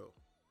Israel.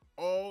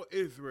 All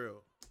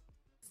Israel.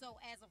 So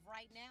as of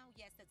right now,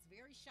 yes, that's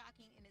very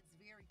shocking and it's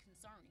very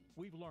concerning.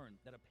 We've learned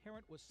that a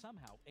parent was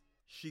somehow...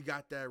 She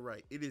got that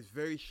right. It is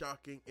very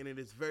shocking and it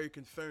is very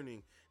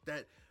concerning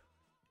that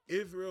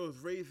Israel is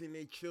raising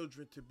their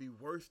children to be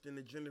worse than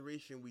the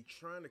generation we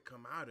trying to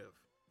come out of.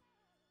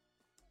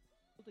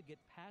 To get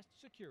past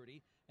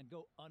security and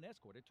go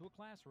unescorted to a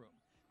classroom.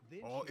 Then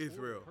all she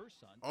Israel. ordered her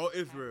son All to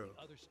attack Israel.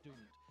 The other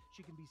student.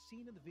 She can be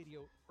seen in the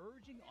video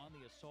urging on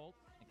the assault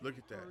and can Look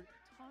be at that. heard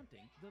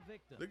taunting the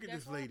victim. Look at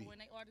this lady. When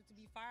they ordered to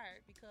be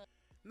fired because...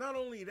 Not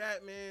only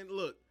that, man,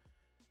 look.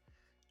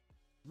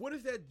 What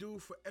does that do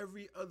for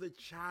every other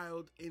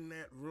child in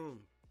that room?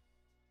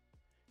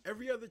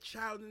 Every other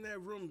child in that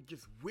room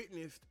just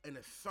witnessed an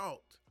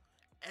assault,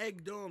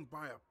 egged on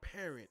by a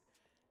parent.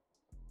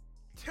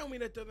 Tell me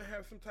that doesn't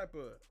have some type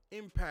of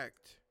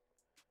impact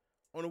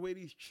on the way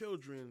these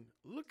children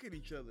look at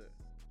each other.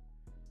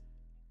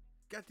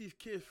 Got these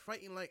kids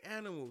fighting like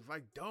animals,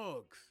 like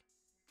dogs.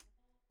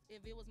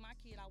 If it was my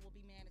kid, I would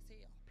be mad as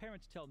hell.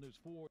 Parents tell News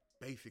 4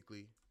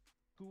 basically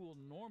school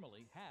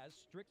normally has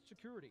strict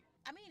security.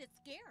 I mean, it's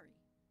scary.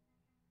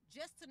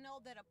 Just to know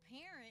that a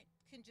parent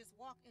can just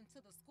walk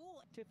into the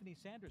school. Tiffany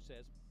Sanders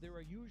says there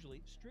are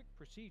usually strict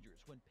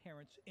procedures when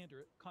parents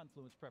enter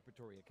Confluence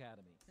Preparatory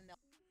Academy.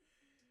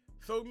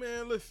 So,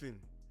 man, listen.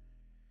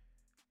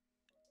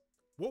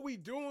 What we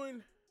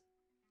doing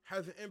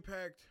has an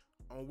impact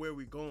on where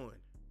we going.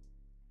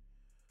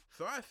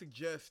 So I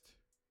suggest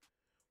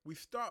we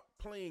stop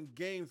playing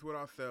games with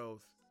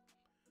ourselves.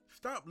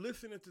 Stop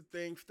listening to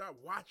things. Stop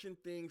watching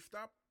things.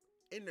 Stop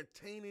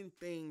entertaining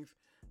things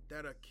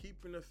that are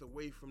keeping us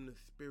away from the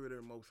spirit of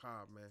the Most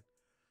High, man.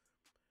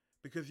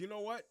 Because you know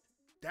what?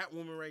 That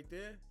woman right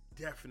there,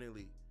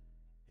 definitely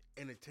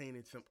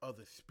entertaining some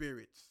other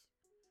spirits.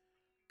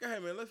 Go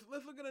ahead, man. Let's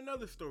look at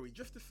another story.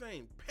 Just the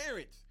same.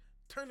 Parents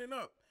turning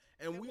up.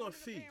 And we gonna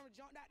see. The parent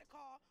jumped out the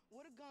car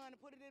with a gun and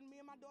put it in me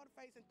and my daughter's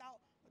face and thought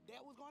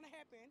that was gonna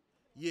happen.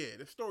 Yeah,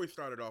 the story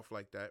started off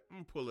like that.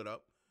 I'm gonna pull it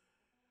up.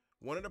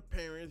 One of the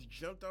parents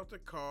jumped out the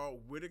car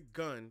with a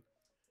gun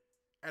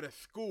at a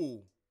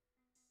school.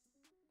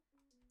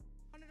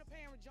 One of the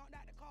parents jumped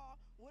out the car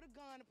with a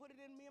gun and put it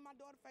in me and my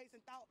daughter's face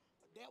and thought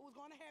that was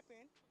going to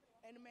happen,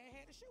 and the man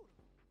had to shoot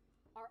him.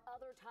 Our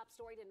other top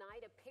story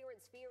tonight, a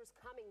parent's fears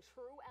coming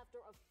true after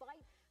a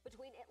fight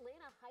between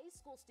Atlanta high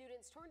school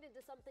students turned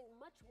into something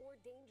much more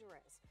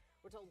dangerous.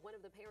 We're told one of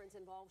the parents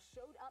involved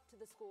showed up to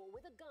the school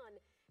with a gun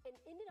and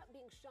ended up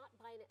being shot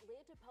by an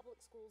Atlanta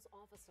Public Schools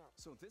officer.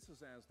 So this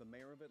is as the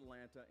mayor of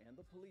Atlanta and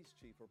the police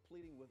chief are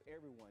pleading with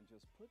everyone,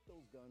 just put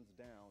those guns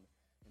down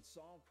and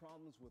solve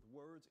problems with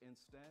words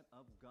instead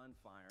of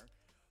gunfire.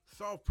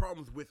 Solve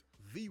problems with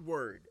the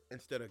word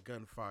instead of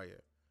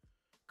gunfire.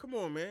 Come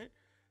on, man.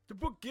 The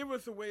book gives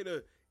us a way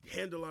to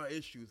handle our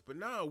issues, but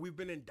now we've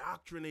been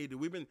indoctrinated.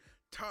 We've been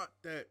taught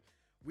that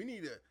we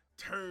need to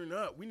turn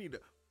up. We need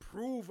to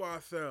prove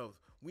ourselves.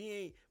 We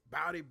ain't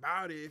bout it.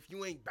 If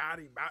you ain't bout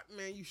it,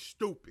 man, you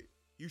stupid.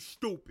 You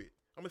stupid.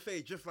 I'm going to say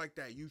it just like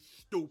that. You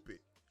stupid.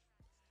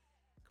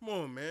 Come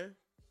on, man.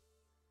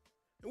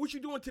 And what you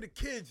doing to the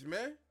kids,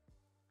 man?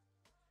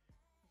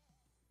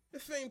 The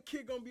same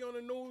kid going to be on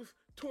the news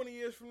 20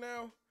 years from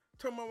now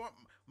talking about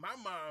my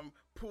mom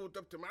pulled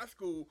up to my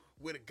school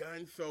with a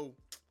gun, so,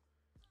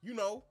 you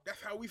know,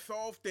 that's how we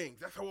solve things.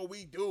 That's what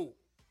we do.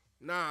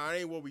 Nah, it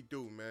ain't what we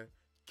do, man.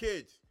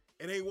 Kids,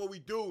 it ain't what we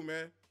do,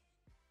 man.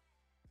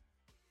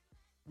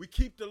 We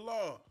keep the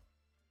law.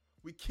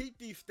 We keep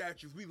these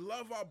statutes. We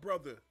love our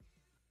brother.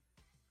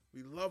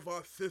 We love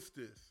our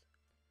sisters.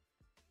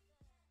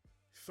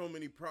 So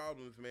many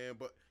problems, man.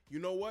 But you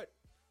know what?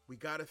 We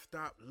got to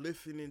stop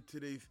listening to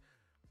these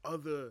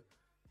other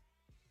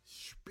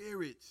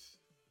spirits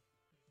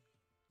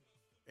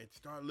and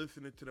start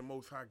listening to the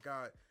Most High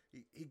God.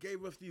 He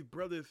gave us these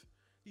brothers.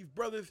 These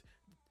brothers,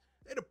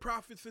 they're the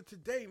prophets of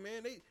today,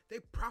 man. They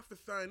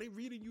prophesying. They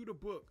reading you the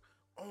book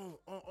on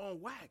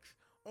wax,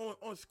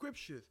 on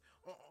scriptures,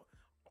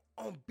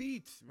 on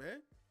beats,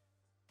 man.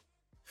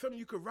 Something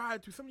you could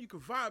ride to, something you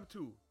could vibe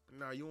to.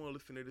 Nah, you want to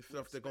listen to this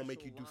stuff that's going to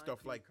make you do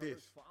stuff like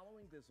this.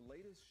 Following this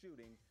latest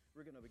shooting,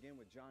 we're going to begin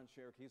with John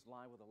Sherrick. He's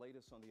live with the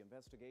latest on the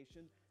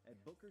investigation at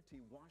Booker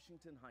T.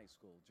 Washington High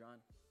School. John?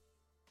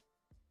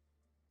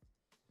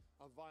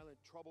 A violent,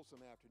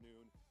 troublesome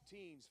afternoon.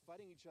 Teens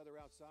fighting each other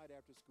outside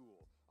after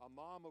school. A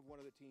mom of one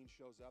of the teens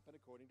shows up, and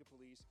according to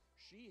police,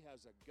 she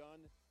has a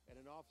gun, and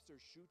an officer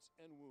shoots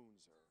and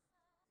wounds her.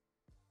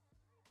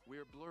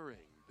 We're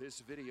blurring this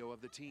video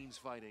of the teens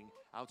fighting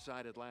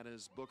outside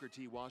Atlanta's Booker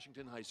T.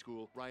 Washington High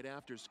School right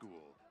after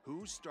school.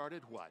 Who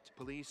started what?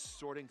 Police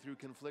sorting through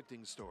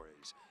conflicting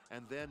stories.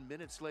 And then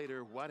minutes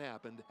later, what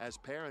happened as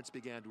parents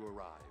began to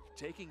arrive,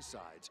 taking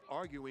sides,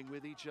 arguing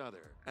with each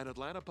other. An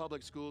Atlanta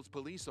Public Schools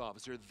police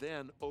officer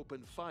then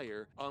opened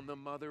fire on the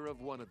mother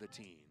of one of the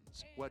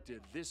teens. What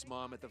did this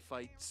mom at the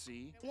fight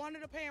see? One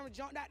of the parents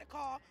jumped out the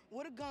car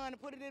with a gun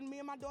and put it in me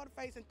and my daughter's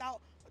face and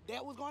thought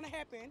that was going to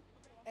happen,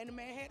 and the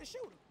man had to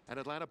shoot him. An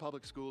Atlanta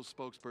Public Schools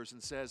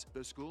spokesperson says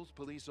the school's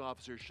police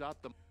officer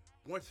shot them.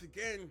 Once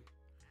again,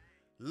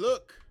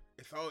 look,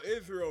 it's all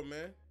Israel,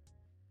 man.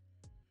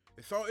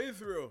 It's all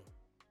Israel.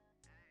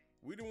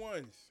 We the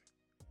ones.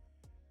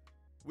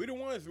 We the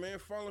ones, man,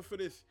 falling for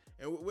this.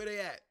 And where they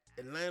at?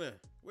 Atlanta.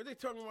 What they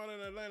talking about in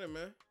Atlanta,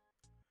 man?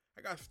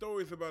 I got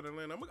stories about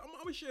Atlanta. I'm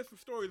gonna share some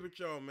stories with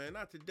y'all, man.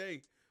 Not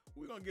today.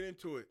 We're gonna get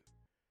into it.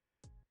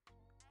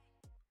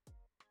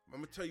 I'm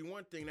gonna tell you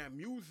one thing, that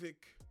music,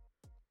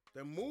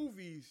 the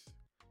movies,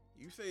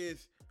 you say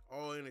it's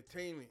all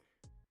entertainment.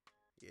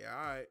 Yeah,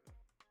 all right.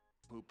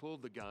 Who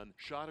pulled the gun,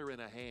 shot her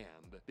in a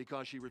hand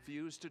because she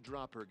refused to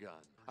drop her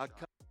gun.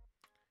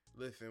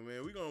 Listen,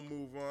 man, we're going to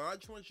move on. I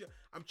just want you,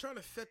 I'm trying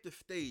to set the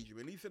stage,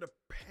 man. These are the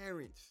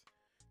parents.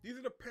 These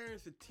are the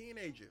parents of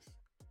teenagers.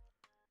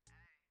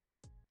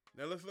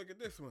 Now let's look at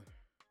this one.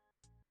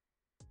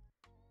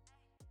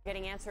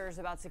 Getting answers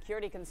about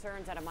security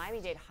concerns at a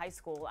Miami-Dade high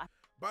school.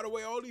 By the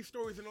way, all these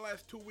stories in the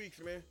last 2 weeks,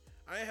 man.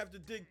 I ain't have to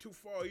dig too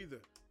far either.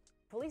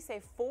 Police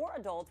say 4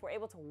 adults were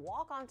able to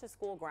walk onto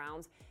school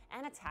grounds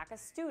and attack a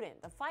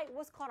student. The fight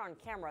was caught on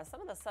camera.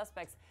 Some of the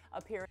suspects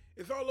appear.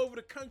 It's all over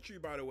the country,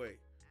 by the way.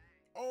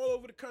 All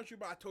over the country,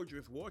 but I told you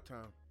it's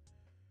wartime.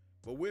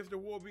 But where's the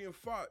war being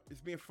fought?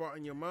 It's being fought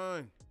in your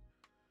mind.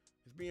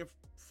 It's being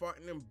fought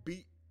in them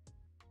beat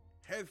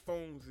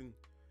headphones and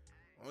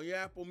on your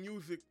Apple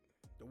Music.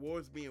 The war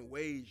is being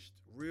waged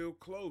real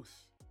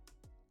close.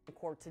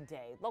 Court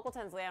today. Local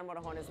 10's Leon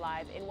Monajon is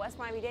live in West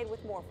Miami-Dade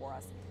with more for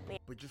us.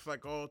 But just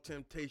like all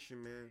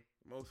temptation, man,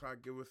 Most High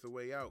give us a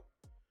way out.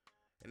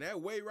 And that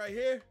way right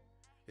here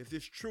is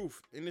this truth,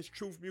 in this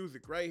truth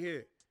music right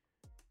here.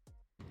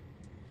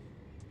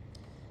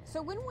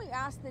 So when we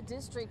asked the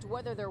district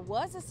whether there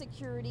was a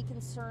security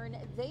concern,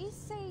 they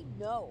say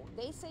no.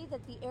 They say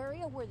that the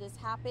area where this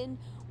happened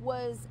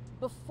was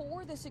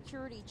before the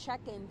security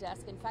check-in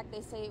desk. In fact,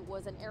 they say it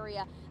was an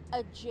area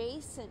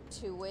adjacent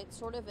to it,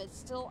 sort of a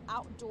still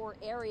outdoor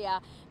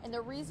area. And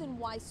the reason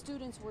why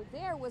students were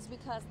there was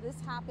because this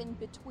happened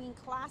between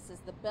classes.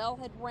 The bell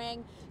had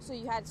rang, so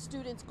you had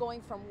students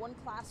going from one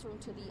classroom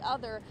to the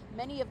other,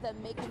 many of them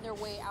making their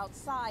way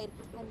outside,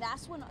 and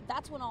that's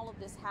when all of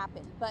this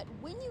happened. But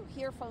when you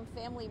hear from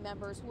family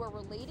members who are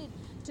related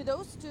to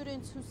those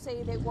students who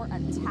say they were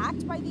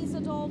attacked by these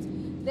adults,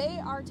 they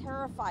are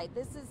terrified.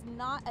 This is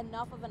not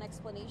enough of an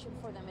explanation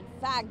for them. In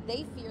fact,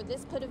 they fear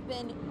this could have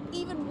been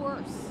even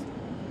worse.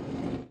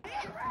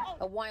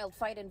 A wild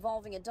fight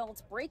involving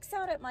adults breaks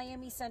out at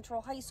Miami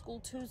Central High School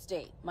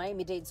Tuesday.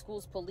 Miami-Dade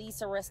Schools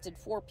police arrested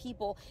 4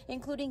 people,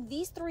 including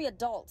these 3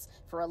 adults,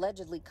 for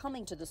allegedly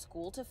coming to the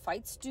school to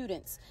fight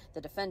students.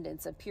 The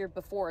defendants appeared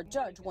before a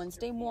judge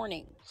Wednesday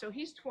morning. So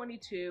he's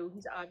 22.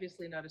 He's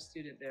obviously not a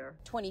student there.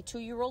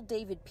 22-year-old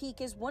David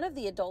Peak is one of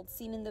the adults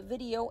seen in the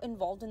video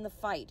involved in the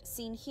fight,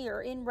 seen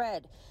here in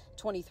red.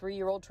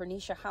 23-year-old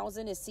Tranisha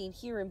Housen is seen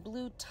here in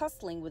blue,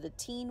 tussling with a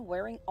teen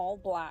wearing all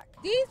black.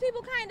 These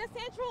people came to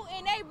Central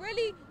and they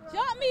really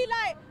jumped me,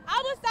 like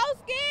I was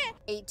so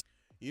scared.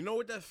 You know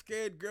what that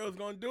scared girl's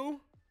gonna do?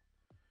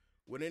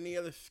 What any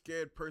other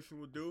scared person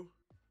will do?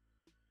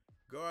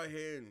 Go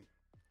ahead and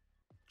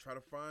try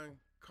to find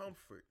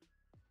comfort.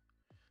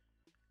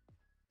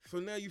 So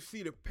now you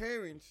see the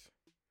parents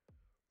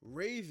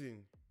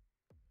raising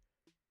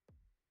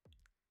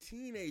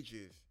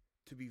teenagers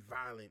to be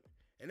violent.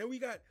 And then we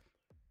got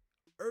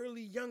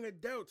early young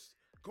adults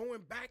going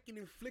back and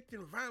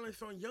inflicting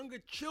violence on younger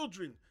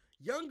children,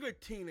 younger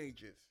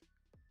teenagers.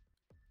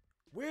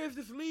 Where is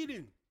this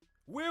leading?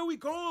 Where are we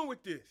going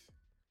with this?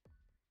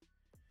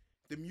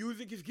 The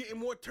music is getting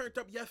more turned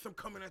up. Yes, I'm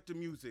coming at the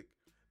music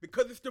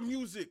because it's the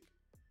music.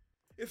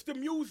 It's the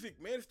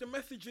music, man. It's the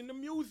message in the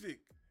music.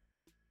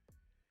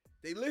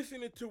 They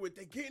listening to it.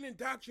 They getting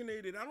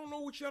indoctrinated. I don't know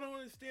what y'all don't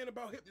understand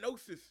about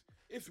hypnosis.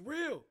 It's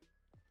real.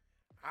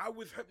 I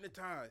was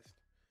hypnotized.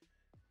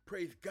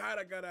 Praise God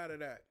I got out of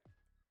that.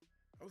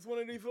 I was one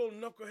of these little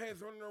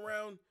knuckleheads running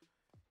around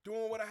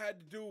doing what I had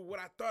to do, what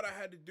I thought I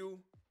had to do.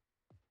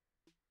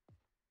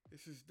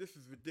 This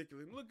is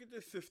ridiculous. Look at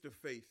this sister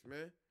face,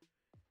 man.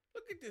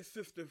 Look at this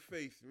sister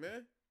face,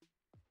 man.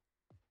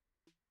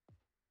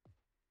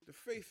 The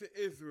face of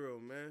Israel,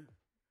 man.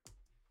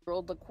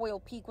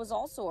 LaQuayle Peak was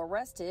also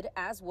arrested,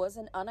 as was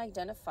an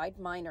unidentified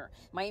minor.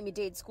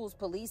 Miami-Dade Schools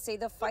police say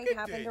the fight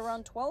happened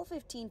around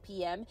 12:15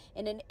 p.m.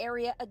 in an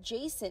area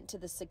adjacent to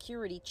the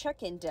security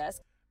check-in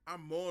desk. I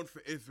mourn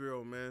for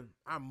Israel, man.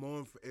 I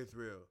mourn for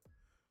Israel.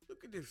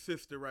 Look at this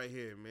sister right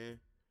here, man.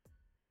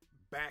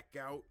 Back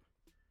out,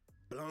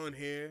 blonde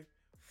hair,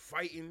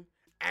 fighting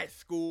at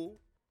school.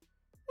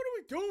 What are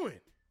we doing?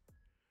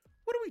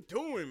 What are we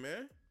doing,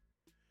 man?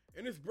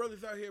 And this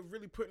brother's out here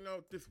really putting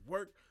out this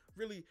work,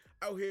 really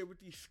out here with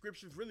these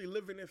scriptures, really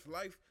living this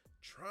life,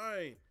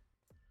 trying.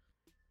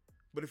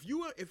 But if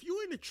you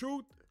in the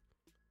truth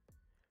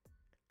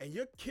and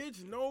your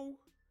kids know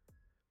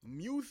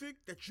music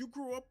that you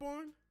grew up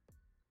on,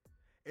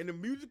 and the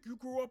music you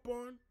grew up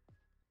on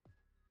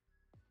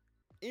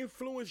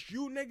influenced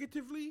you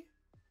negatively,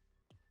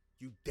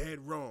 you dead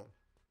wrong.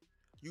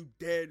 You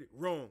dead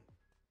wrong.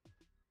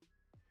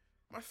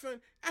 My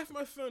son, ask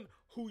my son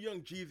who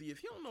Young Jeezy is.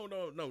 He don't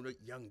know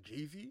Young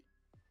Jeezy.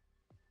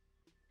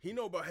 He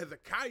know about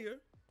Hezekiah.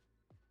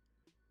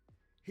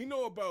 He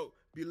know about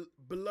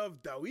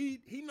Beloved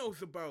Dawid. He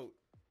knows about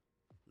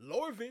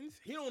Lorvins.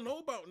 He don't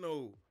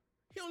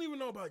even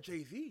know about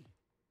Jay-Z.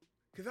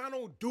 Because I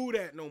don't do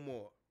that no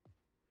more.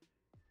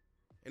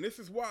 And this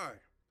is why.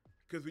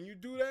 Because when you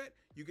do that,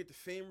 you get the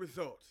same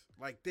results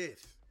like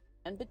this.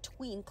 And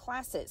between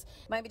classes.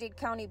 Miami-Dade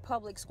County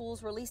Public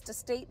Schools released a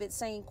statement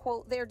saying,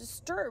 quote, they're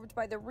disturbed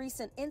by the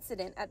recent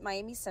incident at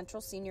Miami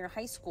Central Senior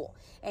High School.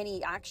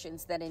 Any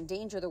actions that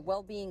endanger the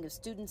well-being of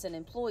students and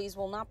employees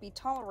will not be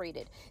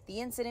tolerated.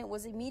 The incident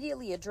was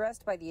immediately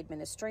addressed by the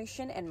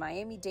administration and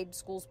Miami-Dade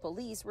Schools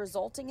police,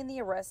 resulting in the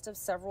arrest of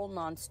several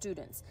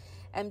non-students.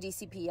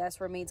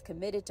 MDCPS remains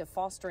committed to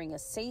fostering a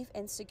safe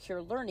and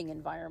secure learning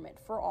environment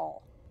for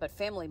all. But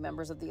family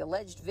members of the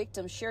alleged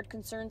victims shared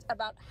concerns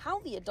about how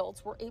the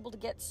adults were able to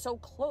get so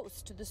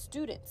close to the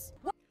students.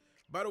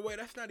 By the way,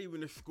 that's not even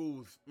the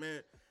school's,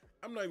 man.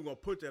 I'm not even going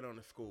to put that on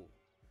the school.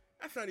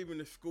 That's not even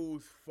the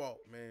school's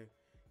fault, man.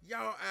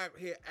 Y'all out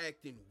here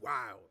acting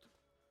wild.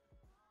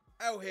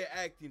 Out here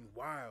acting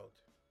wild.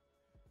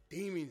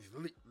 Demons,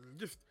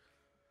 just.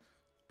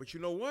 But you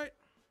know what?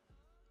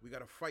 We got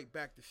to fight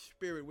back the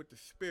spirit with the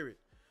spirit.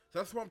 So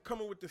that's why I'm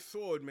coming with the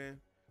sword, man.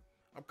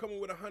 I'm coming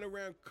with a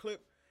 100-round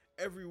clip.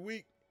 Every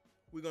week,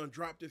 we're going to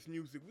drop this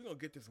music. We're going to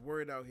get this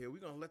word out here. We're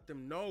going to let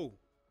them know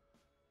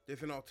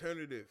there's an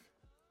alternative.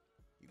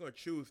 You're going to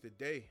choose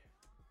today.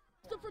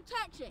 The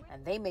protection.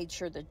 And they made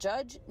sure the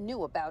judge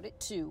knew about it,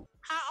 too.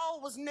 How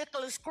old was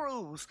Nicholas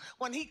Cruz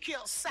when he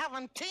killed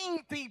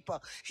 17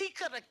 people? He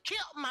could have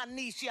killed my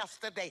niece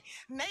yesterday.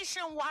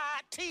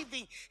 Nationwide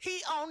TV,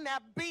 he on there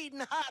beating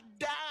her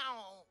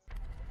down.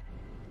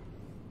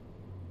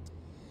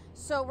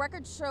 So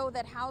records show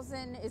that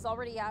Housen is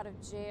already out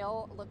of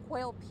jail.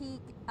 LaQuail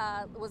Peak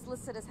was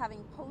listed as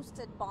having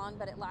posted bond,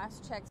 but at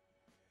last check.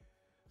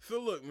 So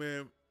look,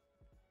 man,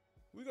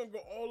 we're going to go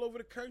all over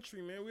the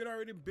country, man. We'd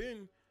already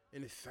been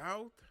in the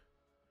South.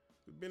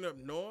 We've been up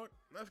north.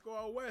 Let's go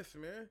out west,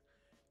 man.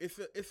 It's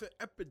an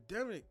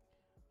epidemic.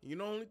 You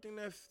know, the only thing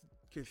that's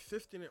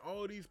consistent in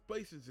all these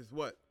places is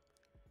what?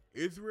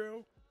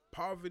 Israel,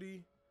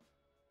 poverty,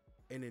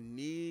 and a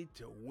need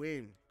to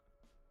win.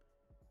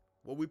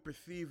 What we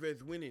perceive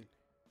as winning.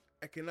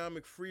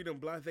 Economic freedom,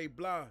 blah, blah,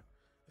 blah.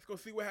 Let's go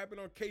see what happened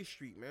on K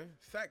Street, man.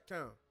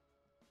 Sacktown.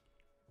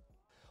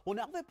 Well,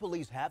 now that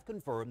police have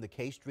confirmed the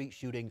K Street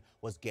shooting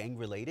was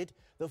gang-related,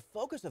 the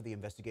focus of the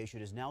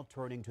investigation is now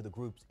turning to the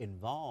groups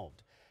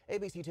involved.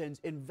 ABC 10's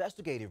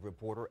investigative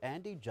reporter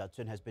Andy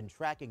Judson has been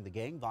tracking the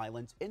gang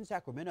violence in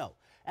Sacramento,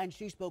 and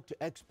she spoke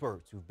to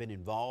experts who've been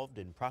involved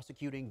in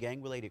prosecuting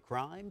gang-related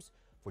crimes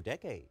for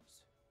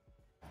decades.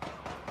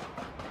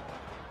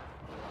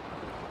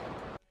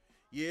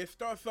 Yeah, it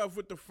starts off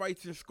with the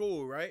fights in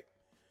school, right?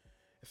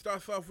 It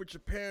starts off with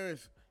your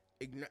parents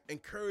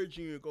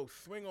encouraging you to go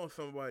swing on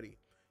somebody,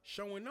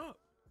 showing up,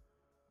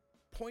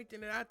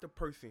 pointing it at the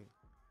person,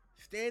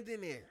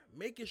 standing there,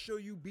 making sure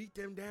you beat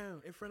them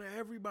down in front of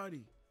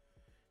everybody.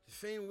 The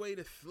same way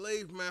the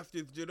slave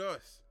masters did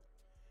us.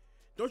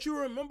 Don't you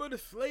remember the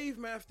slave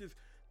masters?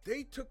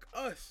 They took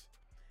us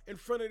in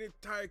front of the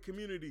entire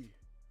community,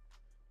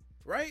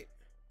 right?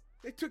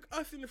 They took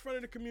us in the front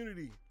of the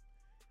community.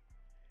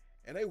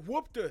 And they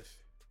whooped us.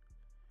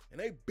 And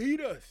they beat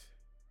us.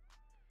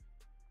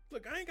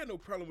 Look, I ain't got no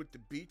problem with the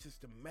beats. It's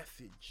the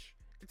message.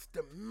 It's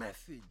the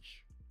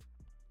message.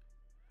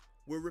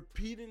 We're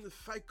repeating the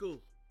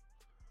cycle.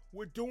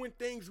 We're doing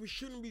things we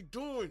shouldn't be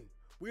doing.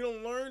 We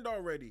don't learned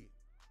already.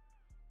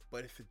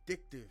 But it's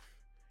addictive.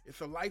 It's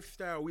a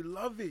lifestyle. We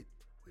love it.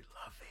 We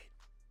love it.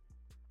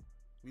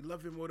 We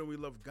love it more than we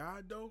love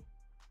God, though.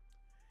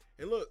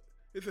 And look,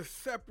 it's a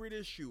separate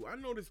issue. I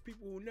know there's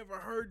people who never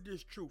heard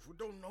this truth, who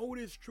don't know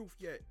this truth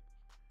yet.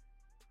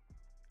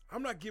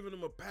 I'm not giving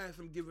them a pass,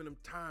 I'm giving them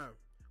time.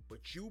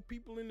 But you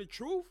people in the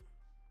truth?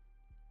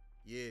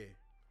 Yeah.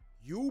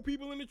 You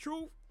people in the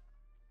truth?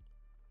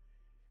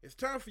 It's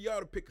time for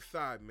y'all to pick a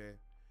side, man.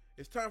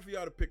 It's time for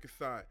y'all to pick a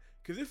side.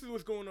 Because this is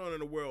what's going on in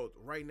the world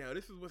right now.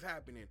 This is what's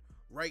happening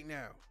right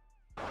now.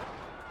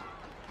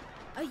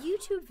 A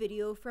YouTube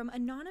video from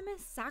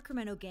anonymous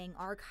Sacramento gang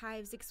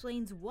archives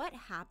explains what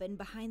happened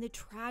behind the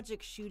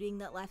tragic shooting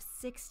that left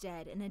 6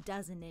 dead and a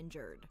dozen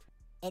injured.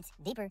 It's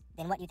deeper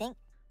than what you think.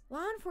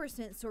 Law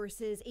enforcement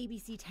sources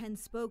ABC 10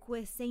 spoke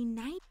with say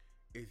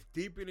It's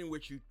deeper than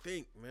what you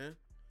think, man.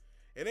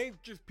 It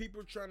ain't just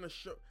people trying to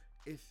show.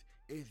 It's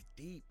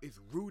deep. It's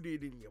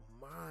rooted in your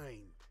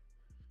mind.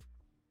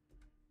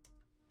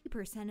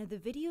 90% of the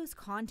video's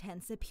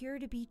contents appear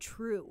to be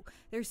true.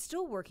 They're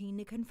still working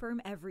to confirm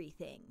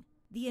everything.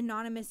 The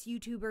anonymous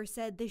YouTuber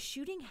said the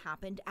shooting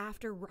happened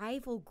after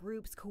rival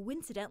groups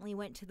coincidentally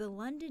went to the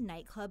London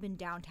nightclub in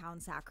downtown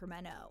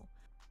Sacramento.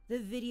 The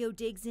video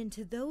digs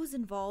into those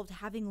involved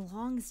having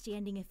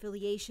long-standing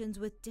affiliations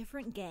with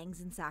different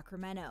gangs in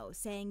Sacramento,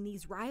 saying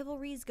these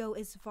rivalries go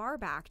as far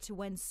back to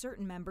when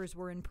certain members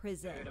were in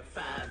prison.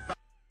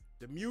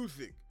 The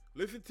music.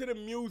 Listen to the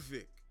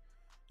music.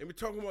 They've been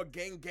talking about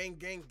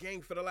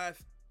gang for the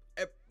last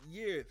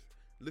years.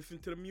 Listen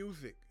to the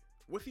music.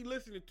 What's he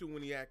listening to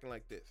when he acting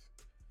like this?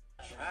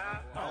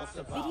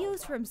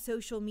 Videos from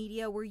social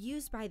media were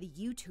used by the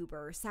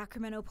YouTuber,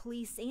 Sacramento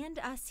police, and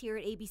us here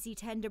at ABC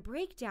 10 to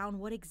break down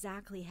what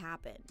exactly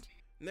happened.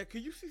 Now,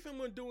 can you see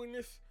someone doing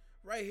this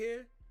right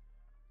here?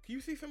 Can you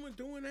see someone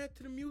doing that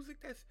to the music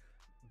that's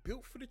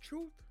built for the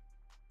truth?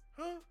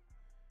 Huh?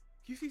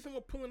 Can you see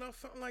someone pulling out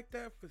something like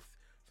that for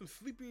some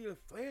Sleepy and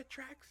Flair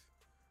tracks?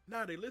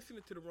 Nah, they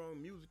listening to the wrong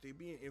music. They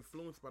being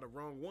influenced by the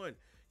wrong one.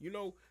 You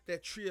know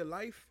that tree of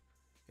life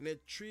and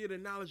that tree of the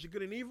knowledge of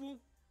good and evil?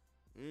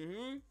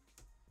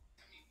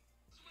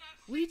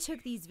 We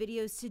took these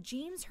videos to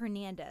James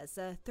Hernandez,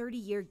 a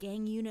 30-year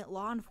gang unit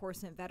law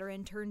enforcement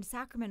veteran turned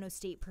Sacramento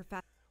State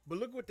professor. But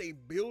look what they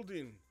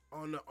building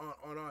on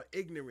our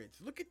ignorance.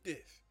 Look at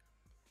this.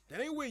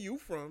 That ain't where you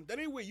from. That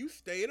ain't where you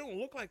stay. It don't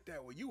look like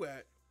that where you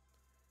at.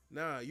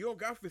 Nah, you don't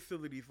got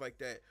facilities like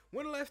that.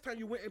 When the last time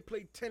you went and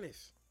played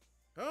tennis?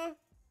 Huh?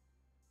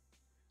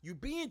 You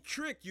being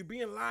tricked. You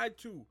being lied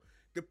to.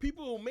 The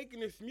people who are making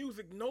this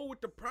music know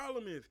what the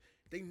problem is.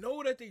 They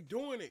know that they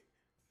doing it.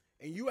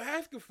 And you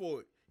asking for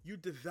it. You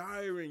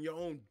desiring your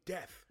own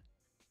death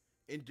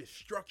and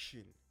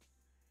destruction.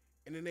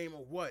 In the name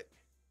of what?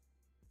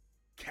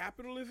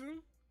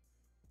 Capitalism?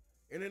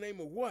 In the name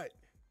of what?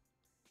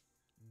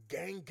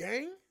 Gang?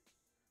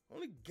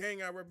 Only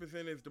gang I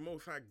represent is the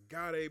Most High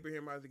God,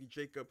 Abraham, Isaac, and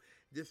Jacob.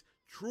 This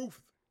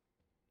truth.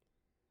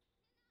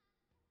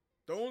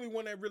 The only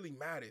one that really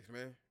matters,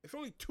 man. It's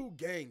only 2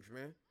 gangs,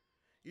 man.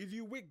 Either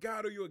you with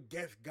God or you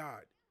against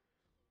God.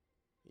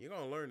 You're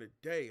going to learn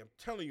today. I'm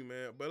telling you,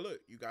 man. But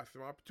look, you got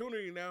some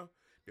opportunity now.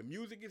 The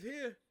music is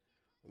here.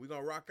 We're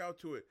going to rock out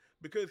to it.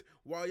 Because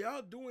while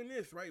y'all doing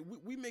this, right,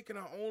 we making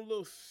our own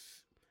little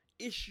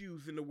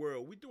issues in the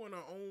world. We're doing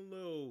our own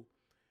little,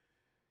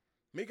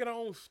 making our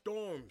own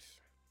storms.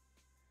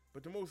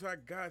 But the Most High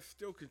God's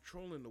still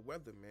controlling the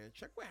weather, man.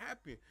 Check what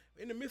happened.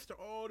 In the midst of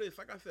all this,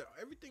 like I said,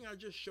 everything I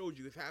just showed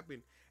you has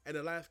happened in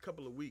the last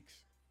couple of weeks.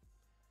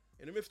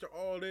 In the midst of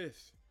all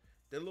this,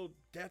 the little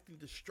death and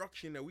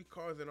destruction that we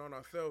causing on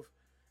ourselves,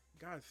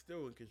 God's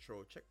still in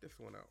control. Check this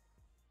one out.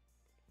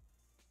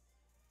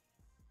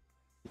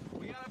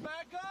 We gotta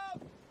back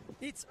up.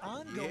 It's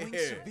ongoing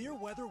Yeah. severe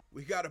weather.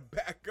 We gotta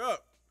back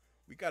up.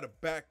 We gotta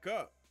back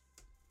up.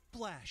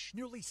 Flash,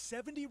 nearly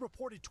 70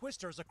 reported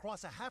twisters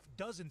across a half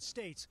dozen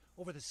states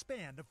over the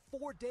span of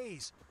 4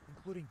 days,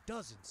 including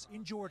dozens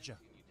in Georgia.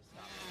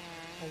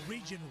 A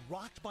region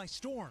rocked by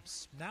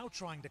storms, now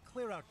trying to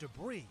clear out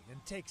debris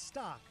and take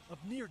stock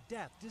of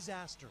near-death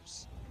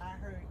disasters. I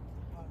heard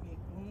big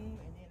boom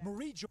and then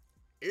Marie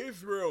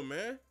Israel,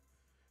 man.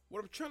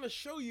 What I'm trying to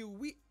show you,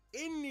 we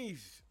in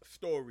these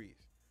stories.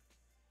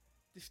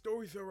 These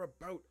stories are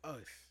about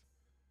us.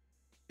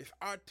 It's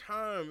our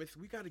time.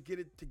 We got to get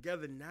it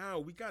together now.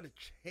 We got to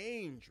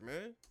change,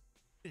 man.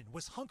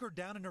 Was hunkered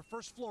down in her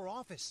first floor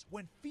office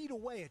when feet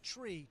away a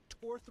tree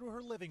tore through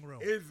her living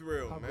room.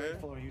 Israel, How man.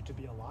 grateful are you to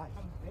be alive?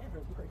 I'm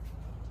very grateful.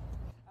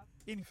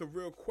 It's a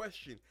real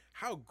question.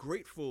 How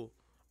grateful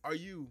are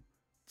you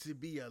to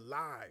be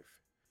alive?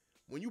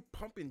 When you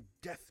pumping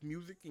death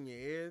music in your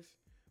ears,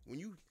 when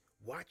you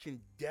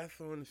watching death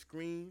on the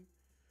screen,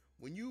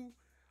 when you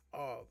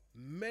are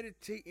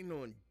meditating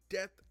on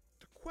death,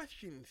 the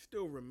question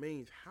still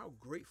remains, how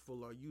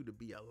grateful are you to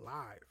be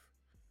alive?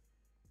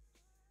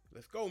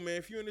 Let's go, man.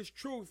 If you're in this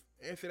truth,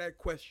 answer that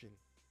question.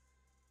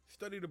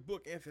 Study the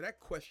book, answer that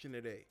question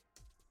today.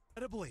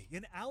 Incredibly,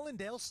 in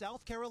Allendale,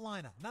 South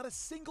Carolina, not a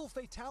single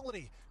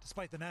fatality,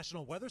 despite the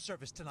National Weather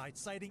Service tonight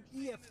citing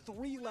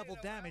EF3 level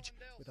damage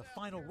with a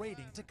final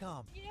rating to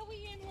come. Yeah,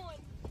 we in one.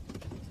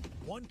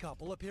 One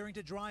couple appearing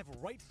to drive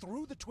right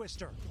through the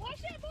twister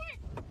Watch that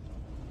boy.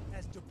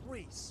 as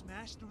debris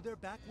smashed through their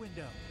back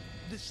window.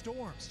 The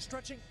storms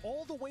stretching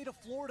all the way to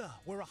Florida,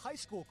 where a high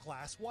school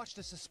class watched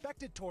a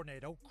suspected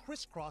tornado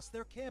crisscross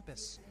their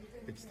campus.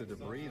 It's the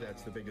debris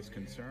that's the biggest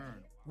concern.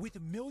 With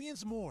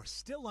millions more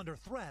still under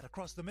threat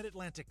across the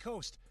mid-Atlantic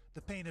coast,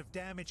 the pain of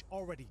damage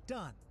already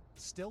done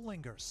still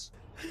lingers.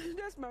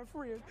 That's my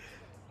friend.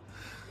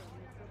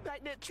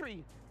 Like that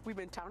tree. We've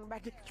been talking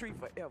about that tree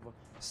forever.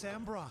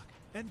 Sam Brock,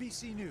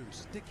 NBC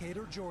News,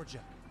 Decatur,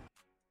 Georgia.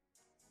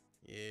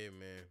 Yeah,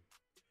 man.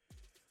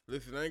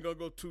 Listen, I ain't gonna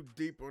go too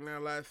deep on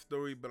that last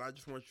story, but I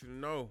just want you to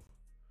know,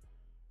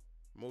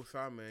 Most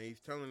High, man, he's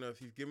telling us,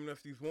 he's giving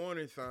us these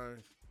warning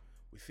signs.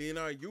 We're seeing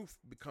our youth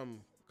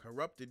become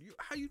corrupted.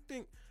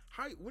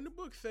 When the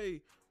book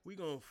say we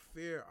gonna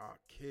fear our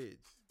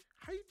kids,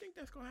 how you think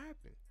that's gonna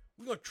happen?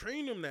 We gonna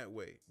train them that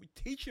way. We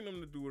teaching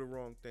them to do the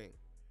wrong thing.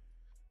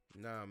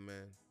 Nah,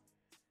 man.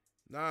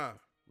 Nah,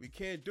 we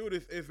can't do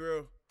this,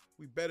 Israel.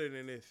 We better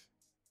than this.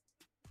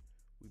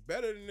 We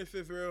better than this,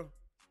 Israel.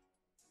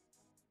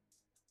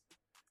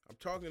 I'm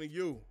talking to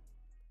you.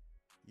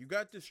 You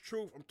got this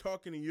truth. I'm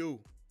talking to you.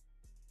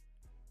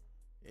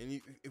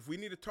 And if we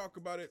need to talk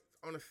about it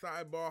on a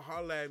sidebar,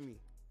 holla at me.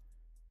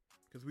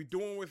 Because we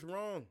doing what's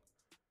wrong.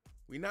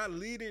 We not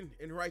leading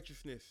in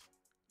righteousness.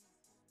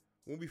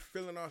 When we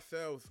filling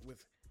ourselves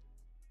with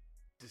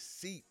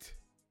deceit.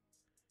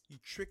 You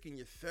tricking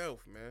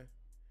yourself, man.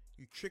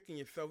 You tricking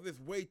yourself. There's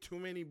way too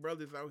many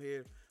brothers out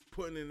here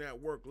putting in that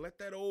work. Let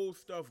that old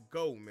stuff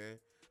go, man.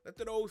 Let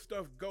that old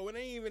stuff go. It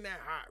ain't even that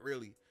hot,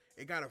 really.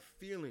 It got a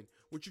feeling.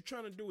 What you're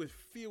trying to do is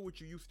feel what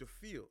you used to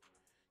feel.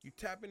 You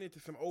tapping into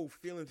some old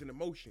feelings and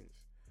emotions.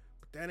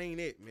 But that ain't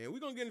it, man. We're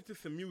going to get into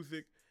some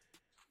music.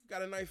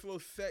 Got a nice little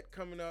set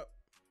coming up.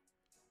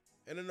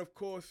 And then, of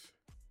course,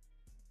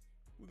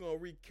 we're going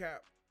to recap.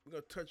 We're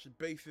going to touch the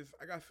bases.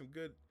 I got some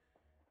good,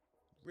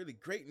 really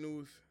great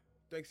news,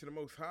 thanks to the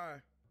Most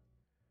High,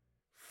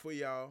 for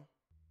y'all.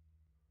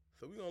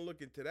 So we're going to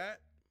look into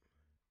that.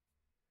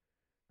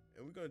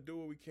 And we're going to do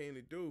what we came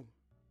to do.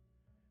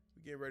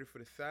 We're getting ready for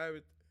the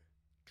Sabbath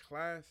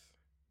class.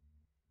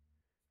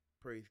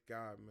 Praise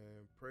God,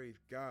 man. Praise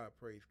God,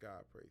 praise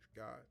God, praise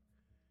God.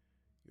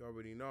 You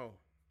already know.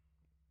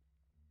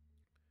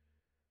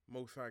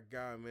 Most High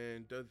God,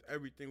 man, does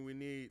everything we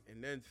need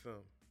and then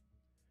some.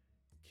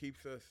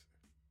 Keeps us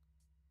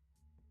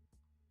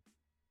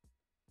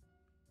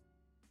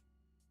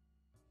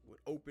with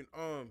open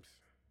arms,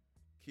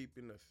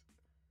 keeping us.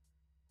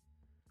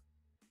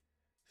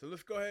 So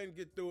let's go ahead and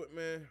get through it,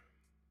 man.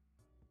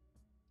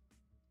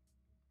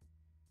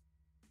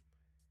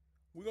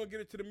 We're going to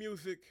get into the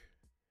music.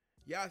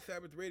 Yah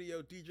Sabbath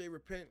Radio, DJ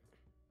Repent.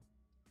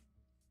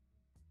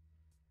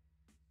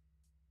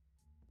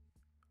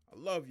 I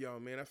love y'all,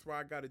 man. That's why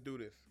I got to do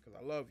this, because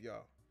I love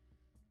y'all.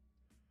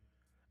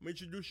 I'm going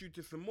to introduce you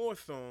to some more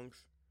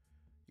songs.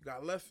 You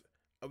got less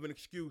of an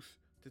excuse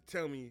to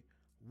tell me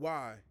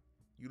why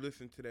you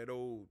listen to that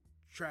old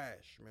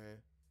trash, man.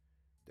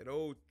 That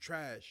old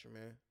trash,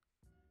 man.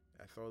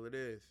 That's all it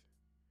is.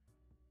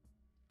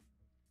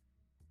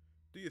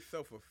 Do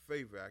yourself a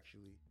favor,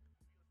 actually.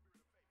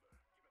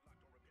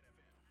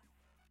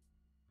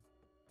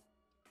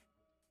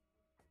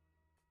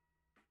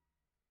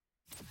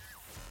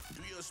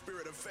 the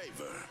spirit of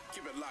favor.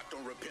 Keep it locked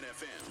on Repent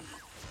FM.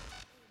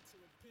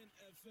 Repent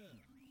FM.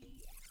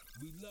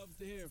 We'd love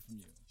to hear from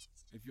you.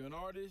 If you're an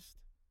artist,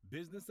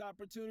 business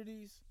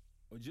opportunities,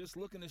 or just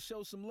looking to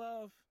show some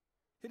love,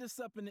 hit us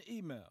up in the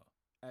email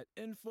at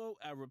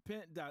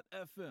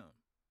info@repent.fm.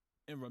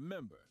 And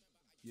remember,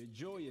 your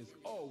joy is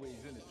always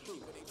in the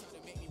truth. They try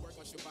to make me work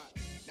on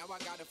Shabbat. Now I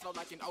gotta flow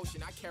like an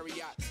ocean, I carry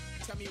yachts.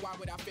 Tell me why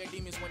would I fear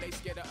demons when they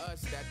scared of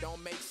us? That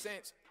don't make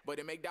sense, but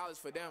it make dollars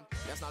for them.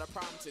 That's not a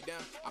problem to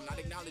them, I'm not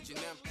acknowledging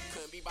them.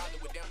 Couldn't be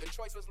bothered with them, the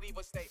choice was leave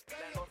or stay.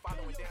 Landlord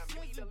following them,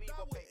 you either leave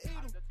or pay.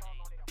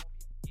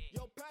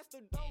 Yo,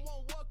 pastor don't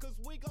want war, cause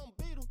we gon'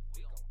 beat him.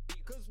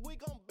 Cause we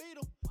gon' beat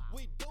him.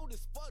 We do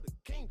this for the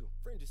kingdom.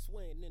 Fringes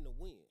swaying in the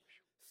wind.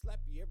 Slap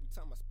you every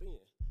time I spin.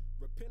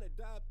 Repent or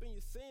die up in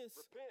your sins.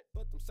 Repent.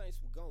 But them saints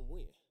we gon'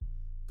 win.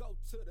 Go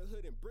to the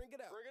hood and bring it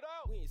out. Bring it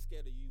out. We ain't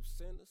scared of you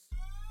sinners.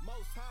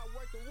 Most high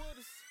working with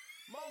us.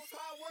 Most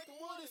high working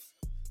with us.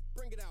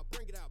 Bring it out,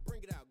 bring it out,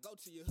 bring it out. Go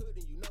to your hood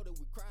and you know that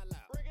we cry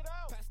loud. Bring it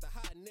out. Pastor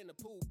hiding in the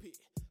pool pit.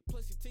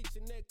 Plus he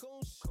teaching that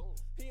coon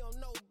shit. He don't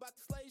know about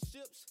the slave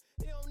ships.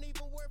 He don't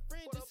even wear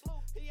fringes.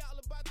 He all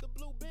about the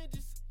blue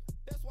binges.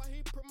 That's why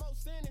he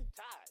promotes sinning.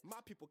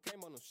 My people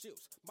came on them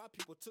ships. My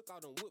people took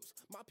out them whips.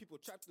 My people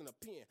trapped in a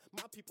pen.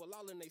 My people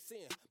all in they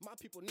sin. My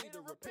people need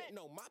to repent.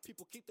 No, my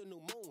people keep the new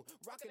moon.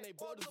 Rocking they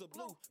borders of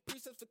blue.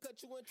 Precepts to cut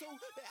you in two.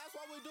 They ask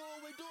why we do what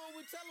we do. And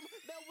we tell them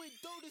that we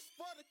do this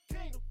for the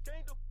kingdom.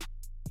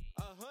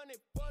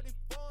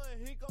 144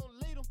 and he gon'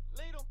 lead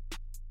them.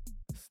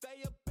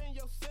 Stay up in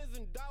your sins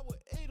and die with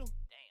eat them.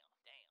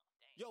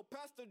 Yo,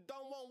 pastor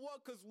don't want war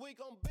cause we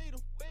gon' beat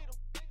them.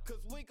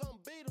 Cause we gon'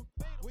 beat them.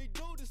 We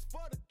do this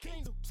for the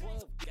kingdom.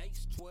 12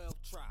 gates,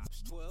 12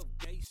 tribes. 12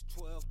 gates,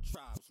 12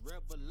 tribes.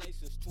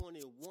 Revelations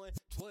 21,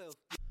 12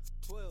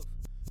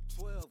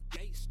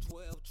 gates,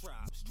 12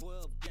 tribes.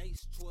 12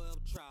 gates,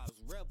 12 tribes.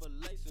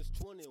 Revelations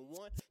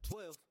 21,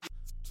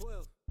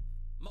 12.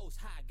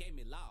 Most High gave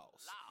me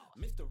laws.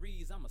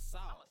 Mysteries, I'm a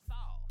salt.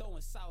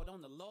 Throwing salt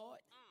on the Lord.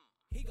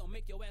 He gon'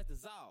 make your ass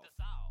dissolve.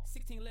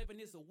 1611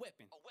 is a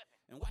weapon.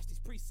 And watch these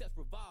precepts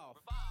revolve.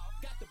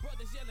 Got the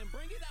brothers yelling,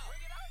 bring it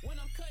out. When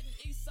I'm cutting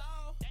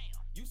Esau.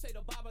 You say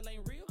the Bible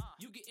ain't real.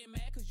 You getting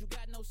mad cause you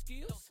got no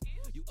skills.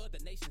 You other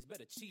nations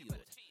better chill.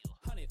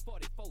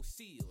 144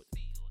 sealed.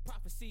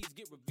 Prophecies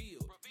get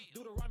revealed.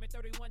 Deuteronomy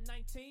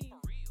 31:19.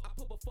 I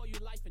put before you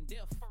life and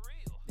death.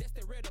 That's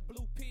the red or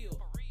blue pill.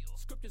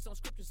 Scriptures on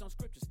scriptures on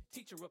scriptures.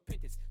 Teaching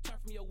repentance. Turn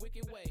from your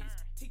wicked ways.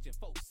 Teaching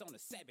folks on the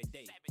Sabbath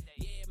day.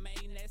 Yeah,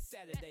 man, that's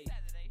Saturday.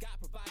 God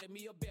provided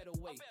me a better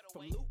way.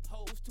 From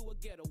loopholes to a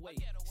getaway.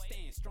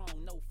 Stand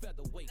strong, no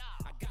featherweight.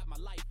 I got my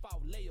life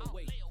off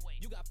layaway.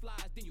 You got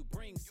flies, then you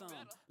bring some.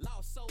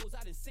 Lost souls,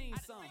 I done seen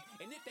some.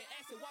 And if they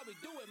ask why we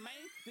do it,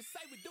 man, just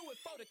say we do it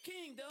for the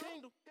kingdom.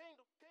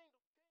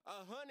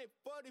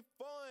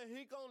 144 and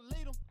he gon'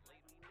 lead them.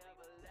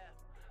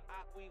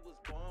 We was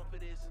born for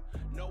this.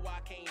 No, I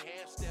can't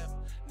half step.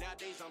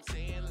 Nowadays I'm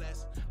saying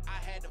less. I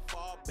had to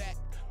fall back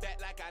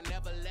like I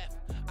never left.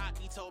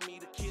 Aki told me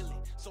to kill it,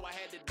 so I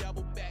had to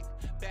double back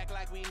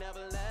like we never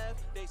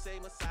left. They say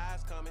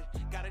Messiah's coming.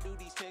 Gotta do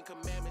these 10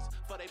 commandments,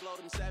 for they blow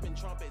them 7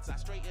 trumpets. I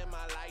straighten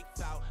my life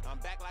out. I'm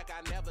back like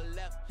I never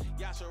left.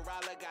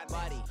 Yasharala got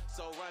body,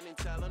 so run and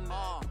tell them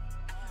that.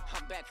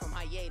 I'm back from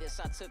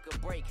hiatus, I took a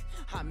break.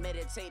 I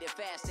meditated,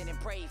 fasted, and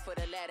prayed for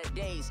the latter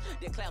days.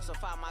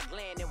 Declassified my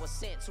gland and was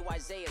sent to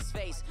Isaiah's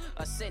face.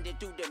 Ascended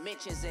through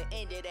dimensions and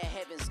ended at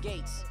heaven's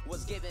gates.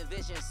 Was given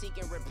vision,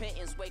 seeking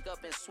repentance, wake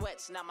up in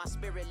sweats. Now my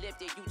spirit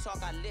lifted, you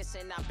talk, I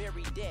listen, I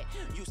bury debt.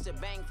 Used to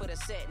bang for the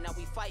set, now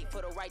we fight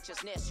for the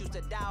righteousness. Used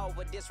to die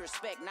over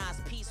disrespect, now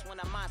it's peace when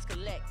the minds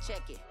collect.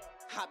 Check it.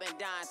 I've been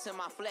dying to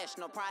my flesh,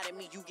 no pride in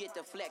me, you get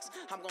the flex.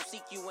 I'm gon'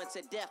 seek you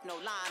into death, no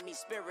lie in me,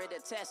 spirit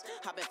of test.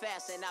 I've been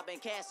fasting, I've been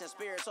casting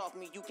spirits off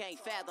me, you can't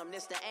fathom.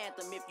 This the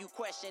anthem, if you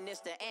question, this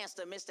the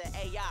answer, Mr.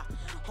 AI.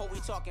 Oh, we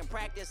talking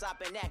practice, I've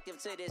been active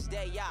to this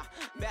day, yeah.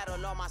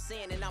 Battle all my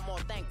sin and I'm more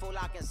thankful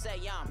I can say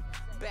I'm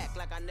back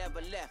like I never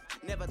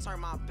left. Never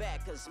turn my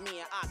back, cause me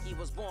and Aki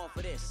was born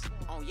for this.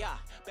 On ya.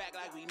 Back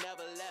like we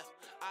never left.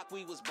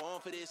 Aki was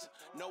born for this.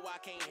 No, I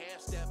can't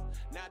half step.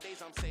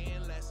 Nowadays I'm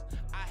saying less.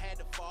 I had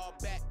to fall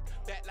back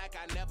like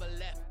I never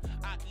left.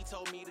 Aki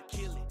told me to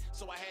kill it,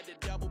 so I had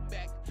to double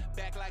back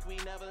like we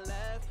never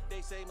left.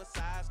 They say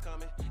Messiah's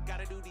coming.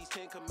 Gotta do these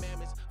 10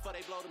 commandments, for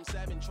they blow them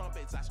 7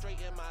 trumpets. I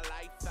straighten my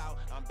life out.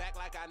 I'm back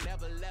like I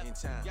never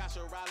left.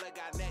 Yasharala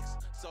got next,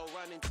 so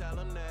run and tell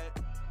them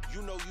that.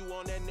 You know you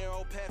on that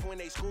narrow path when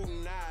they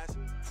scrutinize.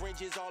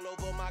 Fringes all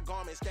over my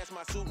garments, that's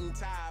my suit and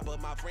tie.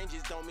 But my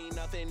fringes don't mean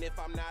nothing if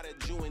I'm not a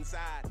Jew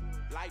inside.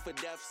 Life or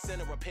death,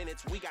 sin or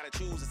repentance, we gotta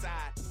choose a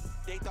side.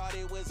 They thought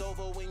it was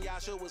over when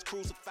Yahshua was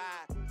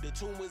crucified. The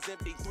tomb was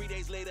empty, 3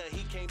 days later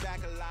he came back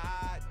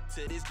alive.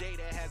 To this day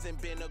there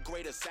hasn't been a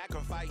greater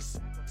sacrifice.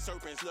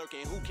 Serpents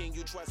lurking, who can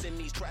you trust in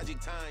these tragic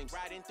times?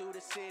 Riding through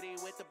the city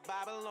with the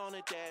Bible on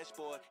the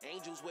dashboard.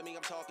 Angels with me,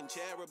 I'm talking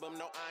cherubim,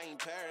 no I ain't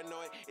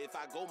paranoid. If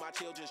I go my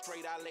children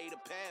straight, I lay the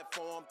path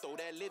for them. Throw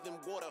that living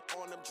water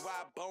on them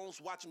dry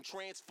bones, watch them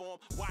transform.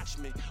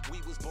 Watchmen,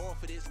 we was born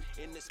for this,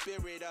 in the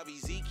spirit of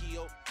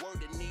Ezekiel.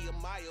 Word to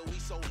Nehemiah, we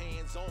so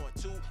hands-on.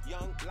 2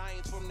 young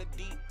lions from the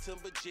deep to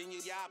Virginia.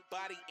 Y'all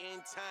body in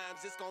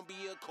times, it's gonna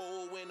be a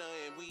cold winter.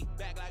 And we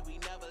back like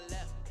we never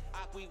left.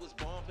 We was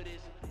born for this.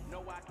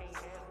 No, I can't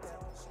have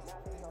that.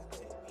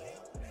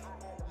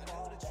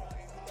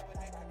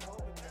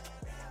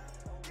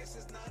 This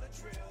is not a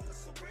drill,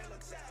 it's a real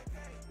attack.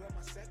 Where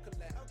my set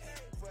collect,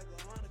 Fuego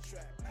on the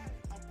track.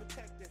 I'm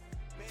protected,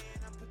 man,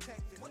 I'm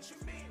protected. What you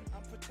mean?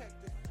 I'm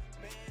protected,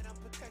 man, I'm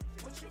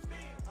protected. What you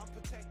mean? I'm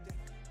protected,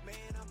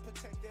 man, I'm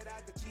protected. I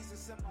got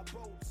Jesus in my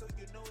boat, so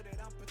you know that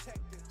I'm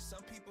protected.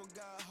 Some people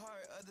got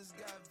heart, others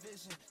got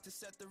vision. To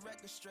set the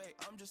record straight,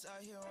 I'm just out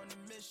here on a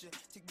mission.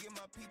 To give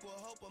my people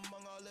hope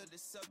among all of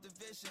this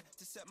subdivision.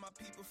 To set my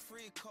people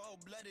free,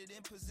 cold-blooded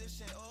in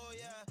position. Oh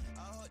yeah,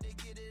 I hope they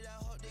get it, I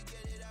hope they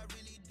get it, I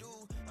really do.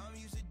 I'm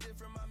music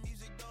different, my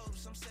music dope,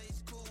 some say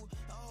it's cool.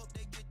 I hope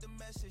they get the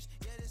message,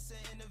 yeah, this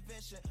an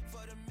intervention.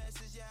 For the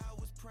message, yeah, I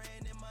was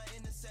praying in my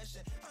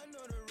intercession. I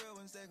know the real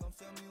ones, they gon'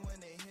 feel me when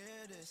they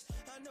hear this.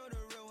 I know the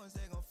real ones,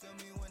 they gon' feel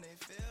me when they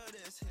feel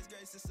this. His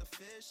grace is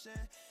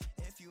sufficient.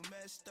 If you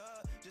messed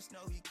up, just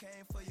know he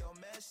came for your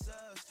mess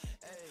ups.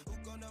 Hey,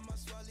 Ukona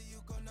Maswali,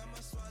 Ukona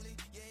Maswali.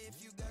 Yeah,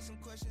 if you got some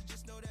questions,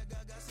 just know that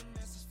God got some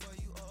answers for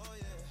you. Oh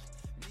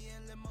yeah, me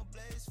and Limo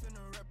Blaze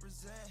finna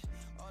represent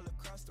all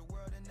across the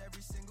world and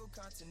every single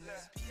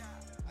continent.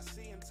 I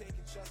see him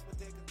taking shots, but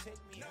they can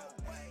take me out.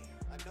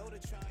 I know they're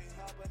trying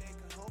hard, but they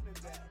can hold me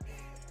back.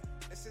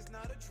 This is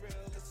not a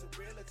drill, it's a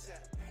real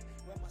attack.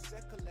 Where my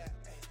set collect,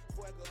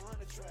 Fuego on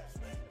the track.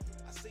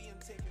 I see him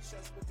taking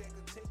shots, but they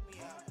can take me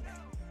out.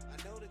 I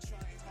know they're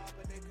trying hard,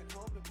 but they can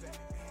hold me back.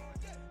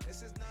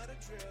 This is not a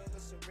drill,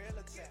 it's a real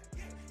attack.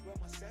 Where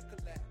my set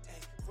collect,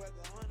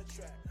 Fuego on the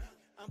track.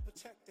 I'm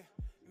protected,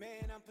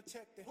 man, I'm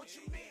protected. What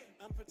you mean?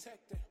 I'm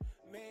protected,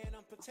 man,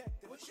 I'm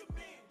protected. What you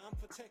mean? I'm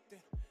protected,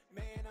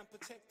 man, I'm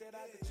protected.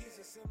 I got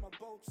Jesus in my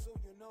boat, so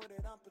you know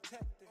that I'm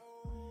protected.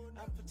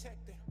 I'm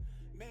protected,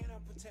 man,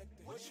 I'm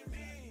protected. What you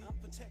mean? I'm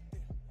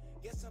protected.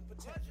 Yes, I'm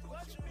protected.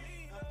 What you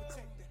mean? I'm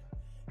protected.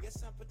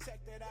 Yes, I'm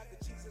protected. I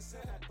got Jesus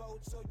in my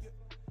boat, so you.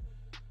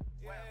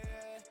 Yeah,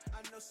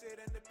 I know sit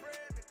in the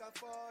prayer, make I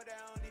fall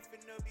down. If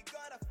you know be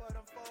God, I for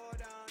them fall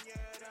down.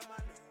 Yeah, them I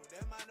know,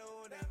 them I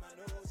know, them I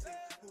know. Say,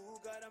 who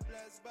got them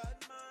blessed,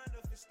 but mine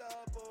if you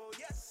stop. Oh,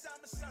 yes,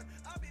 I'm a son.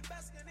 I'll be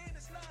basking in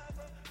his love.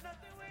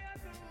 Nothing way I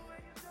do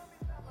when you tell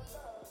me I'm a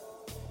love.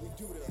 We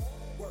do the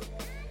work.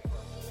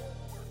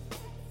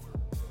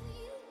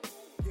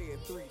 Yeah,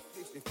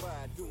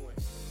 365 doing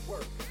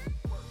work.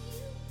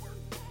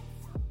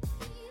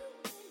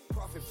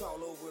 Prophets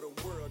all over the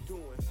world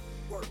doing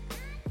work.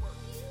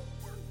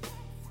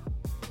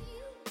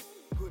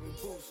 Putting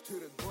boots to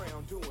the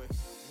ground doing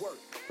work.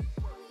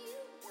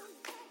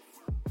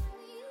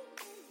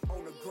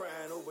 On the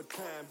grind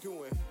overtime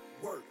doing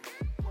work.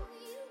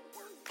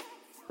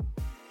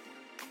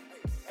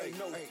 Ain't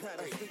no time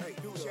to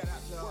sleep, do shout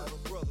out to all the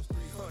brothers,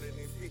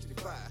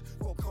 365.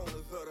 4 corners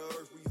of the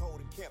earth, we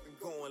holding camp and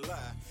going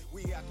live.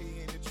 We out there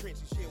in the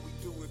trenches, yeah, we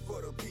do it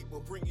for the people.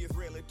 Bring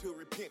Israel into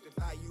repentance,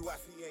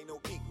 IUIC ain't no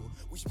equal.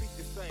 We speak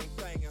the same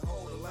thing and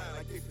hold the line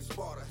like this is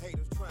Sparta.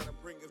 Haters trying to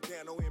bring us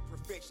down, no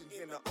imperfections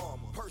in the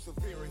armor.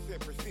 Perseverance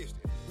and persistence,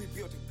 we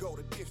built to go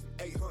the distance.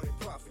 800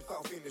 prophets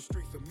off in the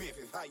streets of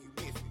Memphis, how you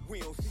miss it? We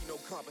don't see no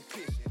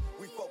competition,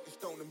 we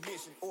focused on the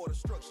mission. Order,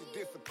 structure,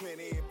 discipline,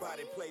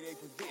 everybody play their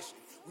position.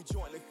 We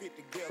jointly fit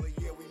together,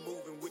 yeah, we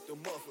moving with the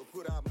muscle.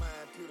 Put our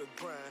mind to the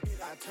grind,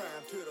 our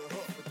time to the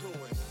hustle,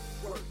 doing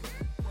work.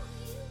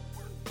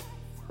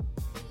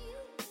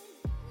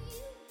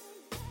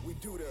 We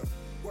do the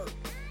work.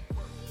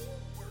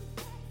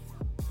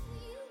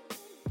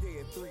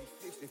 Yeah,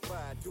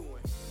 365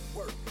 doing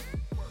work.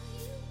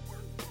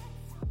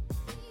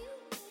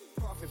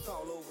 Prophets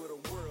all over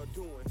the world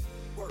doing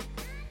work.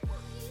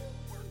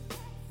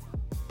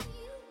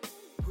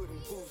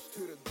 Putting boots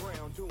to the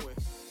ground doing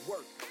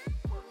work.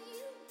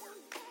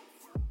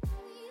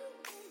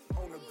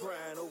 On the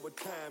grind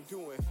overtime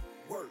doing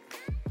work.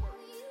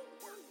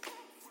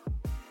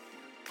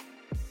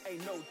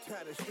 Ain't no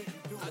time to sleep,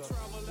 you do I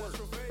travel as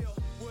travail,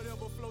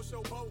 whatever floats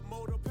your boat,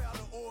 motor,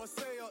 paddle, or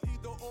sail.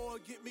 Either or,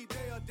 get me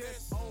there,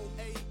 that's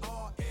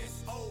OARSOAR.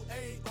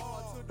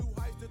 To do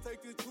heights to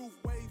take the truth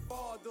way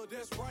farther,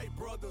 that's right,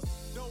 brothers.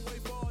 Don't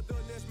wait for the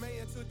next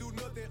man to do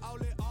nothing. All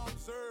that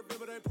observe,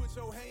 never they put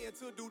your hand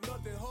to do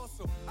nothing.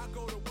 Hustle, I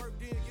go to work,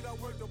 then get out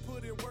work to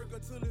put in work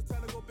until it's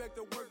time to go back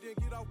to work, then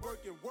get out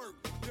work and work.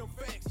 Them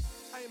facts,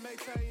 I ain't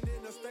maintained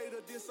in a state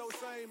of this old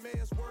same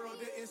man's world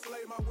that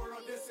enslaved my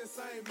world, that's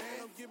insane,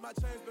 man. I'm getting my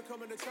change,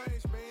 becoming a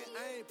change, man.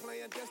 I ain't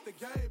playing, that's the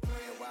game,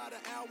 playing while the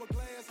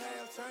hourglass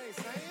have changed,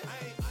 saying I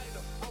ain't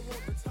idle, I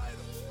want the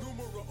title,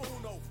 numero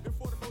uno. In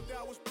 44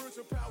 hours,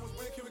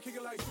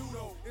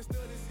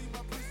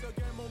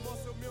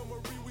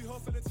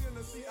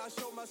 I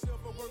show myself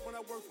at work when I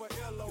work for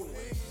LOE.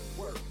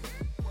 Work.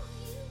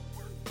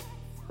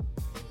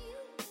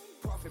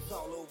 Profits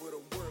all over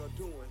the world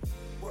doing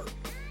work.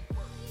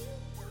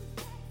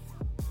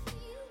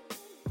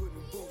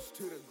 Putting boots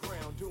to the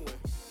ground doing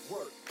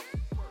work.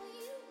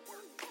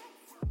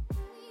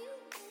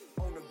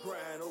 On the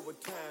grind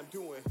overtime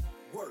doing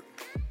work.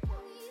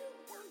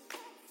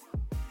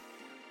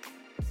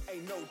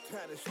 Ain't no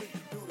time to sleep to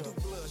do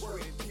the blood,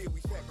 sweat, and tears.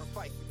 We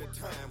sacrificing the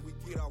time. We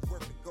get off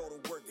work and go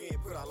to work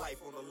and put our life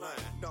on the line.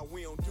 No,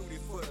 we don't do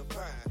this for the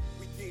vine.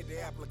 We did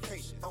the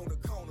application on the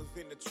corners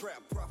in the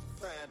trap,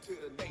 prophesying to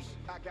the nation.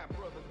 I got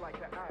brothers like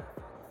the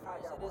I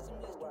got We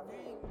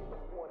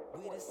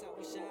the south,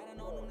 we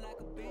shining on them like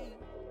a beam.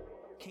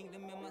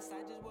 Kingdom in my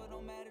sight, just what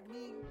don't matter to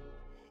me.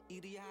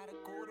 Either you hot or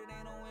cold, it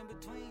ain't no in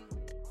between.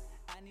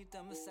 I need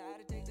the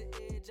Messiah to take the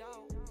edge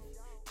off.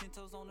 10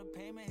 toes on the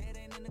pavement, head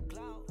ain't in the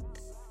clouds.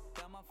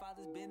 Got my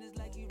father's business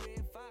like he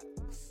Red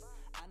Fox.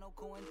 I know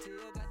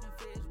COINTEL got them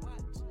feds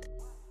watch.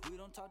 We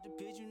don't talk to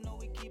pitch, you know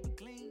we keep it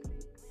clean.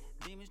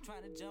 Demons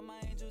trying to jump, my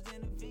angels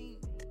intervene.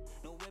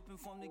 No weapon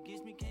formed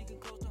against me can't get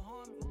close to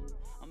harm me.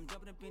 I'm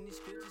jumping up in these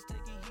scriptures,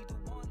 taking heed to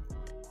warning.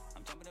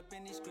 I'm jumping up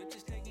in these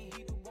scriptures, taking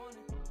heed to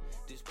warning.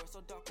 This world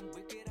so dark and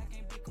wicked, I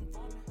can't be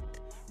conforming.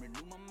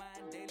 Renew my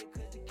mind daily,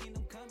 cause the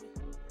kingdom coming.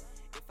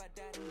 If I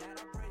die tonight,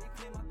 I pray to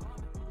clear my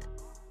garment.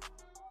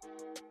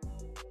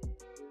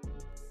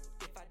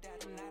 If I die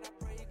tonight, I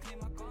pray to clear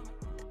my garment.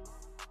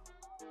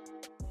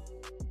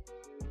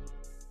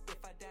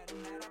 If I die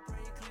tonight, I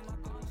pray to clear my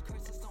garments.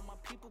 Curses on my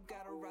people,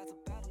 gotta rise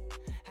up battle.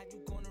 How you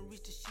gonna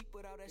reach the sheep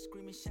without that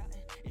screaming,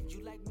 shouting? If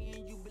you like me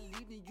and you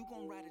believe, then you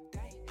gon' ride or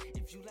die.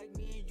 If you like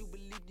me and you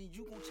believe, then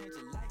you gon' change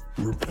your life.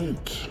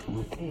 Repent.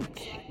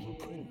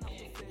 Putting off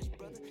the flesh,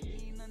 brother.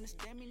 You ain't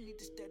understand me, need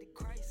to study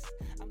Christ.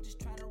 I'm just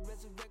trying to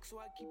resurrect, so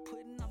I keep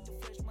putting off the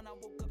flesh. When I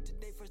woke up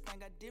today, first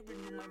thing I did,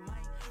 renew my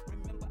mind.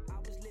 Remember, I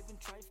was living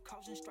trife,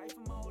 causing strife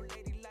in my old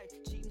lady life.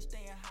 Cheating,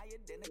 staying higher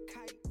than a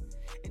kite.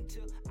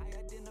 Until I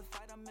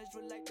identified I'm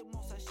Israelite, the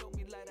most I showed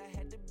me light. I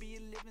had to be a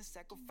living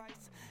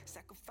sacrifice.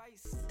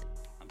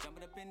 I'm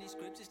jumping up in these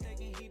scriptures,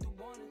 taking heed to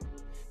warning.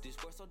 This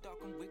world so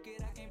dark and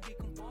wicked, I can't be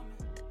conforming.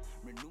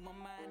 Renew my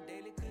mind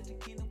daily, cause the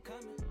kingdom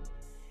coming.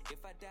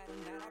 If I die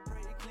tonight, I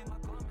pray to clear my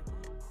garment.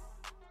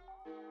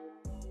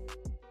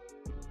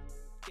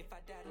 If I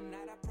die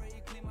tonight, I pray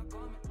to clear my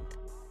garment.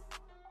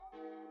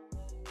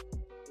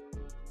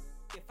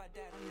 If I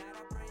die tonight,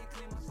 I pray to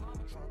clear my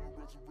garment. Trying to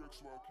resurrect,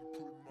 so I keep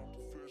putting out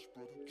the flesh,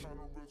 brother. Trying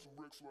to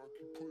resurrect, so I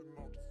keep putting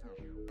out the flesh.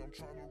 I'm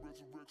trying to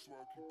resurrect, so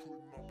I keep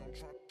putting out. I'm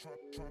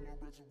trying to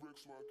resurrect,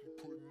 so I keep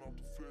putting out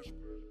the flesh.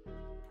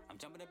 I'm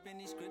jumping up in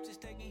these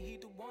scriptures, taking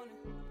heed to warning.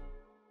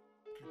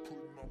 Keep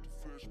putting out the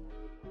flesh.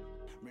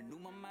 Renew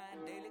my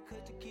mind daily,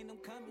 cause the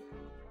kingdom coming.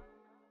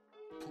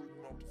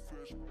 Putting out the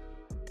flesh.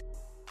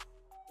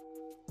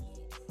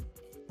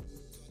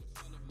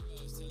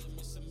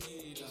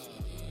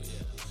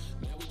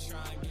 Man, we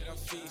try and get our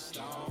feast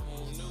on.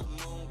 New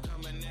moon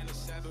coming and it's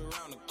Sabbath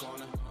around the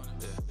corner.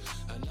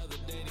 Yeah. Another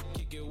day to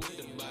kick it with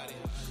the body.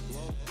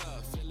 Woke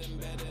up feeling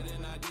better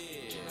than I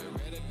did.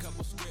 Read a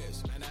couple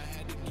scripts, man, I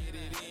had to get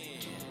it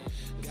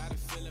in. Got a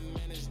feeling,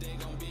 man, this day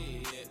gon'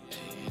 be it.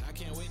 Ay, I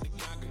can't wait to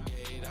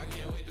congregate, I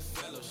can't wait to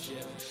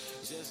fellowship.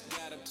 Just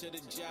got up to the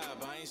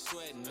job, I ain't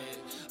sweating it.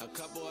 A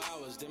couple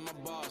hours, then my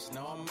boss,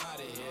 now I'm out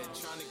of here.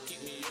 Trying to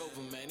keep me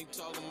over, man, he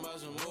talking about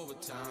some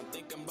overtime.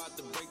 Think I'm about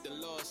to break the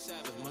Lord's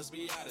Sabbath, must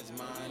be out his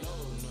mind.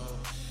 Oh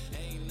no,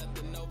 ain't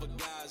nothing over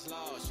God's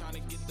laws. Trying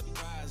to get the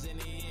prize in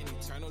the end,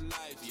 eternal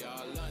life,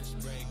 y'all. Lunch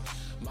break,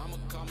 mama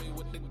called me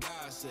with the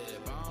gossip.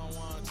 I don't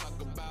wanna talk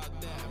about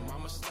that,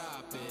 mama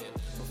stop it.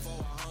 Before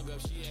I hung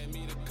up, she had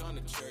me to come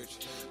to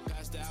church.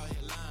 Passed out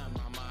here lying,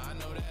 mama, I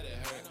know that it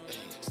hurt. Ay,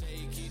 say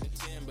he keep the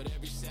 10, but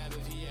every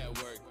Sabbath he at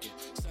work. Yeah.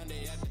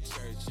 Sunday at the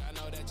church, I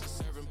know that you're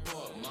serving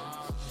pork,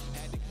 mom.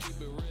 Had to keep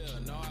it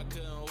real, no I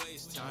couldn't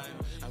waste time.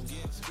 I'm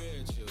getting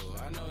spiritual,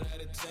 I know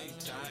that it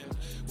takes time.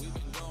 We've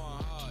been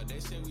going hard, they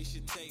say we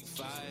should take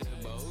 5.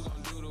 But who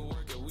gon' do the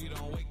work if we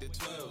don't wake the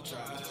 12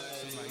 tribes?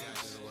 Somebody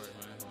gotta do the work,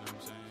 man, you know what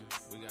I'm saying?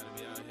 We gotta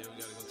be out here, we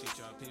gotta go teach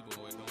our people,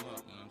 wake them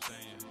up, you know what I'm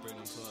saying? Bring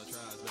them 12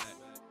 tribes back.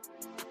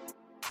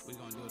 We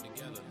gonna do it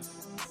together,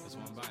 it's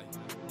one body,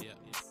 yeah.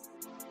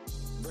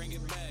 Bring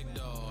it back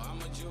though,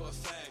 I'm a Jew of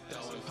fact though.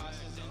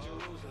 Apostles in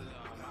Jerusalem,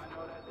 I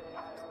know that they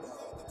have it. We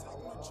got the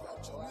time of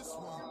church on this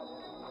one.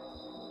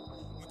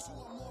 When 2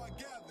 or more are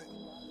gathered,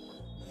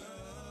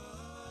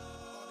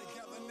 all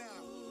together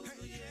now.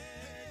 Hey,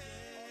 hey,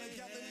 all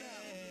together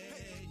now.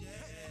 Hey,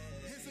 hey,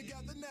 here's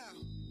together now.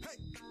 Hey,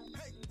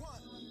 hey,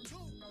 1, 2,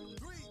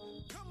 3,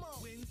 come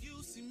on. When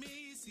you see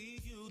me,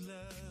 see you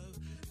love.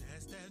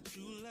 That's that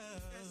true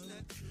love. That's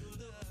that true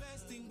love. The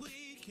best thing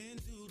we can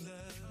do,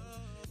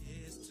 love,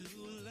 is to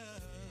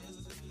love.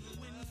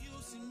 When you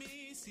see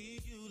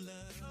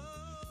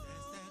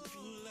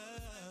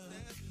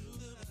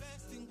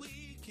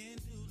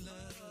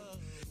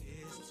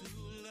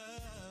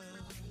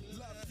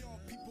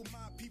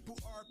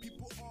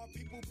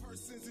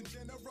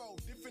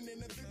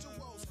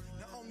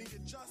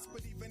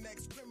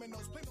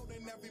ex-criminals, plain on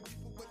they every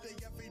people with their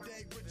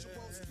everyday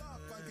rituals.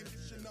 Love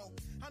unconditional.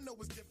 I know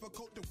it's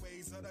difficult, the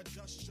ways of the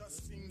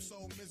just seem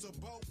so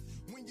miserable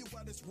when you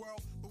are this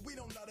world, but we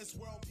don't love this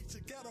world. Beat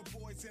your ghetto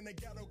boys and the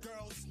ghetto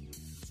girls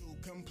too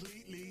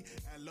completely.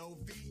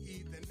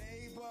 L-O-V-E, the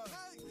neighbor.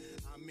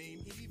 I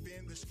mean,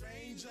 even the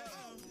stranger.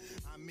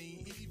 I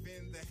mean,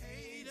 even the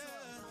hater.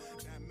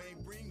 That may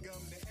bring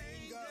them to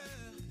anger.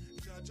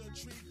 Judge a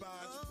tree by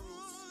its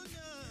fruits,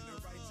 and a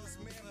righteous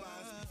man by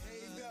his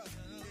behavior.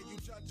 Yeah, you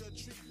judge a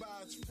tree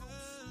by its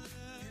fruits,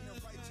 and a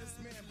righteous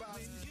man by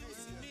his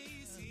behavior.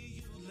 Me,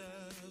 see you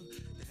love,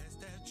 that's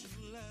that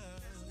true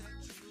love.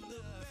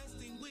 The best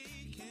thing we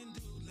can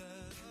do,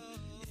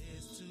 love,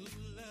 is to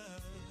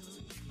love.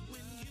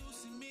 When you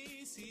see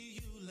me,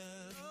 see you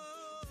love,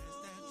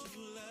 that's that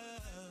true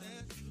love.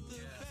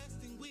 The best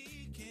thing we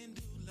can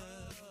do,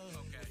 love,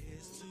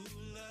 is to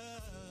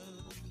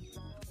love.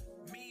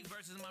 Me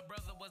versus my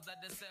brother was the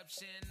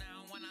deception.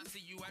 Now when I see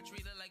you, I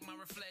treat it like my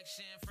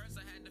reflection. First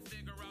I had to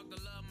figure out to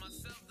love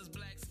myself. This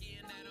black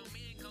skin that on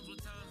me comes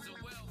with tons of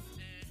wealth.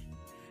 And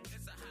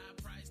it's a high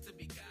price to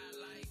be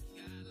godlike.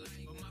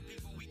 But my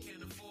people, we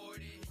can't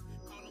afford it.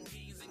 Call them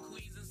kings and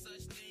queens and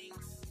such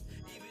things.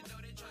 Even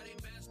though they try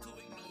their best to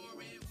ignore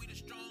it. We the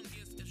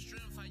strongest. If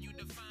strength, how you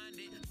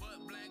defined it.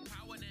 But black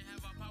power didn't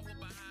have our power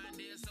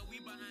behind it. So we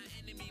behind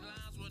enemy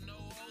lines with no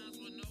holes.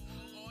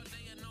 All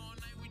day and all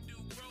night we do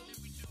grow.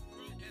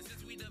 And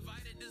since we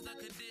divided, this the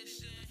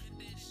condition.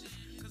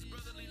 Cause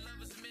brotherly love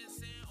is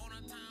missing. On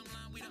a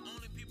timeline, we the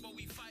only people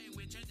we fight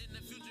with. Changing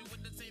the future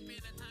with the same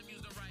pen and time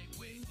used the right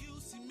way. When you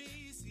see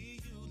me,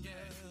 see you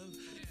love,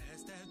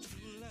 that's that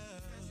true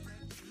love.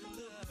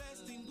 The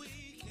best thing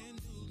we can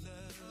do,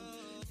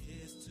 love,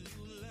 is to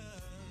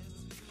love.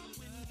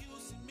 When you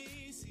see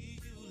me, see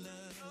you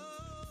love,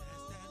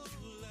 that's that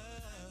true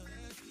love.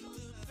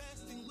 The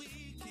best thing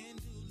we can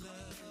do,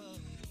 love,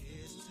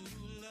 is to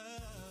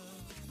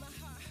love. My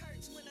heart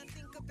hurts when I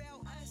think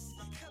about us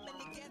coming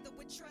together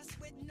with trust,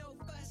 with no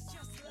fuss,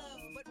 just love.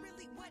 But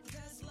really, what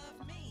does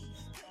love mean?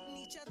 Putting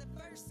each other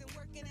first and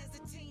working as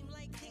a team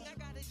like King. I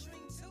got a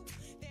dream too.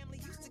 Family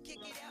used to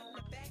kick it out in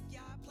the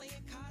backyard,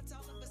 playing cards,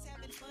 all of us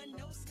having fun.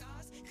 No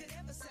scars could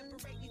ever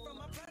separate me from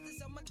my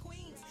brothers or my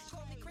queens.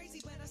 Call me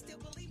crazy, but I still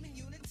believe in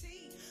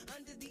unity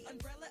under the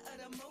umbrella of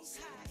the Most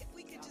High. If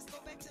we could just go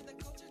back to the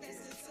culture that's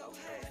still so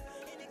high.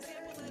 An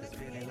example of the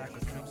feeling like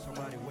a dream,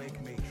 somebody wake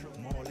me.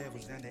 More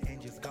levels than the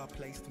angels God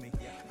placed me.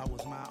 I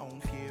was my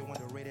own fear when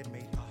they rated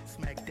me.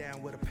 Smack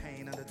down with a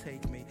pain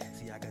undertake me.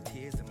 See, I got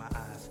tears in my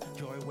eyes,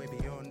 joy way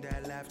beyond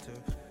that laughter.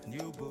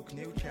 New book,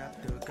 new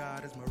chapter,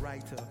 God is my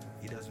writer.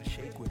 He doesn't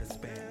shake with a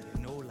span,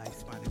 no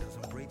lifespan, he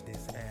doesn't break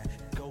this air.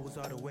 Goes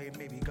all the way,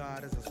 maybe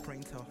God is a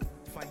sprinter.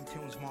 Fine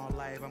tunes my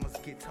life, I'm a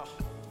skitter.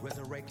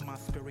 Resurrect my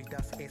spirit,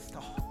 that's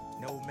Esther.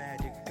 No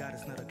magic, God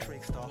is not a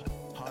trickster.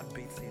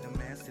 Heartbeats in a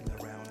man still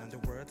around, and the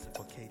words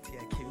suffocate, he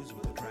accused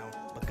with the drown.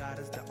 But God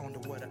is the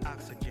underwater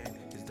oxygen,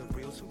 is the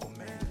real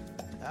Superman.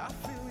 I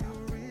feel you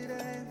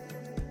reading,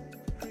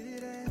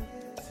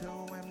 so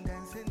I'm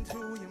dancing to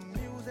your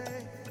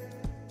music.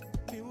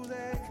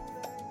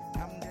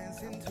 I'm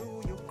dancing to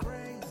your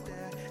grace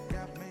that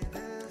got me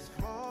this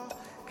far.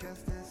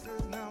 Cause this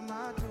is not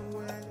my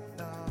doing,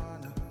 no.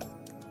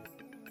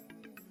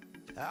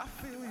 I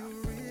feel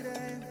you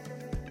reading,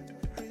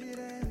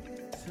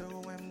 so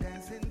I'm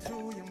dancing to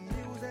your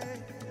music.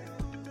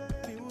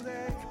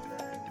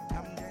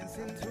 I'm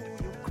dancing to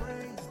your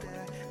grace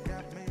that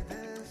got me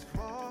this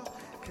far.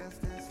 Cause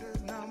this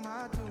is not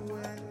my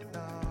doing,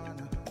 no.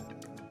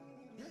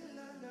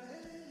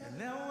 And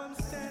now I'm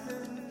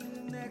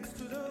standing next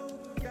to the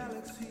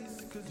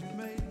galaxies, cause you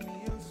made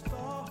me a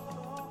star.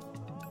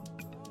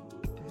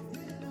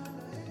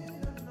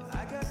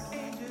 I got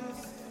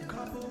angels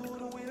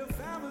coupled with a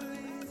family.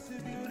 The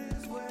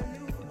beauty's where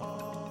you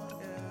are.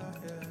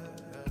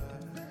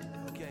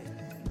 Okay,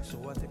 so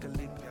I take a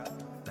leap,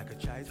 like a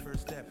child's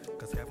first step.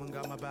 Cause heaven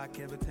got my back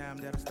every time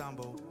that I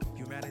stumble.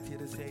 Humanity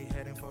to say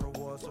heading for the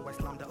war, so I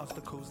slam the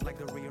obstacles like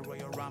the real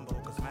Royal Rumble.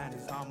 Cause man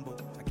is humble,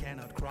 I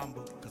cannot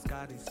crumble. Cause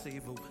God is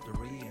evil, the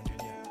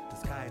re-engineer. The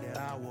sky that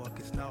I walk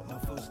is not my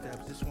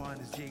footsteps. This one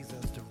is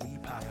Jesus, the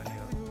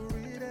re-pioneer.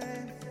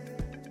 Reading,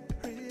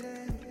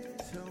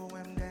 so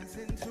I'm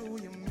dancing to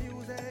your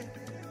music.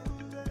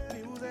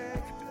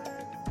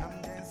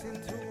 I'm dancing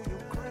to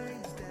your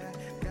grace that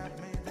got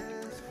me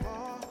this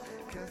far.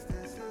 Cause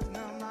this is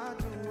not my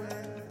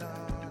doing, no.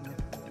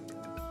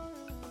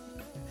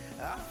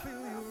 I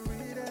feel you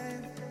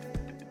reading,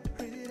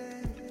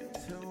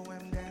 so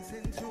I'm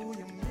dancing to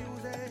your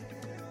music.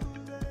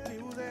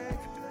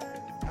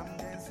 I'm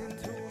dancing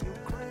to your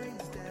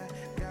grace that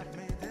got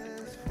me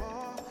this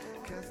far.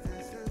 Cause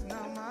this is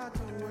not my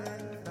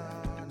doing, no.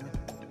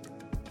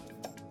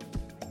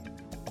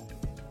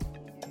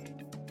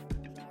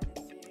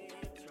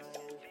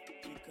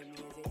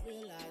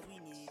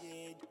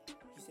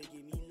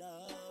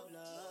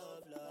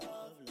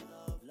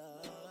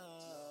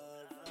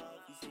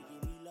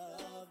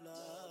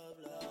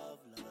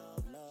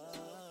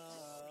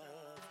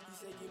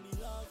 give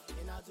me love,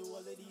 and I'll do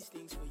all of these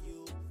things for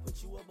you.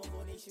 Put you above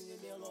all nations and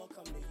they'll all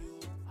come to you.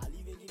 I'll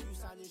even give you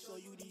signs and show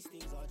you these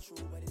things are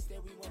true. But instead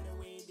we went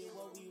away and did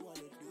what we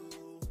wanna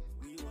do.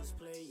 We was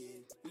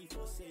playing, we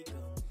forsake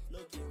them.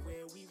 Look at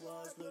where we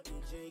was, look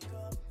at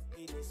Jacob.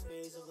 In this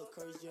phase of a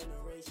cursed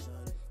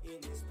generation, in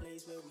this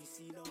place where we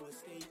see no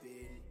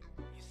escaping.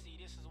 You see,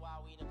 this is why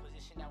we in the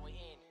position that we're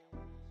in.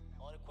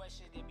 All the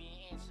questions, they're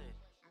being answered.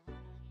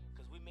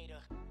 Cause we made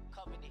a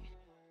covenant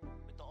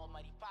with the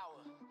almighty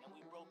power, and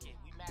we broke it.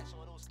 We matched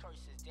all those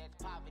curses, death,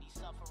 poverty,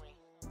 suffering.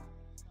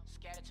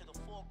 Scattered to the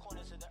four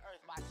corners of the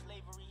earth by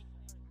slavery.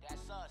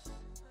 That's us.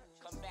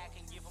 Come back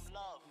and give them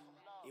love.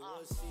 It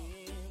was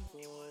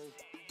simple,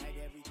 had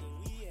everything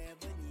we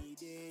ever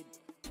needed.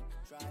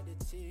 Tried to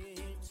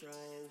tiptoe,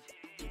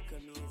 it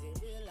commands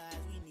and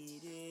realized we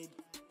needed.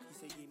 He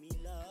said, give me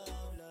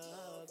love,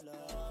 love,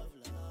 love,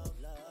 love,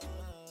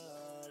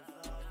 love.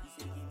 He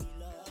said, give me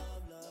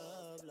love,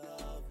 love,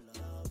 love,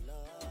 love,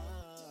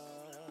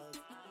 love.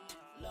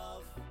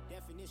 Love,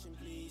 definition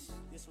please.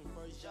 This one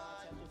 1 John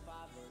chapter 5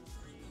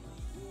 verse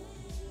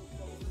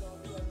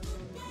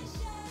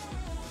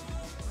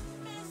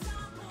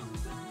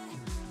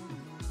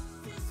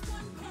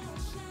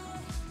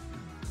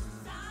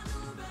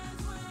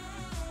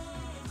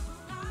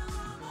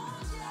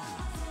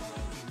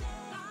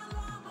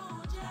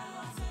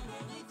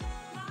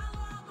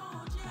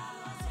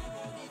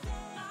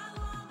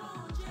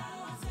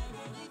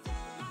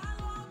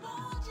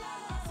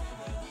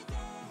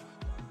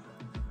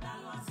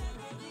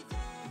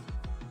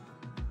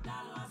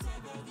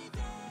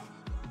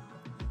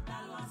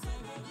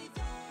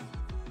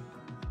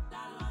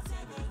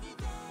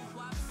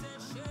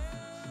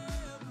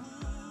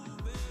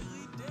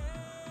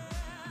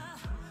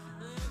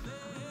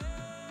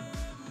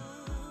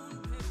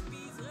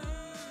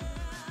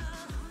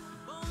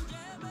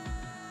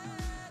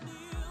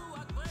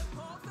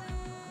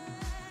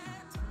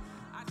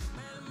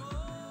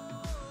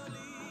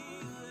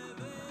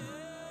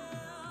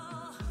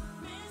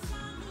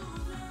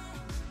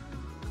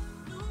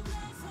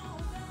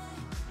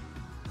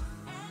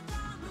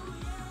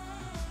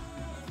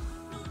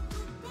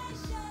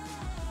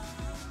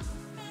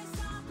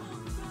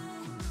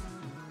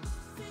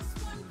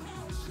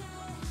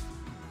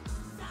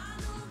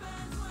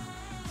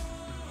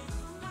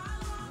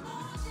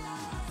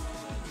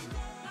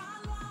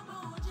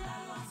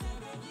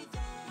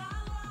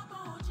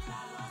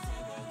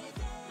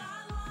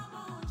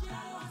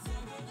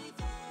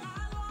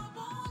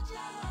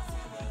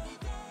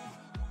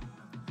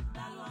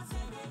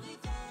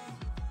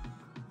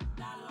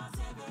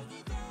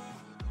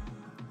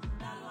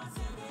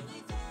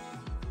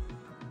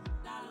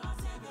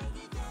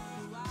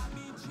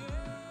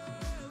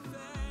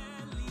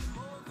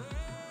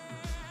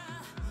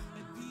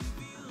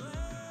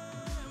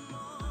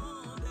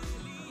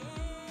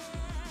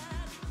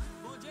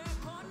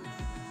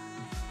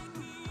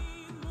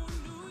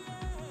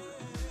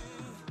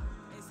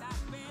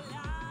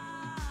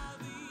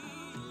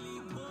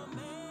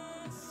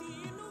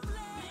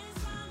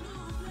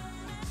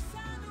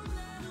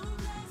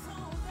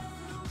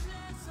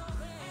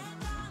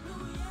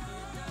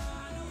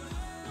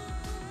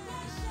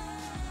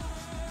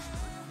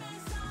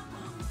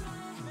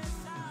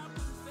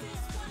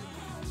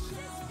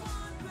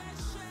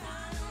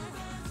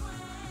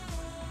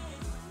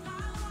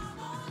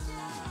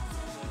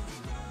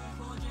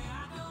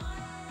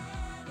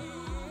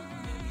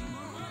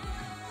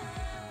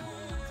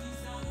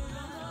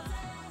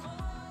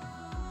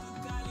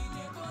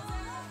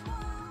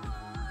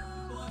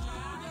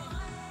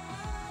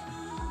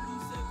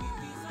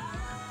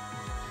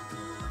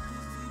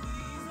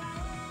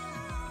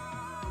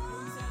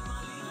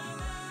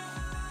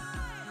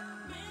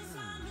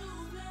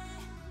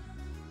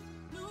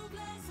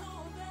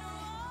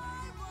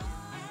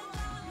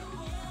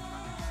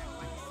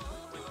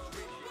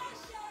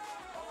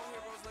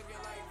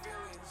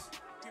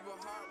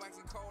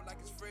cold like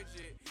it's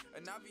frigid.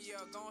 An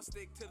IVL gon'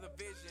 stick to the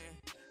vision.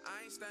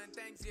 I ain't stunning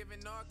Thanksgiving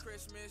nor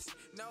Christmas.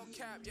 No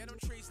cap, yeah, them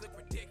trees look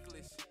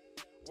ridiculous.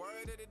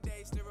 Word of the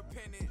day, still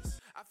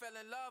repentance. I fell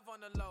in love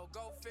on the low,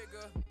 go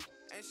figure.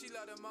 And she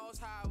love the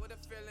most high with a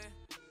feeling.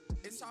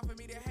 It's hard for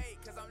me to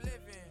hate, cause I'm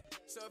living.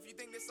 So if you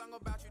think this song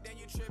about you, then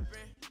you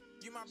tripping.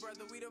 You my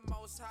brother, we the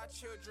most high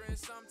children.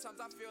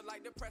 Sometimes I feel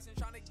like depression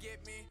trying to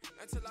get me.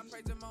 Until I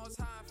praise the most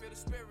high and feel the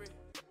spirit.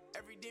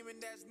 Every demon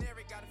that's near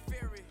it, gotta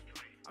fear it.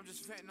 I'm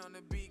just venting on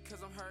the beat cause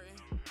I'm hurting.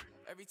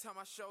 Every time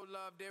I show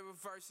love, they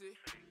reverse it.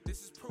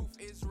 This is proof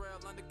Israel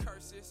under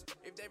curses.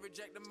 If they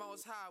reject the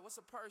most high, what's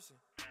a person?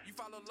 You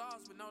follow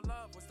laws with no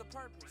love, what's the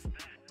purpose?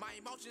 My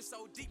emotions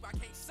so deep I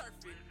can't surf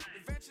it.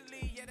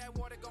 Eventually, yeah, that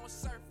water gon'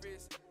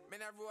 surface.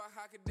 Man, that Ruach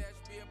HaKodesh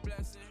be a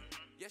blessing.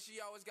 Yeah,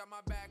 she always got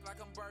my back like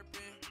I'm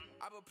burping.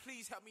 But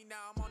please help me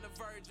now, I'm on the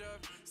verge of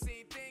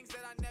seeing things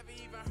that I never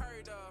even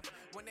heard of.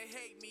 When they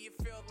hate me, it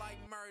feels like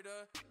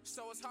murder.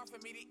 So it's hard for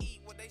me to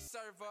eat what they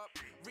serve up.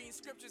 Reading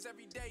scriptures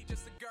every day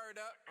just to gird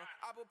up.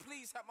 But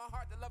please help my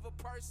heart to love a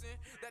person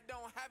that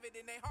don't have it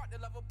in their heart to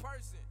love a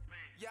person.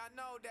 Yeah, I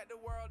know that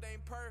the world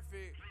ain't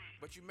perfect,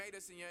 but you made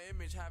us in your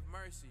image, have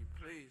mercy,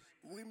 please.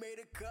 We made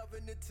a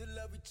covenant to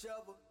love each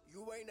other.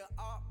 You ain't an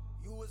op,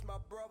 you was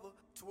my brother.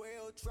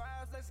 12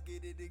 tribes, let's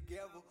get it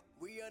together.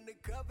 We under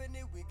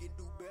covenant, we can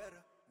do better.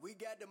 We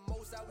got the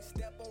most out, we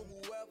step on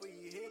whoever.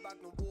 You hear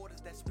about the waters,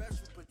 that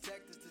special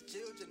protectors. The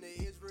children of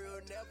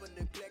Israel never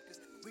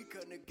neglect us. We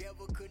come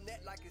together,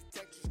 connect like it's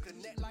Texas,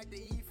 connect like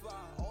the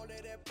ephod. All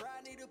of that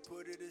pride, need to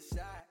put it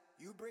aside.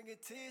 You bringing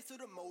tears to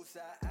the most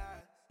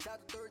high.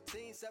 Chapter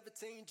 13,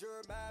 17,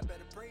 Jeremiah.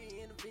 Better pray,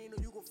 intervene,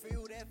 or you gon'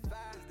 feel that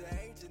fire. It's the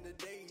ancient of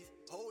days,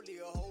 holy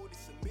or holy,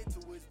 submit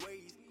to his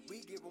ways.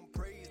 We give him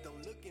praise,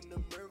 don't look in the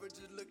mirror,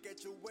 just look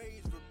at your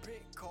ways.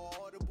 Repent, call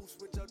audible,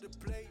 switch up the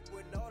plate.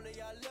 When all of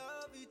y'all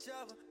love each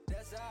other,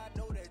 that's how I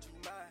know that you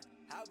mine.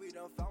 How we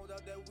done found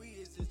out that we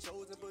is the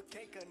chosen, but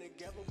can't come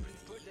together,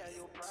 please put down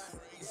your pride.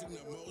 Praising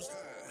the Most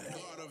High,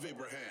 God of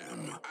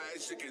Abraham,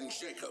 Isaac, and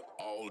Jacob,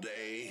 all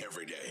day,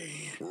 every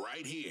day,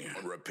 right here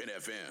on Repent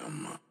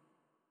FM.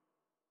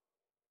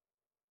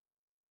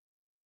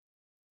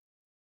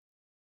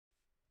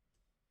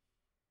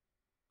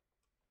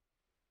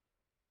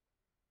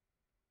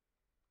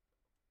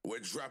 We're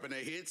dropping the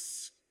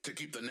hits to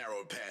keep the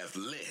narrow path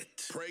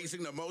lit.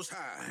 Praising the Most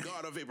High,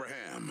 God of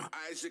Abraham,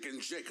 Isaac,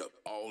 and Jacob,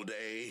 all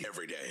day,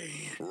 every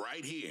day,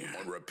 right here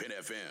on Repent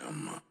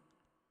FM.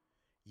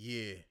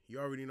 Yeah, you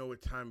already know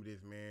what time it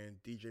is, man.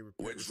 DJ Repent.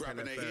 We're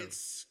dropping the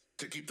hits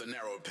to keep the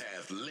narrow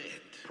path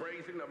lit.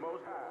 Praising the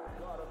Most High,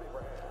 God of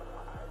Abraham,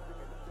 Isaac,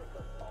 and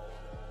Jacob, all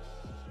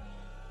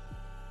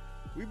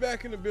day. We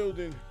back in the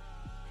building.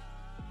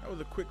 That was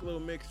a quick little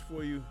mix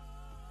for you.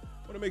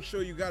 Want to make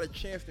sure you got a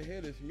chance to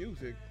hear this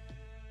music,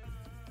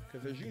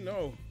 because as you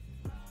know,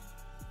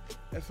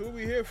 that's what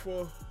we're here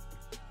for.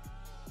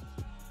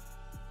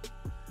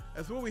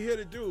 That's what we're here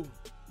to do.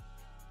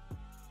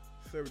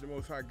 Serve the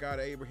Most High God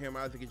of Abraham,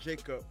 Isaac, and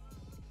Jacob.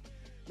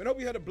 Man, hope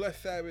you had a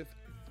blessed Sabbath.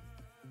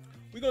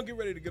 We're going to get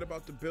ready to get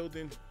about the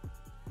building.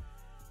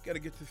 Got to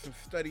get to some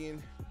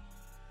studying.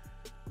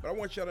 But I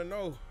want y'all to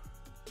know,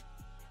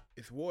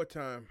 it's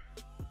wartime.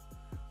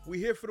 We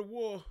here for the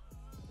war.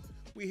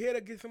 We here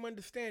to get some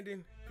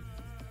understanding.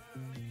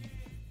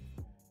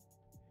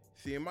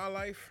 See, in my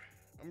life,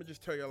 I'm going to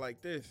just tell you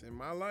like this. In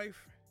my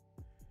life,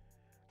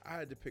 I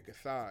had to pick a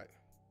side.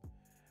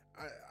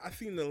 I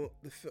seen the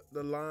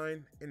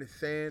line in the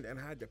sand, and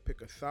I had to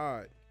pick a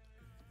side.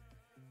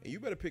 And you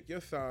better pick your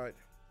side.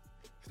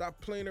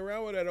 Stop playing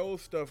around with that old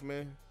stuff,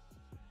 man.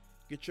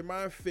 Get your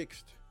mind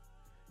fixed.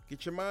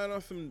 Get your mind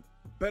on some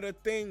better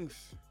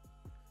things.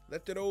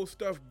 Let that old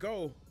stuff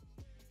go.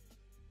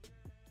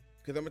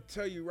 Because I'm going to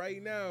tell you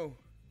right now,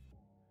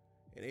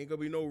 it ain't going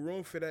to be no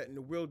room for that in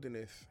the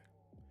wilderness.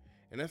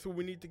 And that's what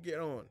we need to get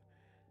on.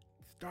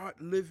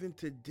 Start living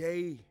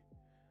today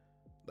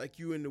like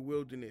you in the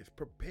wilderness.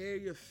 Prepare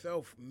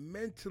yourself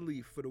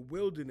mentally for the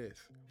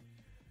wilderness.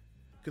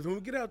 Because when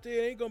we get out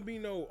there, it ain't going to be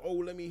no, oh,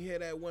 let me hear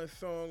that one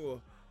song, or,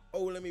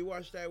 oh, let me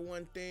watch that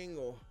one thing,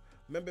 or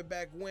remember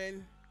back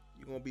when.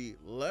 You're going to be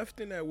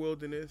left in that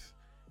wilderness.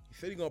 He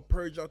said he's going to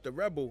purge out the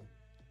rebel.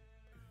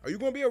 Are you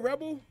going to be a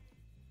rebel?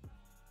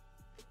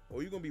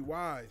 Or you going to be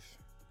wise?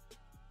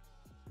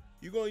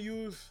 You going to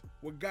use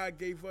what God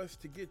gave us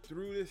to get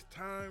through this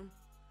time?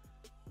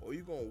 Or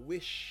you going to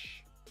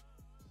wish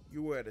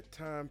you were at a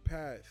time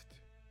past?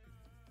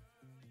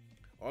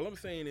 All I'm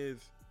saying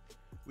is,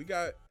 we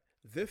got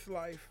this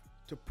life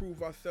to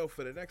prove ourselves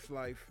for the next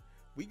life.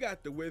 We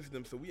got the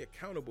wisdom, so we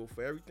accountable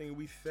for everything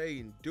we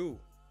say and do.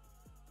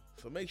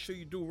 So make sure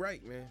you do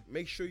right, man.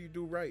 Make sure you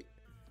do right.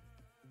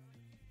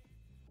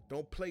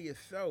 Don't play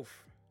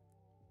yourself.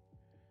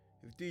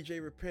 If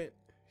DJ Repent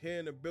here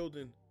in the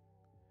building,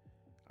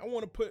 I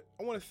want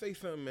to say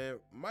something, man.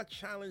 My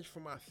challenge for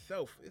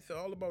myself, it's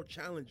all about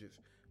challenges.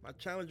 My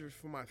challenges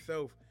for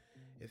myself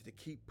is to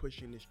keep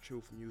pushing this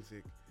truth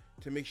music,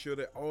 to make sure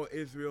that all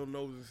Israel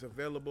knows it's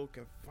available,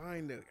 can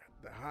find the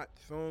hot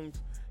songs,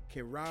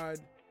 can ride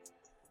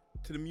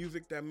to the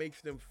music that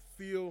makes them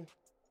feel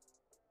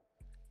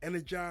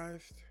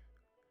energized,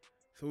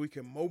 so we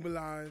can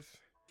mobilize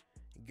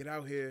and get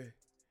out here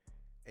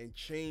and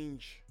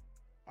change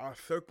our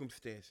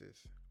circumstances.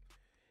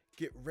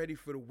 Get ready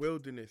for the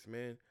wilderness,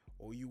 man,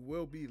 or you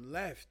will be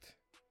left.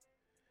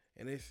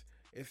 And it's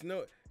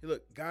no,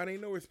 look, God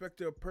ain't no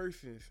respecter of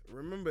persons.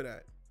 Remember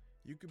that.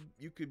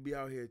 You could be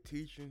out here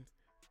teaching,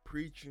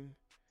 preaching,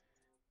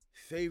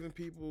 saving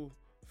people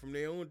from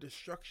their own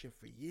destruction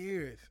for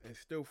years and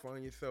still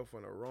find yourself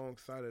on the wrong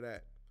side of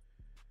that.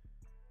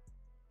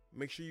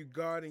 Make sure you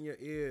guard in your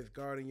ears,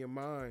 guard in your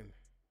mind.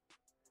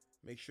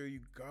 Make sure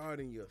you guard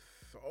in your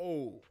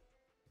soul.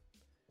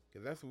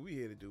 Because that's what we're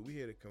here to do. We're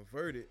here to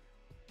convert it.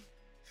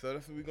 So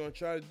that's what we're going to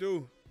try to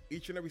do.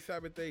 Each and every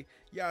Sabbath day,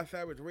 Yah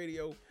Sabbath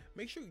Radio.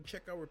 Make sure you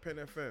check out Repent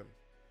FM.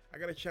 I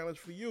got a challenge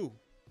for you.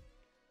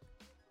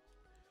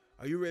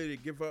 Are you ready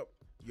to give up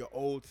your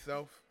old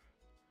self?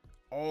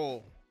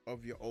 All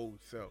of your old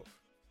self.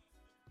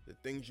 The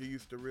things you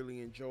used to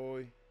really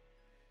enjoy.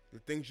 The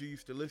things you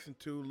used to listen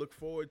to, look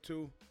forward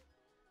to.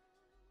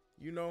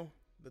 You know,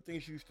 the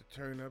things you used to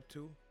turn up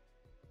to.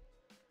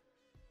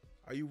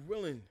 Are you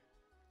willing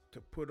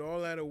to put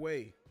all that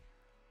away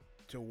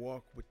to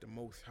walk with the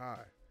Most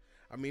High?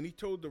 I mean, he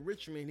told the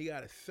rich man he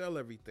got to sell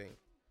everything.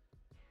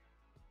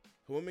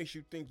 So what makes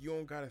you think you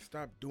don't got to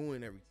stop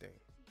doing everything?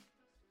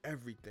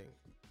 Everything.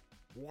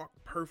 Walk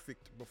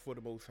perfect before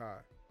the Most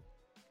High.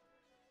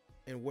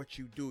 And what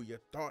you do, your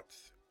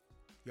thoughts,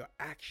 your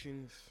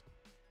actions.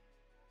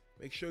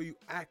 Make sure you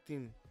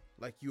acting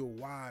like you're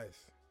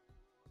wise.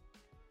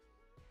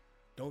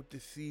 Don't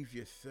deceive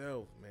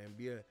yourself, man.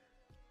 Be a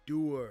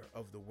doer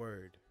of the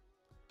word.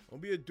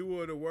 Don't be a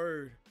doer of the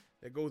word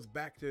that goes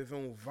back to his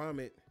own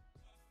vomit.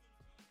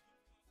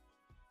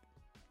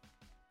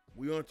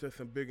 We on to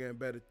some bigger and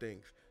better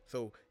things.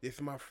 So this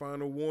is my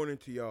final warning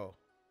to y'all.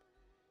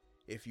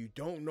 If you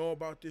don't know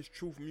about this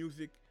truth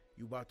music,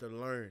 you about to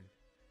learn.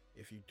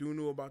 If you do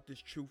know about this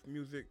truth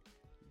music,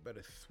 you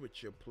better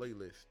switch your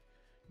playlist.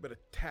 You better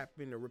tap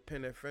into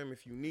Repent FM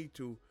if you need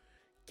to.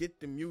 Get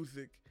the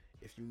music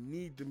if you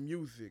need the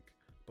music.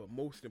 But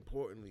most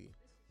importantly,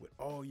 with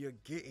all you're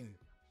getting,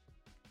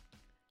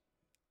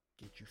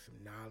 get you some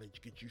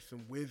knowledge, get you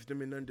some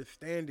wisdom and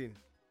understanding.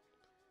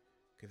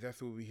 Because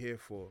that's what we're here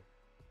for.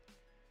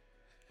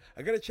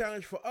 I got a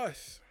challenge for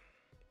us.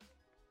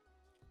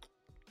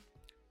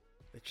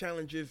 The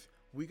challenge is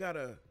we got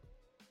to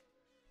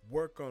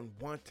work on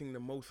wanting the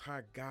Most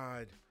High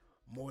God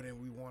more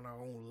than we want our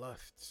own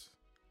lusts.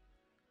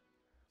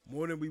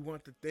 More than we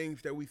want the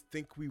things that we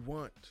think we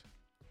want.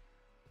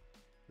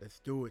 Let's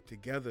do it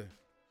together.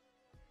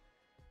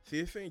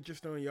 See, this ain't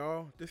just on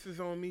y'all. This is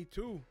on me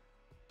too.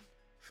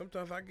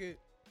 Sometimes I get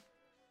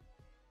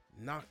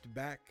knocked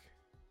back.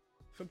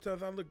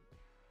 Sometimes I look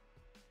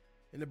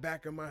in the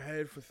back of my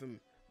head for some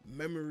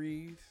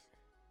memories.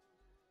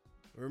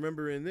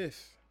 Remembering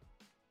this,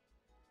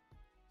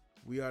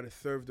 we are to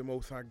serve the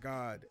Most High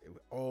God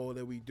with all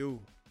that we do.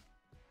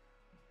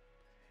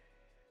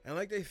 And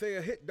like they say,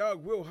 a hit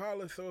dog will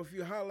holler. So if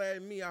you holler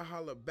at me, I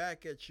holler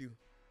back at you.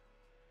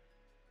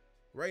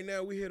 Right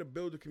now, we here to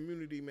build a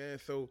community, man.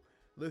 So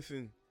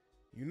listen,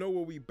 you know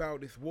what we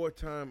about. It's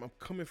wartime. I'm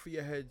coming for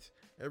your heads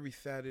every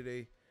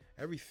Saturday,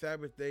 every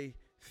Sabbath day,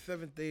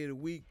 7th day of the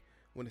week.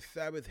 When the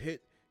Sabbath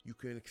hit, you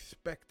can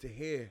expect to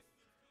hear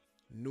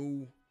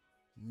new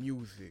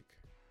music.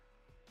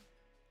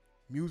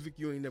 Music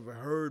you ain't never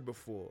heard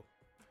before.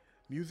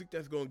 Music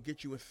that's going to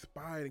get you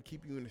inspired and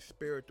keep you in the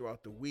spirit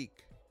throughout the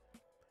week.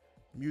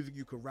 Music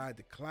you can ride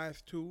to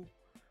class to.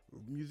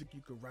 Music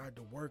you can ride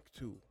to work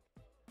to.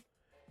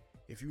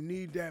 If you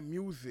need that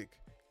music,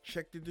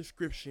 check the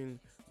description.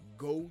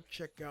 Go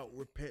check out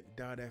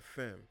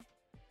repent.fm.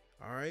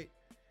 All right?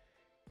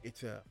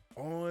 It's an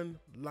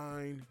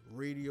online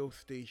radio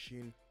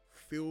station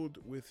filled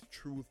with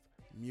truth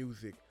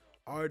music.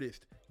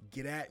 Artists,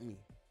 get at me.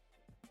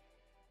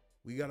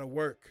 We got to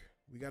work.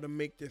 We got to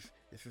make this.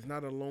 This is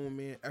not a lone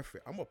man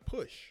effort. I'm a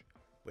push,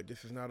 but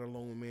this is not a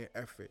lone man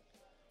effort.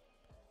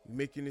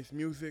 Making this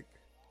music,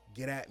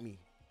 get at me.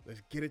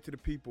 Let's get it to the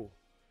people.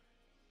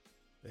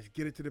 Let's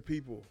get it to the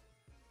people.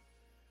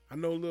 I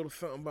know a little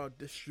something about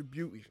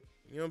distribution.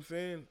 You know what I'm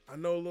saying? I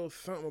know a little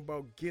something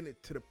about getting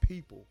it to the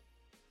people.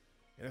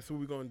 And that's what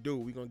we're going to do.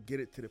 We're going to get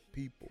it to the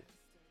people.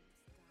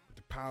 With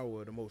the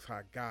power of the Most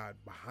High God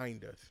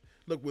behind us.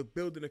 Look, we're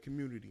building a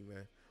community,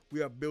 man.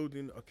 We are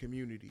building a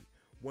community.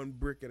 One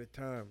brick at a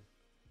time.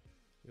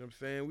 You know what I'm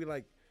saying? We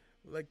like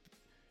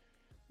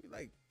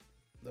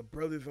the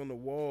brothers on the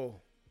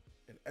wall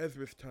in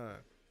Ezra's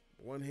time.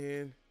 One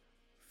hand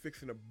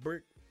fixing a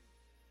brick.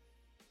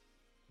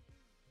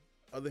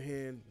 Other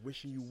hand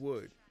wishing you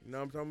would. You know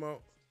what I'm talking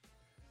about?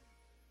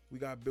 We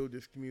got to build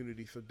this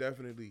community. So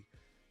definitely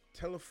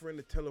tell a friend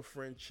to tell a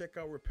friend. Check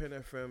out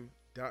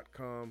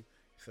repentfm.com.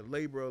 It's a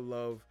labor of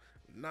love.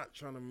 I'm not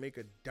trying to make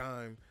a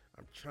dime.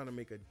 I'm trying to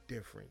make a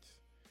difference.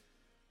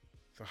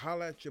 So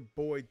holla at your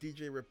boy,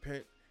 DJ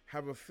Repent.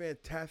 Have a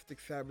fantastic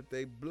Sabbath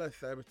day. Blessed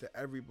Sabbath to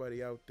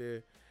everybody out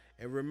there.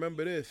 And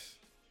remember this.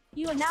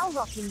 You are now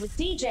rocking with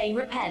DJ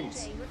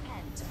Repent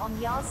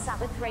on Yard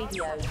Sabbath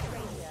Radio.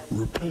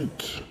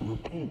 Repent,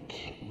 repent,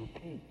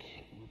 repent.